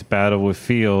Chelsea's battle with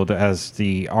Field as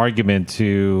the argument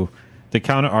to the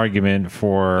counter argument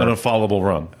for An unfollowable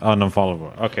run. an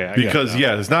unfollowable. Okay, I get Because, it.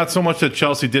 it's not so much that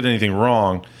Chelsea did anything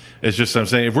wrong. It's just I'm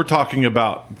saying if we're talking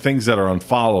about things that are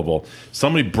unfollowable,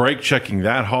 somebody brake checking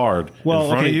that hard in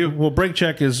front of you. Well, brake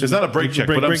check is It's not a brake check,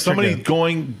 but somebody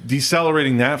going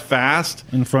decelerating that fast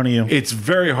in front of you. it's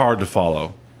very hard to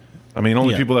follow. I mean,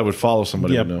 only Yeah. people that would follow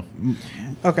somebody Yep. would know.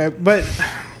 okay, but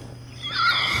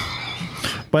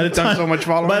By the done time so much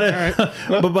following.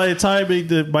 but by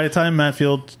the time Matt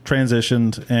Field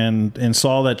transitioned and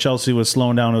saw that Chelsea was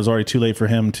slowing down, it was already too late for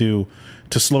him to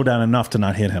slow down enough to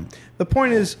not hit him. the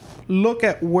point is, look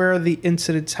at where the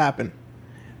incidents happen.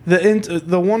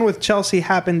 The one with Chelsea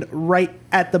happened right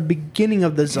at the beginning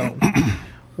of the zone,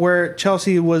 where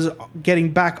Chelsea was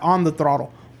getting back on the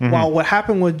throttle. While what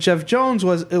happened with Jeff Jones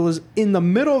was it was in the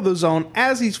middle of the zone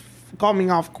as he's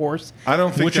coming off course. I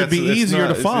don't think Which would be that's- it's easier not-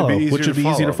 to it'd follow. be Which would be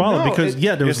easier to follow No, because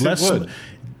there was yes, it less. would.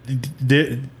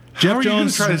 Jeff How are you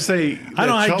Jones trying to say I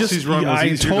don't. that I Chelsea's run was I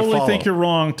easier to totally follow? think you're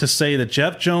wrong to say that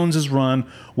Jeff Jones's run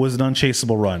was an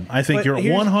unchaseable run. I think But you're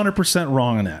here's- 100%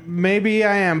 wrong on that. Maybe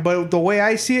I am, but the way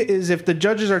I see it is if the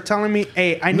judges are telling me,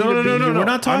 "Hey, I need to be here." We're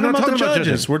not talking I'm not about the talking about judges.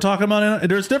 judges. We're talking about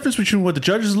there's a difference between what the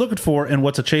judge is looking for and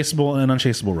what's a chaseable and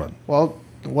unchaseable run. Well,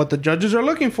 what the judges are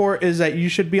looking for is that you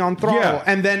should be on throttle, Yeah.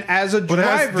 and then as a But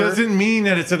driver, that doesn't mean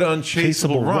that it's an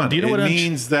unchaseable Chaseable run. run. Do you know it what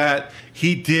means that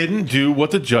he didn't do what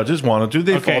the judges wanted to do.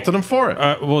 They Okay. faulted him for it.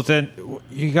 Well, then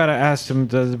you got to ask them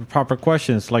the proper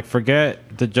questions. Like, forget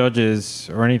the judges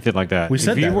or anything like that. We If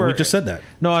said you that. were- We just said that.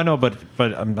 No, I know, but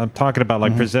I'm talking about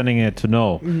like presenting it to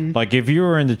know. Like, if you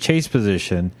were in the chase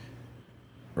position,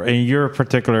 in your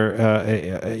particular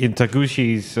in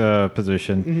Taguchi's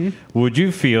position, would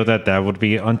you feel that would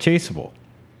be unchaseable?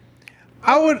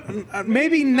 I would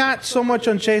maybe not so much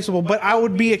unchaseable, but I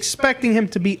would be expecting him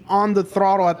to be on the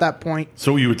throttle at that point.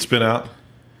 So you would spin out?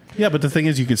 Yeah, but the thing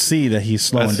is, you could see that he's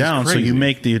slowing That's just down. So crazy. you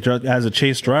make as a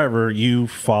chase driver, you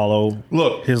follow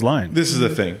his line. This is the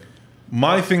thing.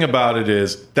 My thing about it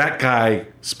is that guy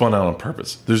spun out on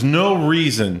purpose. There's no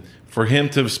reason for him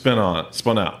to spun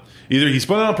out. Either he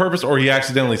spun out on purpose or he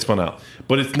accidentally spun out.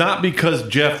 But it's not because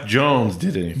Jeff Jones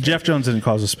did anything. Jeff Jones didn't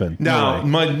cause a spin. Now,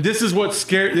 No way. this is what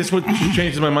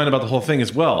changes my mind about the whole thing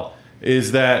as well.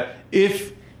 Is that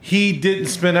if he didn't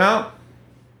spin out,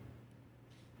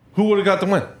 who would have got the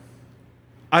win?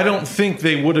 I don't think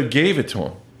they would have gave it to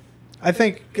him. I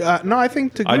think no. I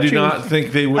think Taguchi. I do not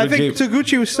think they would I have think gave.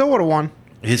 Taguchi still would have won.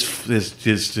 His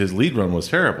lead run was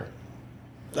terrible.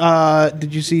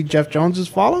 Did you see Jeff Jones's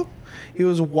follow? He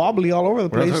was wobbly all over the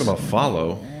We're place. not talking about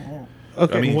follow.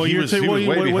 Okay, I mean, Well, he you're was saying, way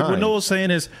what behind. Noel's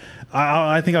saying is,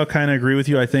 I think I'll kind of agree with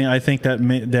you. I think that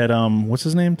what's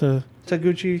his name?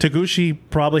 Taguchi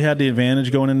probably had the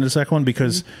advantage going into the second one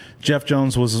because Jeff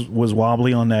Jones was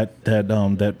wobbly on that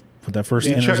first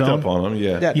He inner checked zone. up on him,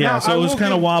 yeah. Yeah, Now, so I it was will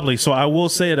kind of give- wobbly. So I will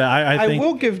say that I think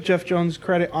will give Jeff Jones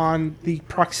credit on the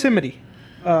proximity.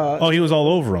 he was all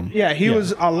over him. Yeah, he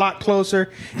was a lot closer.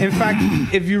 In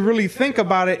fact, if you really think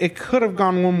about it, it could have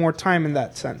gone one more time in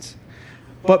that sense.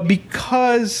 But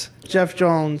because Jeff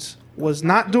Jones was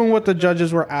not doing what the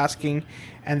judges were asking,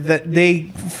 and that they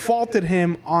faulted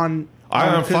him on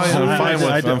I'm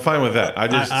because- fine with that. I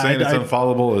just saying it's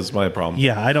unfollowable is my problem.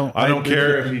 Yeah, I don't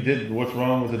care if he did what's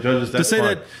wrong with the judges. That's to say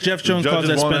fine. that Jeff Jones caused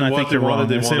that spin, I think they're wrong.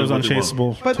 They say it was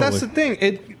unchaseable. But that's the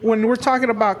thing. When we're talking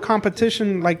about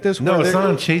competition like this, No, where it's not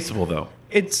unchaseable though.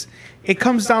 it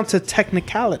comes down to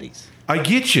technicalities. I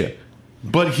get you,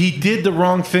 but he did the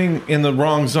wrong thing in the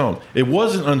wrong zone. It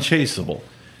wasn't unchaseable.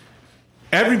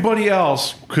 Everybody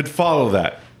else could follow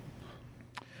that.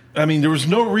 I mean, there was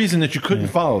no reason that you couldn't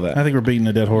follow that. I think we're beating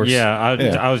a dead horse. Yeah,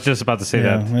 I was just about to say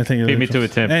that. I think Beat me to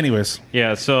it, Tim. Anyways,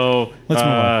 Yeah, so Let's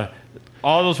move on.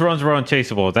 all those runs were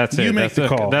unchaseable. That's it. You make the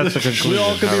call. That's the conclusion. We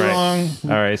all could be All right. wrong. All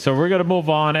right, so we're gonna move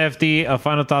on. FD.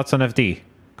 Final thoughts on FD.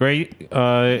 Great.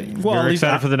 You're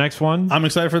excited for the next one. I'm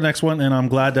excited for the next one, and I'm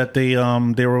glad that they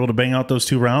were able to bang out those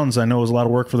 2 rounds. I know it was a lot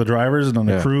of work for the drivers, and on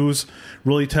the crews,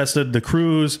 really tested the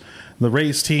crews, the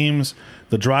race teams,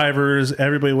 the drivers.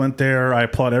 Everybody went there. I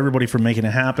applaud everybody for making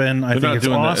it happen. I think it's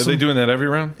awesome. Are they doing that every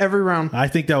round? Every round. I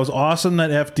think that was awesome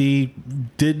that FD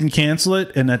didn't cancel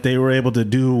it and that they were able to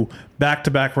do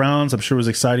back-to-back rounds. I'm sure it was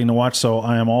exciting to watch, so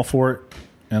I am all for it,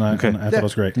 and I thought it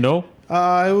was great. No.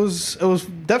 It was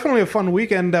definitely a fun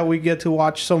weekend that we get to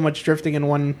watch so much drifting in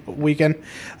one weekend.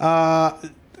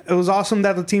 It was awesome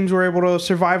that the teams were able to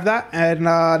survive that.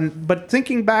 And but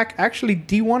thinking back, actually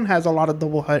D1 has a lot of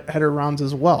double header rounds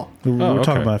as well. We're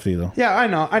talking about FD though. Yeah, I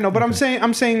know. But okay.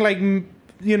 I'm saying like,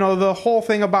 the whole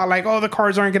thing about like, the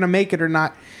cars aren't going to make it or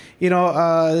not.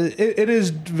 It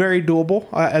is very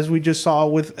doable, as we just saw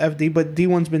with FD. But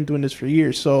D1's been doing this for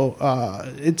years, so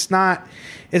it's not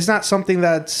something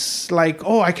that's like,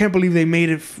 I can't believe they made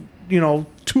it.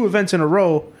 2 events in a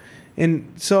row.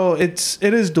 And so it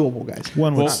is doable, guys.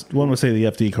 One would say the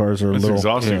FD cars are a It's little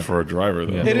exhausting for a driver,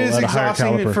 though. It is at a higher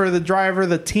exhausting caliber. for the driver,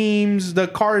 the teams. The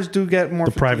cars do get more.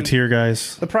 the privateer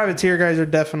guys. The privateer guys are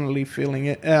definitely feeling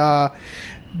it.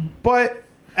 But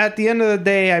at the end of the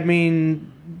day, I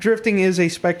mean, drifting is a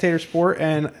spectator sport,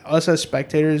 and us as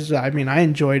spectators, I mean, I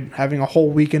enjoyed having a whole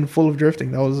weekend full of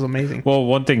drifting. That was amazing. Well,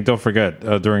 one thing, don't forget,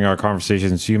 during our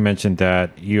conversations, you mentioned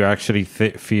that you actually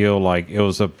feel like it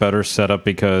was a better setup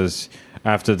because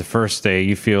after the first day,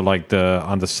 you feel like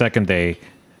on the second day,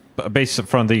 based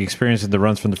from the experience and the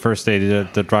runs from the first day,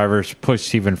 the drivers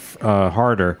pushed even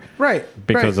harder, Right,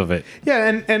 because of it.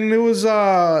 Yeah, and it was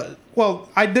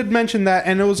I did mention that,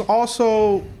 and it was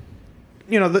also.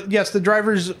 The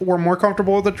drivers were more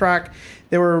comfortable with the track.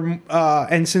 They were,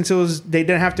 and since they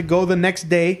didn't have to go the next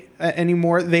day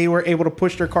anymore, they were able to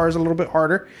push their cars a little bit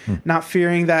harder, not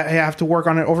fearing that they have to work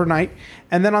on it overnight.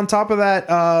 And then on top of that,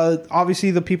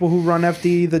 obviously the people who run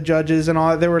FD, the judges and all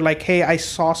that, they were like, "Hey, I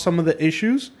saw some of the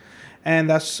issues, and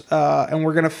and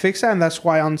we're gonna fix that." And that's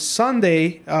why on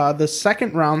Sunday, the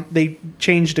second round, they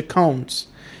changed the cones.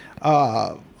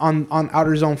 On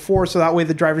outer zone 4, so that way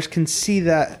the drivers can see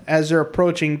that as they're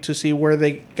approaching to see where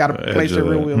they got to place their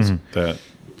rear wheels. That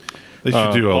they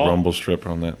should do a rumble strip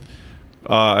on that.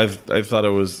 I thought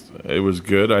it was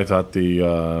good. I thought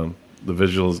the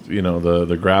visuals,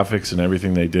 the graphics and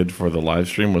everything they did for the live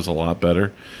stream was a lot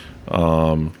better.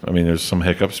 I mean, there's some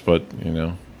hiccups, but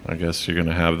I guess you're going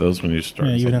to have those when you start.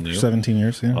 Yeah, even after 17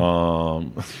 years. Yeah.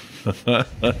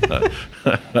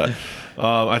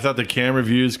 I thought the camera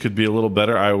views could be a little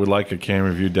better. I would like a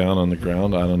camera view down on the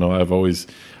ground. I don't know. I've always,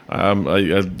 I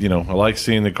like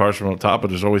seeing the cars from up top, but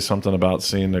there's always something about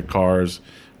seeing the cars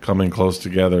coming close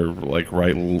together, like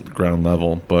right ground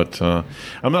level. But I'm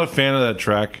not a fan of that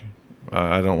track.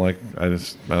 I don't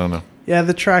know. Yeah,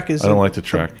 the track is. I don't like the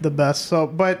track. The best. So,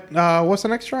 but what's the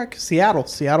next track? Seattle.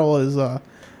 Seattle is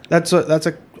that's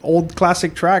a old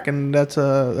classic track, and that's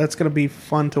going to be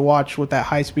fun to watch with that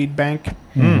high speed bank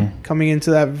coming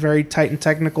into that very tight and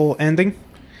technical ending.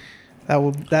 That's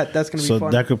going to be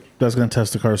fun. That's going to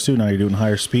test the cars too. Now you're doing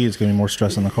higher speed. It's going to be more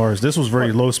stress on the cars. This was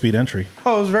very low speed entry.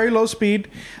 Oh, it was very low speed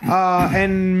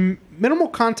and minimal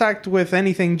contact with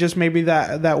anything. Just maybe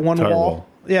that one wall.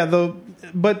 Yeah.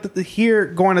 But here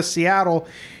going to Seattle,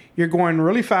 you're going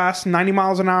really fast, 90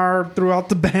 miles an hour throughout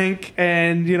the bank,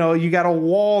 and you got a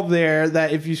wall there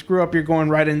that if you screw up, you're going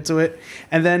right into it.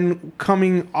 And then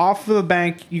coming off of the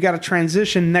bank, you got to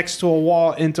transition next to a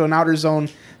wall into an outer zone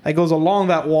that goes along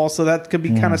that wall, so that could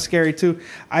be kind of scary too.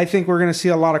 I think we're going to see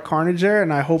a lot of carnage there,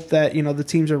 and I hope that the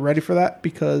teams are ready for that,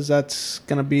 because that's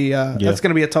going to be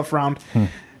a tough round.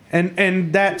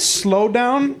 And that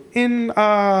slowdown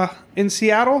in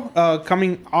Seattle,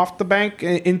 coming off the bank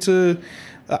into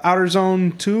outer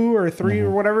zone 2 or 3 or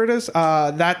whatever it is,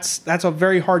 that's a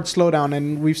very hard slowdown,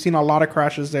 and we've seen a lot of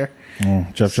crashes there.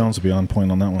 Jeff Jones will be on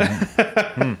point on that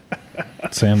one.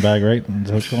 Sandbag, right? Is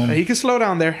that what it's called? He can slow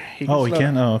down there. He slow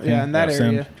can? down. Oh, okay. Yeah, in that Yeah,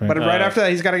 area. right. But right after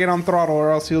that, he's got to get on throttle,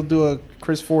 or else he'll do a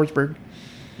Chris Forsberg.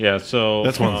 Yeah, so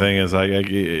That's one thing is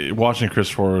I watching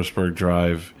Chris Forsberg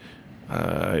drive.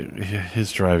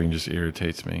 His driving just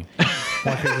irritates me.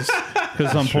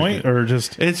 Because on point, or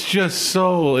just It's just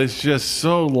so It's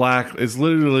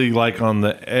literally like on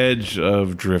the edge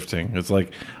of drifting. It's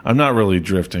like I'm not really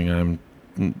drifting.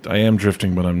 I am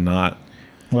drifting, but I'm not.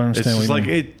 well, I It's understand just what like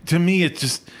you mean. it to me. It's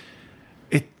just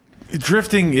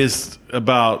drifting is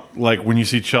about like when you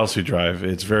see Chelsea drive.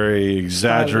 It's very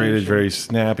exaggerated, Stylish. very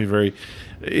snappy, very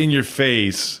in your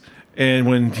face. And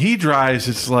when he drives,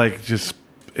 it's like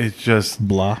it's just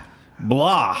Blah.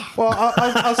 blah. Well,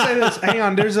 I'll say this. Hang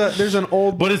on. There's an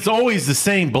old. But it's always the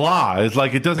same blah. It's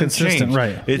like it doesn't Consistent, change.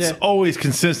 right. It's Yeah. always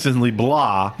consistently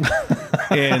blah.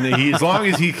 And as long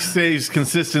as he stays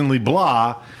consistently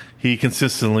blah, he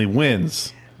consistently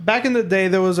wins. Back in the day,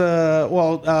 there was a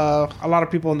lot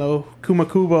of people know Kuma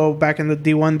Kubo back in the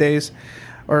D1 days,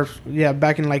 or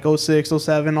back in like 06,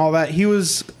 07, all that. He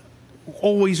was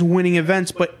always winning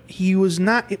events, but he was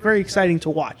not very exciting to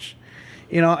watch.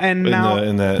 And now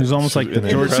in that, He's almost like the in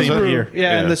George St. Impreza? Pierre.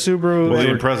 Yeah, in the Subaru. Well, the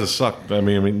Impreza sucked. I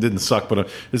mean, it didn't suck, but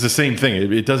it's the same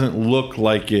thing. It doesn't look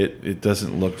like it. It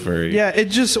doesn't look very. Yeah, it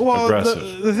just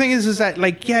aggressive. the thing is that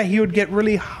he would get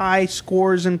really high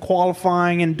scores in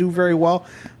qualifying and do very well,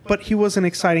 but he wasn't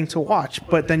exciting to watch.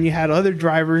 But then you had other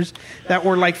drivers that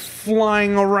were like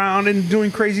flying around and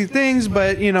doing crazy things,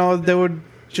 but they would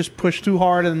just push too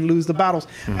hard and lose the battles.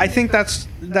 I think that's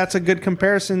a good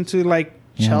comparison to like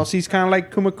Chelsea's kind of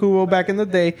like Kumakubo back in the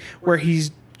day, where he's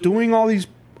doing all these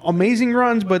amazing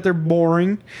runs, but they're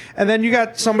boring. And then you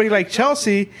got somebody like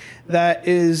Chelsea that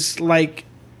is like.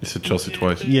 You said Chelsea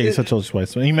twice. Yeah, he said Chelsea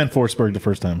twice. He meant Forsberg the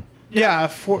first time.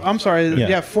 I'm sorry.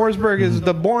 Yeah. Forsberg is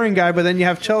the boring guy, but then you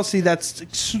have Chelsea that's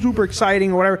super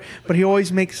exciting or whatever, but he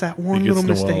always makes that one He gets little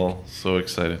mistake. Noel so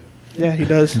excited. Yeah, he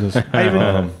does.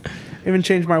 I even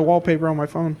changed my wallpaper on my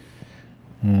phone.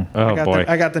 oh boy.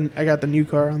 I got the new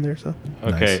car on there, so.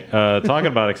 Okay, talking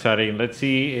about exciting. Let's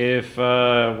see if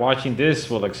watching this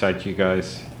will excite you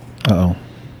guys. Uh-oh.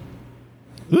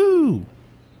 Woo!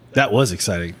 That was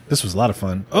exciting. This was a lot of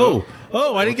fun. Oh,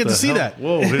 I didn't get to see that.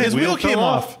 Whoa, his wheel came fell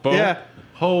off. Boom. Yeah.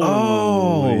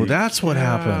 Oh, that's what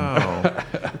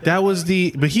happened. That was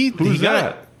but he Who's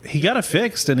got he got it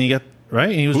fixed, and he got right,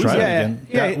 and he was driving that? again.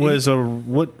 Yeah, That was a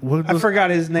what I was,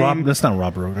 forgot his name. Rob, that's not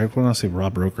Rob Roker. I want to say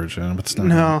Rob Rokerage, but it's not.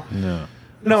 No. I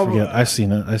No. forget. I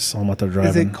seen it. I saw him out there driving.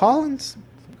 Is it Collins?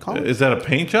 Is that a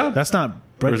paint job? That's not.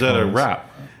 Brett or is that a Collins. wrap?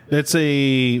 It's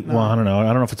a I don't know. I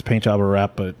don't know if it's a paint job or a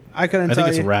wrap, but I couldn't I tell think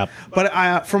it's you. a wrap.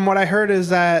 But from what I heard is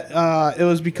that it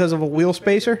was because of a wheel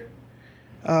spacer.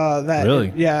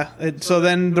 Really? Yeah. So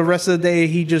then the rest of the day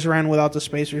he just ran without the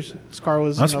spacers. His car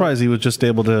was. I'm surprised he was just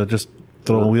able to just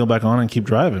throw a wheel back on and keep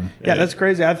driving. Yeah, that's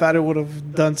crazy. I thought it would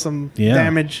have done some Yeah.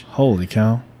 damage, Holy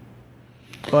cow!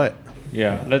 but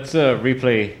Yeah, let's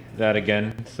replay that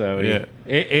again. So Yeah.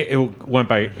 it went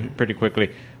by pretty quickly.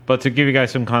 But to give you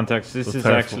guys some context, this is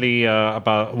terrible. actually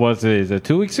is it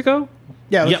 2 weeks ago?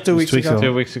 yeah, it was Yep, 2 it was weeks 2 weeks ago. ago.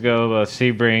 2 weeks ago,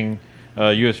 Sebring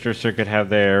U.S. Drift Circuit had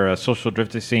their Social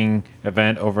Drift-Ancing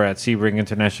event over at Sebring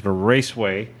International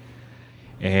Raceway.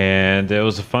 And it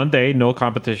was a fun day. No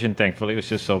competition, thankfully. It was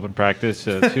just open practice.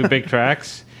 2 big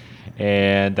tracks.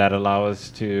 And that allowed us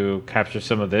to capture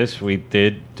some of this. We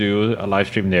did do a live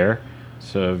stream there.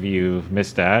 So if you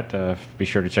missed that, be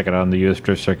sure to check it out on the U.S.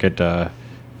 Drift Circuit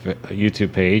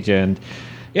YouTube page. And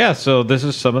yeah, so this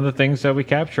is some of the things that we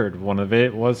captured. One of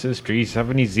it was this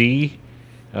 370Z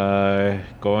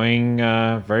going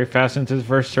very fast into the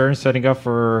first turn, setting up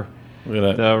for Look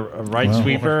at that. the right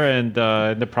sweeper, and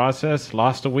in the process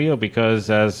lost a wheel because,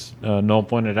 as Noel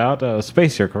pointed out, a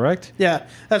spacer, correct? Yeah,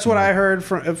 that's what I heard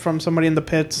from somebody in the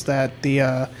pits, that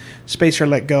the spacer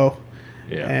let go.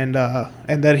 Yeah.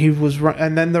 And then he was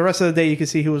and then the rest of the day you could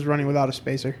see he was running without a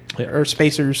spacer or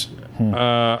spacers.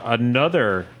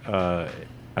 Another, I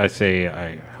would say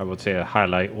a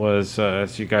highlight was,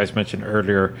 as you guys mentioned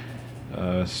earlier,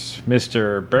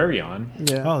 Mr. Baryon.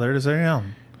 Yeah. Oh, there it is. There you go.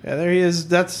 Yeah, there he is.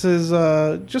 That's his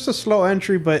just a slow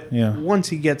entry, but Yeah. once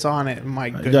he gets on it, my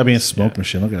You goodness. gotta be a smoke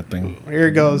machine. Look at that thing. Here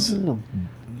it goes.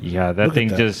 Yeah, that Look at thing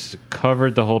that. just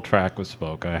covered the whole track with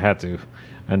smoke. I had to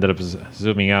ended up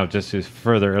zooming out just to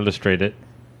further illustrate it.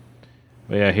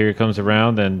 But yeah, here he comes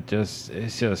around and it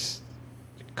just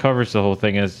covers the whole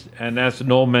thing. As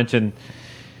Noel mentioned,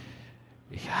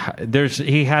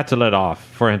 he had to let off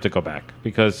for him to go back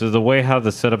because of the way how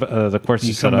the setup, the course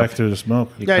You is set come up. back through the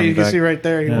smoke. Yeah, you can see right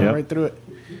there. He went Yep. right through it.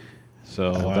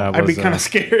 So that was. I'd be kind of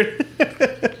scared.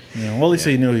 Yeah. Yeah, well, at least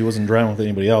he knew he wasn't driving with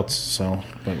anybody else. So,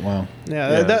 but wow.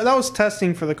 Yeah, That was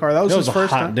testing for the car. That was his a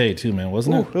first hot time. day too, man,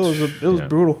 wasn't it? It was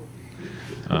brutal.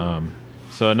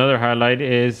 So another highlight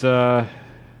is Hey,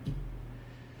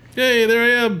 there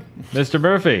I am. Mr.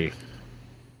 Murphy.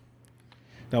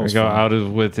 That We was go fun.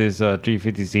 out with his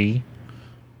 350Z.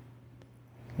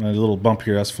 A little bump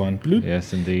here. That's fun. Bloop.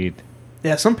 Yes, indeed.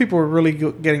 Yeah, some people were really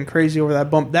getting crazy over that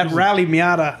bump. That rally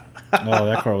Miata. Oh,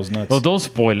 that car was nuts. Well, don't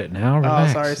spoil it now.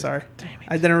 Relax. Oh, sorry.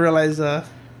 I didn't realize.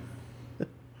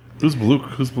 Who's blue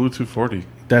 240?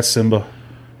 That's Simba.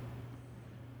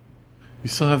 You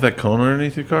still have that cone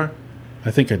underneath your car?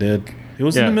 I think I did. It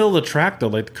was in Yeah. the middle of the track though.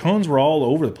 Like the cones were all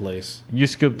over the place. You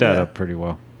scooped that Yeah. up pretty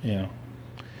well. Yeah,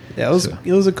 Yeah,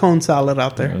 it was a cone salad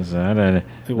out there. Was that? And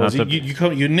it was. not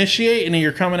You initiate and then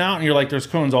you're coming out and you're like, "There's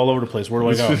cones all over the place. Where do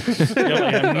I go?" You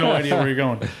have no idea where you're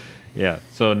going. yeah.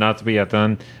 So not to be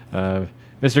outdone,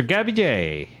 Mr. Gabby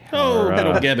J. Oh, our,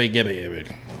 little Gabby.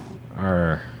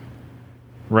 our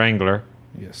Wrangler.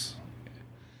 Yes.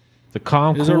 The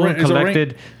calm, Is it cool, ra- is it ra-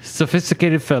 collected,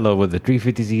 sophisticated fellow with the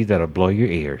 350Z that'll blow your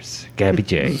ears. Gabby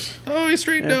J. Oh, he's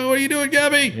straightened out. What are you doing,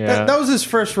 Gabby? Yeah. That was his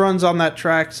first runs on that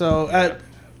track. So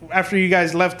after you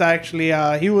guys left, actually,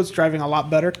 he was driving a lot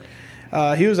better.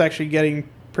 He was actually getting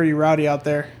pretty rowdy out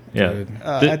there Yeah.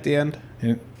 at the end.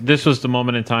 This was the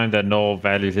moment in time that Noel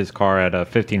valued his car at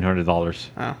 $1,500.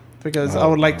 Because I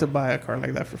would like to buy a car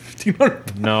like that for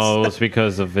 $1,500. No, it's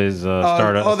because of his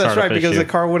startup. Oh, that's startup right. Because issue. the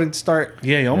car wouldn't start.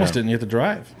 Yeah, you almost Yeah. didn't get to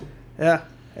drive. Yeah,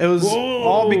 it was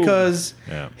all because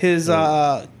Yeah. his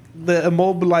the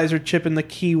immobilizer chip in the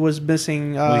key was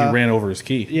missing. Well, he ran over his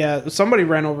key. Yeah, somebody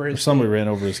ran over his. Somebody ran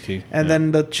over his key. And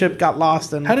then the chip got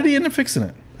lost. And How did he end up fixing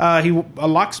it? a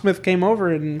locksmith came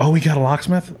over and Oh, he got a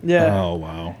locksmith? Yeah. Oh,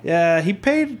 wow. yeah, he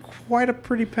paid quite a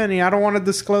pretty penny. I don't want to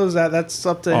disclose that. That's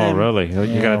up to Oh, him. really?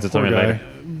 You got to tell poor me guy. later.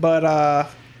 But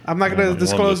I'm not going to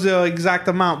disclose the exact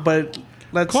amount. But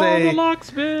let's Call say the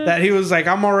locksmith. that he was like,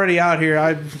 "I'm already out here.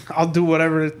 I'll do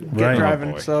whatever to get Right. driving."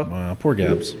 Oh, boy. So Wow, poor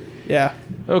Gabs. yeah,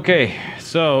 Okay,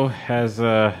 so as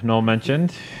Noel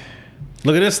mentioned,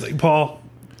 Look at this thing, Paul.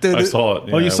 dude, I saw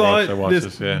it. Oh, you saw it? I watched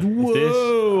This- this, yeah.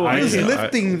 Whoa! I- He was yeah,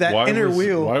 lifting that Why inner was-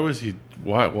 wheel. Why was he?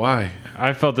 Why?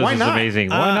 I felt this Why was not? amazing.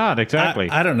 Why not? Exactly.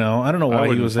 I don't know. I don't know why he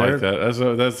wouldn't was there. like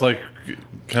that. That's like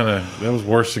kind of that was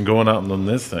worse than going out on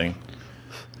this thing.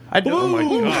 I don't. Oh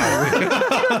my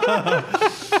god!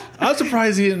 I'm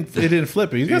surprised it didn't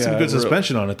flip. He's got some Yeah, good really.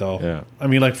 suspension on it, though. Yeah. I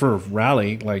mean, like for a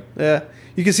rally, like Yeah,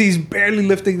 you can see he's barely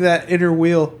lifting that inner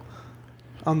wheel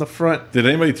on the front. Did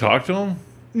anybody talk to him?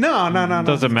 No.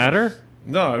 Does it matter?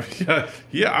 No.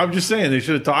 Yeah. I'm just saying they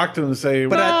should have talked to him and say.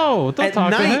 But No, don't at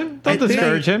talk to night- him. Don't at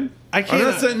discourage him. I I'm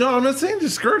not saying no. I'm not saying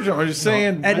discourage him. I'm just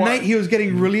saying At why- night, he was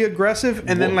getting really aggressive,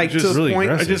 and then Well, like just to the really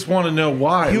point, aggressive. I just want to know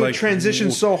why he would like, transition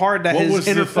so hard that what his was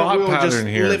the inner front thought wheel would just pattern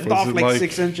here? lift Was off it like like-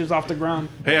 6 inches off the ground.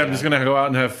 Hey, I'm just gonna go out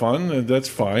and have fun. That's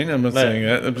fine. I'm not saying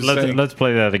that. I'm just saying Let's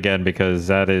play that again because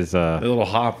that is the little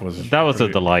hop was that was a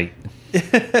pretty- delight.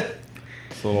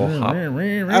 It's a little hop. Oh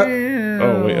wait.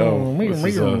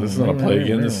 Oh, this is not a play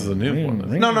again. This is a new one.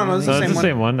 No, this is So the it's the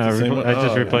same one. I, same one? I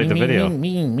just Oh, replayed the video. That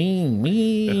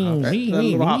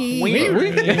little hop.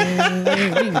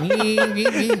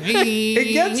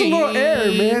 It gets a little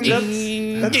air,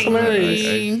 man. That's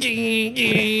hilarious.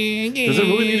 Does it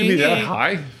really need to be that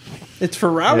high? It's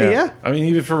for rally, yeah. I mean,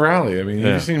 even for rally. I mean, have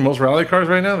Yeah. you seen most rally cars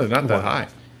right now? They're not that high.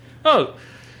 Oh,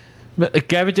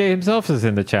 Gabby J himself is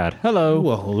in the chat. Hello.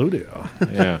 well, hello there.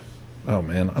 Yeah. Oh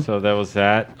man, So that was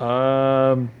that. That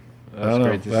I was don't know.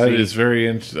 great to That see. is very.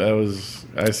 I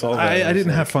saw that. I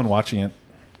didn't have fun watching it.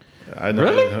 I know,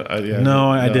 Really? yeah, No,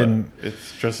 I didn't. It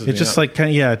stresses me It's just out. like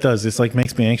it does. It's like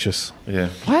makes me anxious. yeah.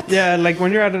 What? Yeah, like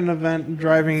when you're at an event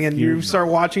driving and you start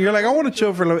watching, you're like, I want to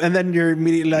chill for a little, and then you're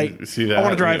immediately like, See that? I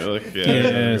want to drive. You're like, Yeah,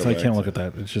 yeah, it's like I can't look at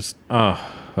that. It's just Oh,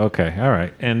 okay. All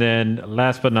right. And then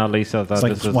last but not least, I thought it's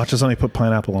like this was watching somebody put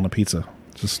pineapple on a pizza.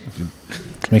 Just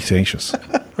makes you anxious.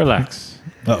 relax.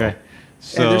 Uh-oh. Okay.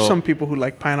 So Yeah, there's some people who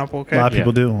like pineapple. Okay. A lot of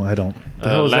people Yeah. do. I don't.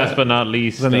 hell is last that? but not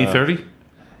least, Is that an E30?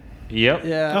 Yep.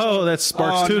 Yeah. Oh, that's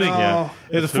Sparks Oh, tuning. no. Yeah.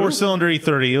 It's a 4-cylinder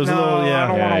E30. It was a No, little I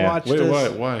don't want to yeah. watch Wait,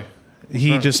 this. why?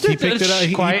 He picked it up.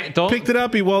 He Quiet, don't- picked it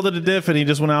up. He welded a diff, and he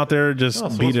just went out there and just Oh,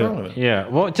 so beat what's it. wrong with it? Yeah.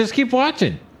 Well, just keep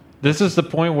watching. This is the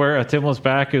point where Tim was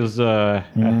back. He was tired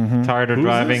of Who's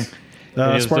driving. this? He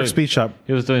was Sparks doing- Speed Shop.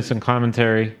 He was doing some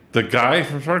commentary. The guy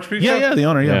from Sparks Speed Yeah, Shop? yeah, the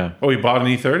owner. Yeah. Yeah. Oh, he bought an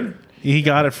E30? He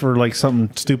got it for like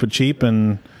something stupid cheap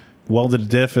and welded a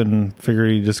diff and figured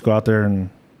he'd just go out there and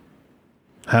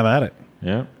have at it.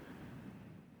 Yeah.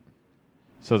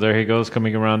 So there he goes,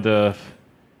 coming around the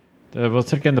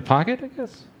what's it again? The pocket, I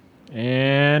guess.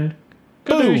 And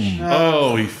Boom. kadoosh.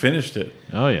 Oh, he finished it.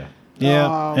 Oh yeah.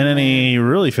 Yeah, and then he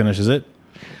really finishes it.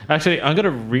 Actually, I'm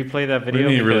gonna replay that video.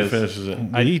 He really because- finishes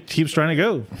it. He keeps trying to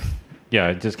go.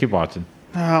 Yeah, just keep watching.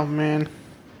 Oh man.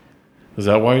 Is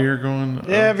that why you're going?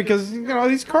 Yeah, because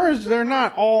these cars, they're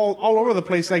not all over the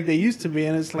place like they used to be,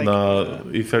 and it's like No,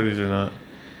 E30s are not.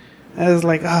 it's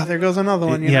like there goes another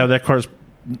one. Yeah, that car's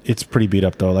it's pretty beat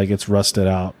up though. Like it's rusted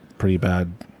out pretty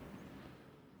bad.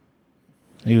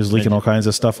 He was leaking all kinds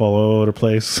of stuff all over the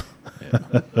place.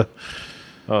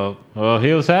 Oh, well,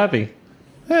 he was happy.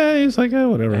 Yeah, he's like,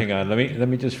 whatever. Hang on, let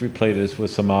me just replay this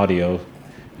with some audio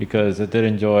because I did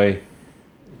enjoy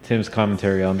Tim's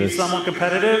commentary on this. Somewhat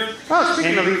competitive. Oh,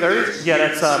 speaking of E30s. Yeah,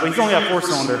 that's but he's only got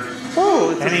 4-cylinder.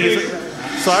 Oh, And he's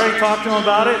so I already talked to him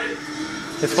about it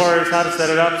as far as how to set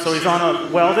it up. So he's on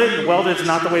a welded. Welded's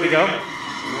not the way to go.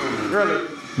 really?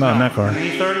 Not in that car. And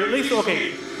E30 at least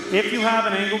okay. If you have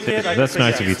an angle kit, I That's can say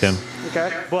nice of you, yes. Tim,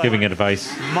 Okay. But giving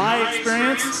advice. my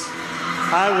experience,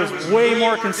 I was way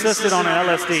more consistent on an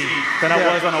LSD than I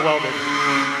was on a welded.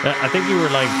 I think you were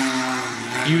like,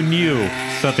 you knew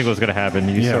something was gonna happen.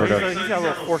 You Yeah. sort of. He's got a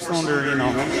little 4-cylinder,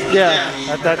 Yeah.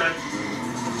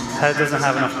 that doesn't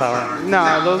have enough power.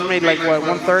 No, those made like what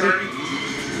 130.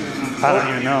 I don't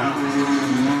even know.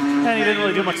 And he didn't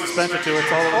really do much suspension to it.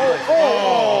 It's all over the place.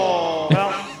 Oh.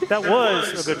 Well, that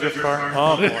was a good drift car.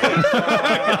 Oh, boy.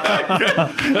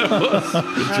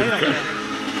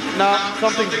 No,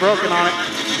 something's broken on it.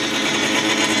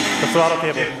 The throttle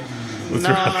cable.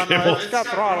 No, it's got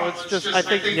throttle. It's just I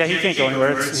think Yeah, he can't go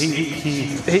anywhere. It's,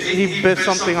 he bit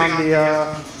something on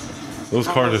the Those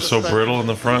cars are so brittle in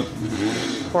the front.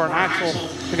 for an axle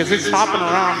because it's hopping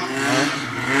around.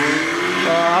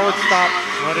 I would stop.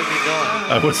 What is he doing?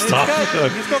 I would stop.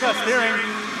 he's still got steering.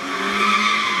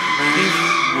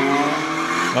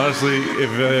 Honestly, if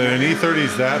an E30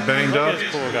 is that banged up,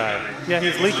 This cool guy. Yeah,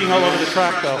 he's leaking all over the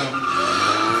track, though.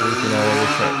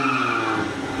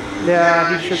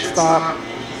 Yeah, he should stop.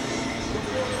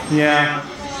 Yeah.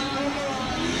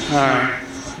 All right.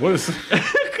 what is?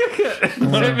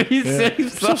 He said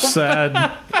So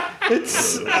sad. It's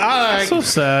So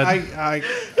sad. I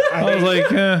was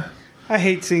like, I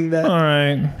hate seeing that. all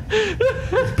right.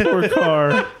 Poor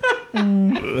car.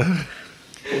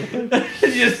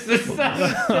 just so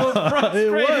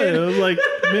frustrated. It was like,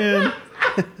 man.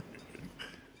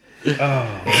 Oh,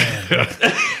 man.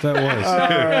 That was. All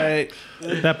right.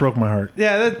 That broke my heart.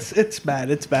 Yeah, it's bad.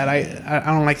 It's bad. I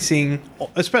don't like seeing,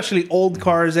 especially old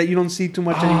cars that you don't see too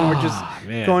much anymore. Just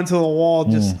man. going to the wall.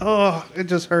 Just it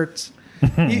just hurts. I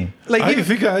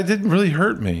think it didn't really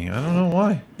hurt me. I don't know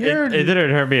why. you're, It didn't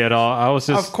hurt me at all. I was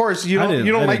just of course you I don't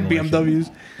didn't like like it.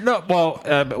 BMWs. no.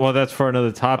 Well, that's for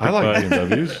another topic. I like but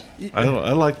BMWs.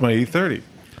 I like my E30.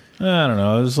 I don't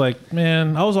know. It was like,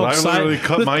 man, I was all I literally excited.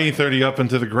 cut my E30 up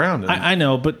into the ground. And I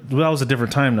know, but that was a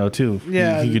different time, though, too.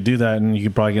 Yeah. You could do that, and you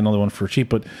could probably get another one for cheap.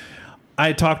 But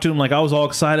I talked to him, like, I was all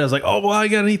excited. I was like, oh, well, I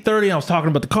got an E30. I was talking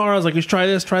about the car. I was like, let's try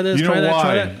this, try this, you try know that, why?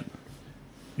 try that.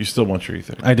 You still want your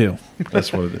E30. I do.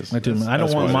 That's what it is. I do. I That's don't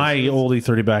want what it my old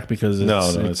E30 back because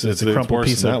it's, it's a crumpled worse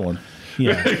piece than of that one.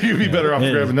 Yeah. You'd be better off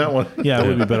Yeah. grabbing that one. Yeah, I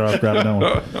would be better off grabbing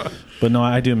that one. But no,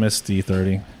 I do miss the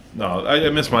E30. No, I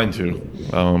miss mine too.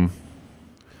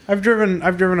 I've driven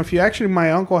a few. Actually,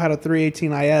 my uncle had a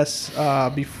 318 IS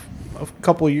a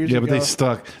couple of years Yeah, ago.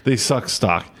 but they suck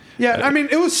stock. Yeah, I mean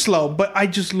it was slow, but I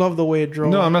just love the way it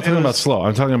drove. No, I'm not It talking about was- slow.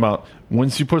 I'm talking about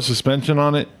once you put suspension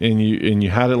on it and you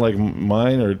had it like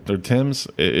mine or Tim's,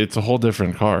 it's a whole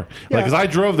different car. Yeah. Like, 'cause I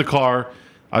drove the car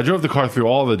through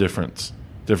all the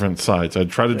different sides. I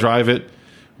tried to drive it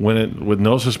with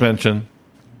no suspension.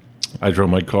 I drove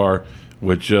my car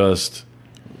with just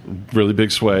really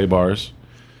big sway bars.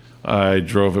 I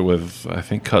drove it with, I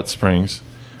think, cut springs.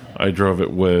 I drove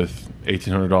it with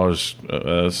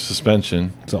 $1,800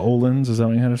 suspension. Is it Olin's? Is that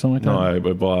what you had or something like No, that?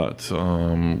 I bought,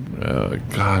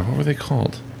 God, what were they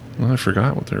called? I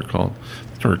forgot what they were called.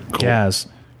 They were gold. Gas.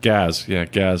 Gas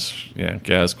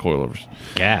coilovers.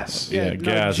 gas. Yeah, no,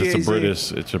 gas.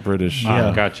 GAZ. It's a British,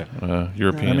 Yeah. Gotcha.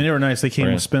 European. I mean, they were nice. They came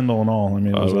Brand. with spindle and all. I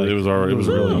mean, it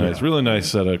was really nice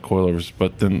set of coilovers.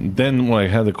 But then when I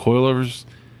had the coilovers,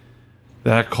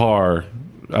 that car,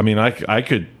 I mean, I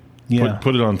could Yeah.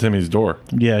 put it on Timmy's door.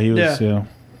 Yeah, he was. Yeah.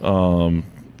 Yeah.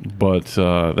 But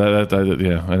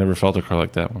I never felt a car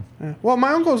like that one. Yeah. Well,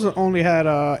 my uncle's only had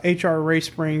HR race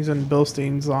springs and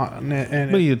Bilsteins on it,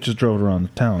 But he just drove it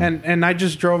around town. and I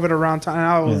just drove it around town.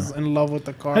 I was in love with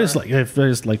the car. I just like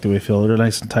the way they feel. They're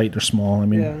nice and tight. They're small. I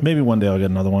mean, Yeah. maybe one day I'll get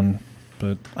another one,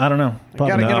 but I don't know. Probably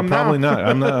gotta not. get 'em now. Probably not.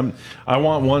 I'm not. I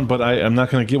want one, but I'm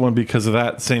not going to get one because of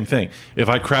that same thing. If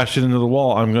I crash it into the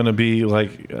wall, I'm going to be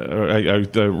like, I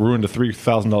ruined a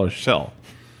 $3,000 shell.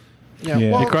 Yeah.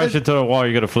 Yeah. Well, You crash into the wall,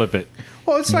 you're gonna flip it.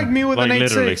 well, it's like me with Like an 8.6.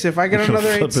 literally. If I get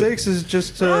another Flip it. 8.6, it's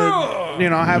just to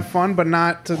have fun, but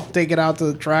not to take it out to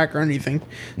the track or anything.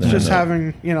 It's just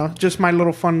having just my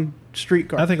little fun street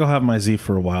car. I think I'll have my Z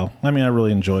for a while. I mean, I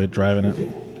really enjoyed driving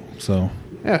it. So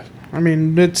Yeah, I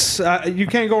mean, it's you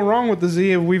can't go wrong with the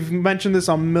Z. We've mentioned this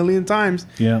a million times.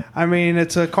 yeah. I mean,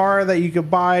 it's a car that you could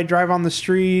buy, drive on the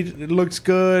street. It looks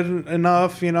good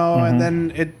enough, and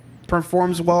then it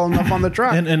performs well enough on the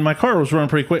track. And my car was running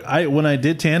pretty quick. When I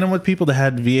did tandem with people that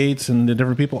had V8s and the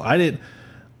different people, I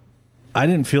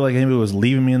didn't feel like anybody was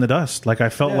leaving me in the dust. Like I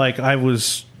felt like I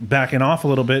was backing off a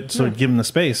little bit, so give them the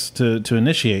space to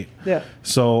initiate. Yeah.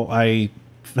 So I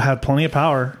had plenty of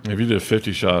power. If you did a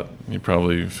 50 shot, you're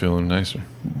probably feeling nicer.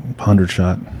 100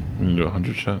 shot, You do a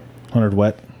 100 shot. 100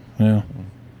 wet. Yeah.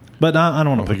 But I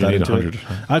don't want to put that into it.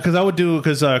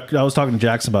 Because I was talking to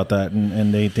Jax about that,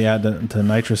 and they had the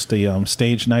nitrous, the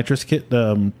stage nitrous kit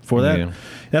for that. Yeah.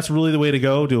 That's really the way to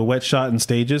go. Do a wet shot in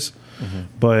stages.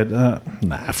 But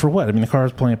for what? I mean, the car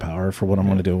has plenty of power for what I'm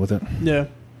going to do with it. Yeah.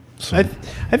 So. I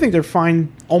think they're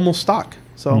fine, almost stock.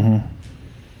 So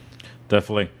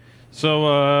Definitely.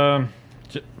 So,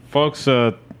 folks,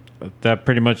 that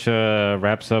pretty much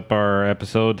wraps up our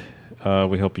episode.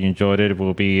 We hope you enjoyed it.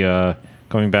 We'll be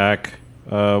coming back.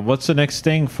 What's the next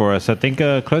thing for us? I think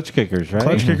clutch kickers, right?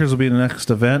 Clutch kickers will be the next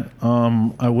event.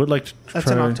 I would like to that's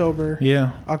try in October.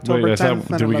 Yeah. October 10th.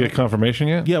 and Did we 11th. get confirmation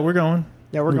yet? Yeah, we're going.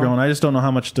 Yeah, we're going. I just don't know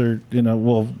how much they're,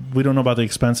 well, we don't know about the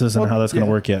expenses and Well, how that's going to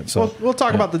yeah. work yet. So, We'll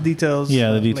talk about the details.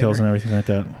 yeah, the details later. and everything like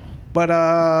that. But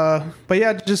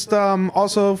yeah, just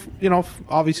also,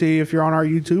 obviously, if you're on our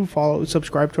YouTube,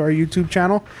 subscribe to our YouTube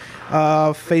channel.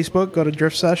 Facebook, go to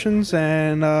Drift Sessions,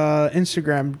 and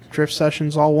Instagram, Drift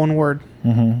Sessions, all one word.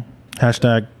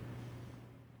 Hashtag.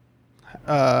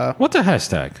 What's a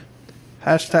hashtag?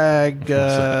 Hashtag.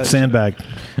 Sandbag.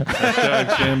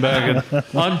 Sandbagging.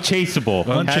 Unchaseable.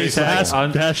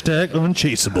 Hashtag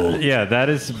unchaseable. Yeah, that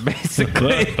is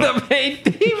basically the main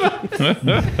theme.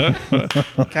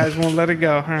 Guys won't let it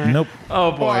go. All right. Nope. Oh,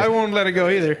 boy. Well, I won't let it go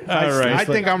either. All right. I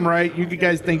think I'm right. You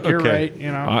guys think you're Okay. right.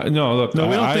 No, look. No,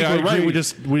 we don't think we're right. agree. We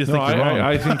just think No, you're wrong.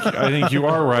 I think you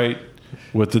are right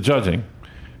with the judging.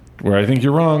 Where I think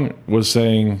you're wrong was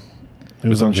saying It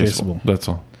was unchaseable. unchaseable. That's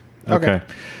all. Okay.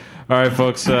 All right,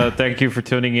 folks. Thank you for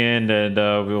tuning in, and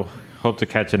we'll hope to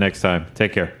catch you next time.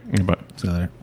 Take care. Bye. See you later.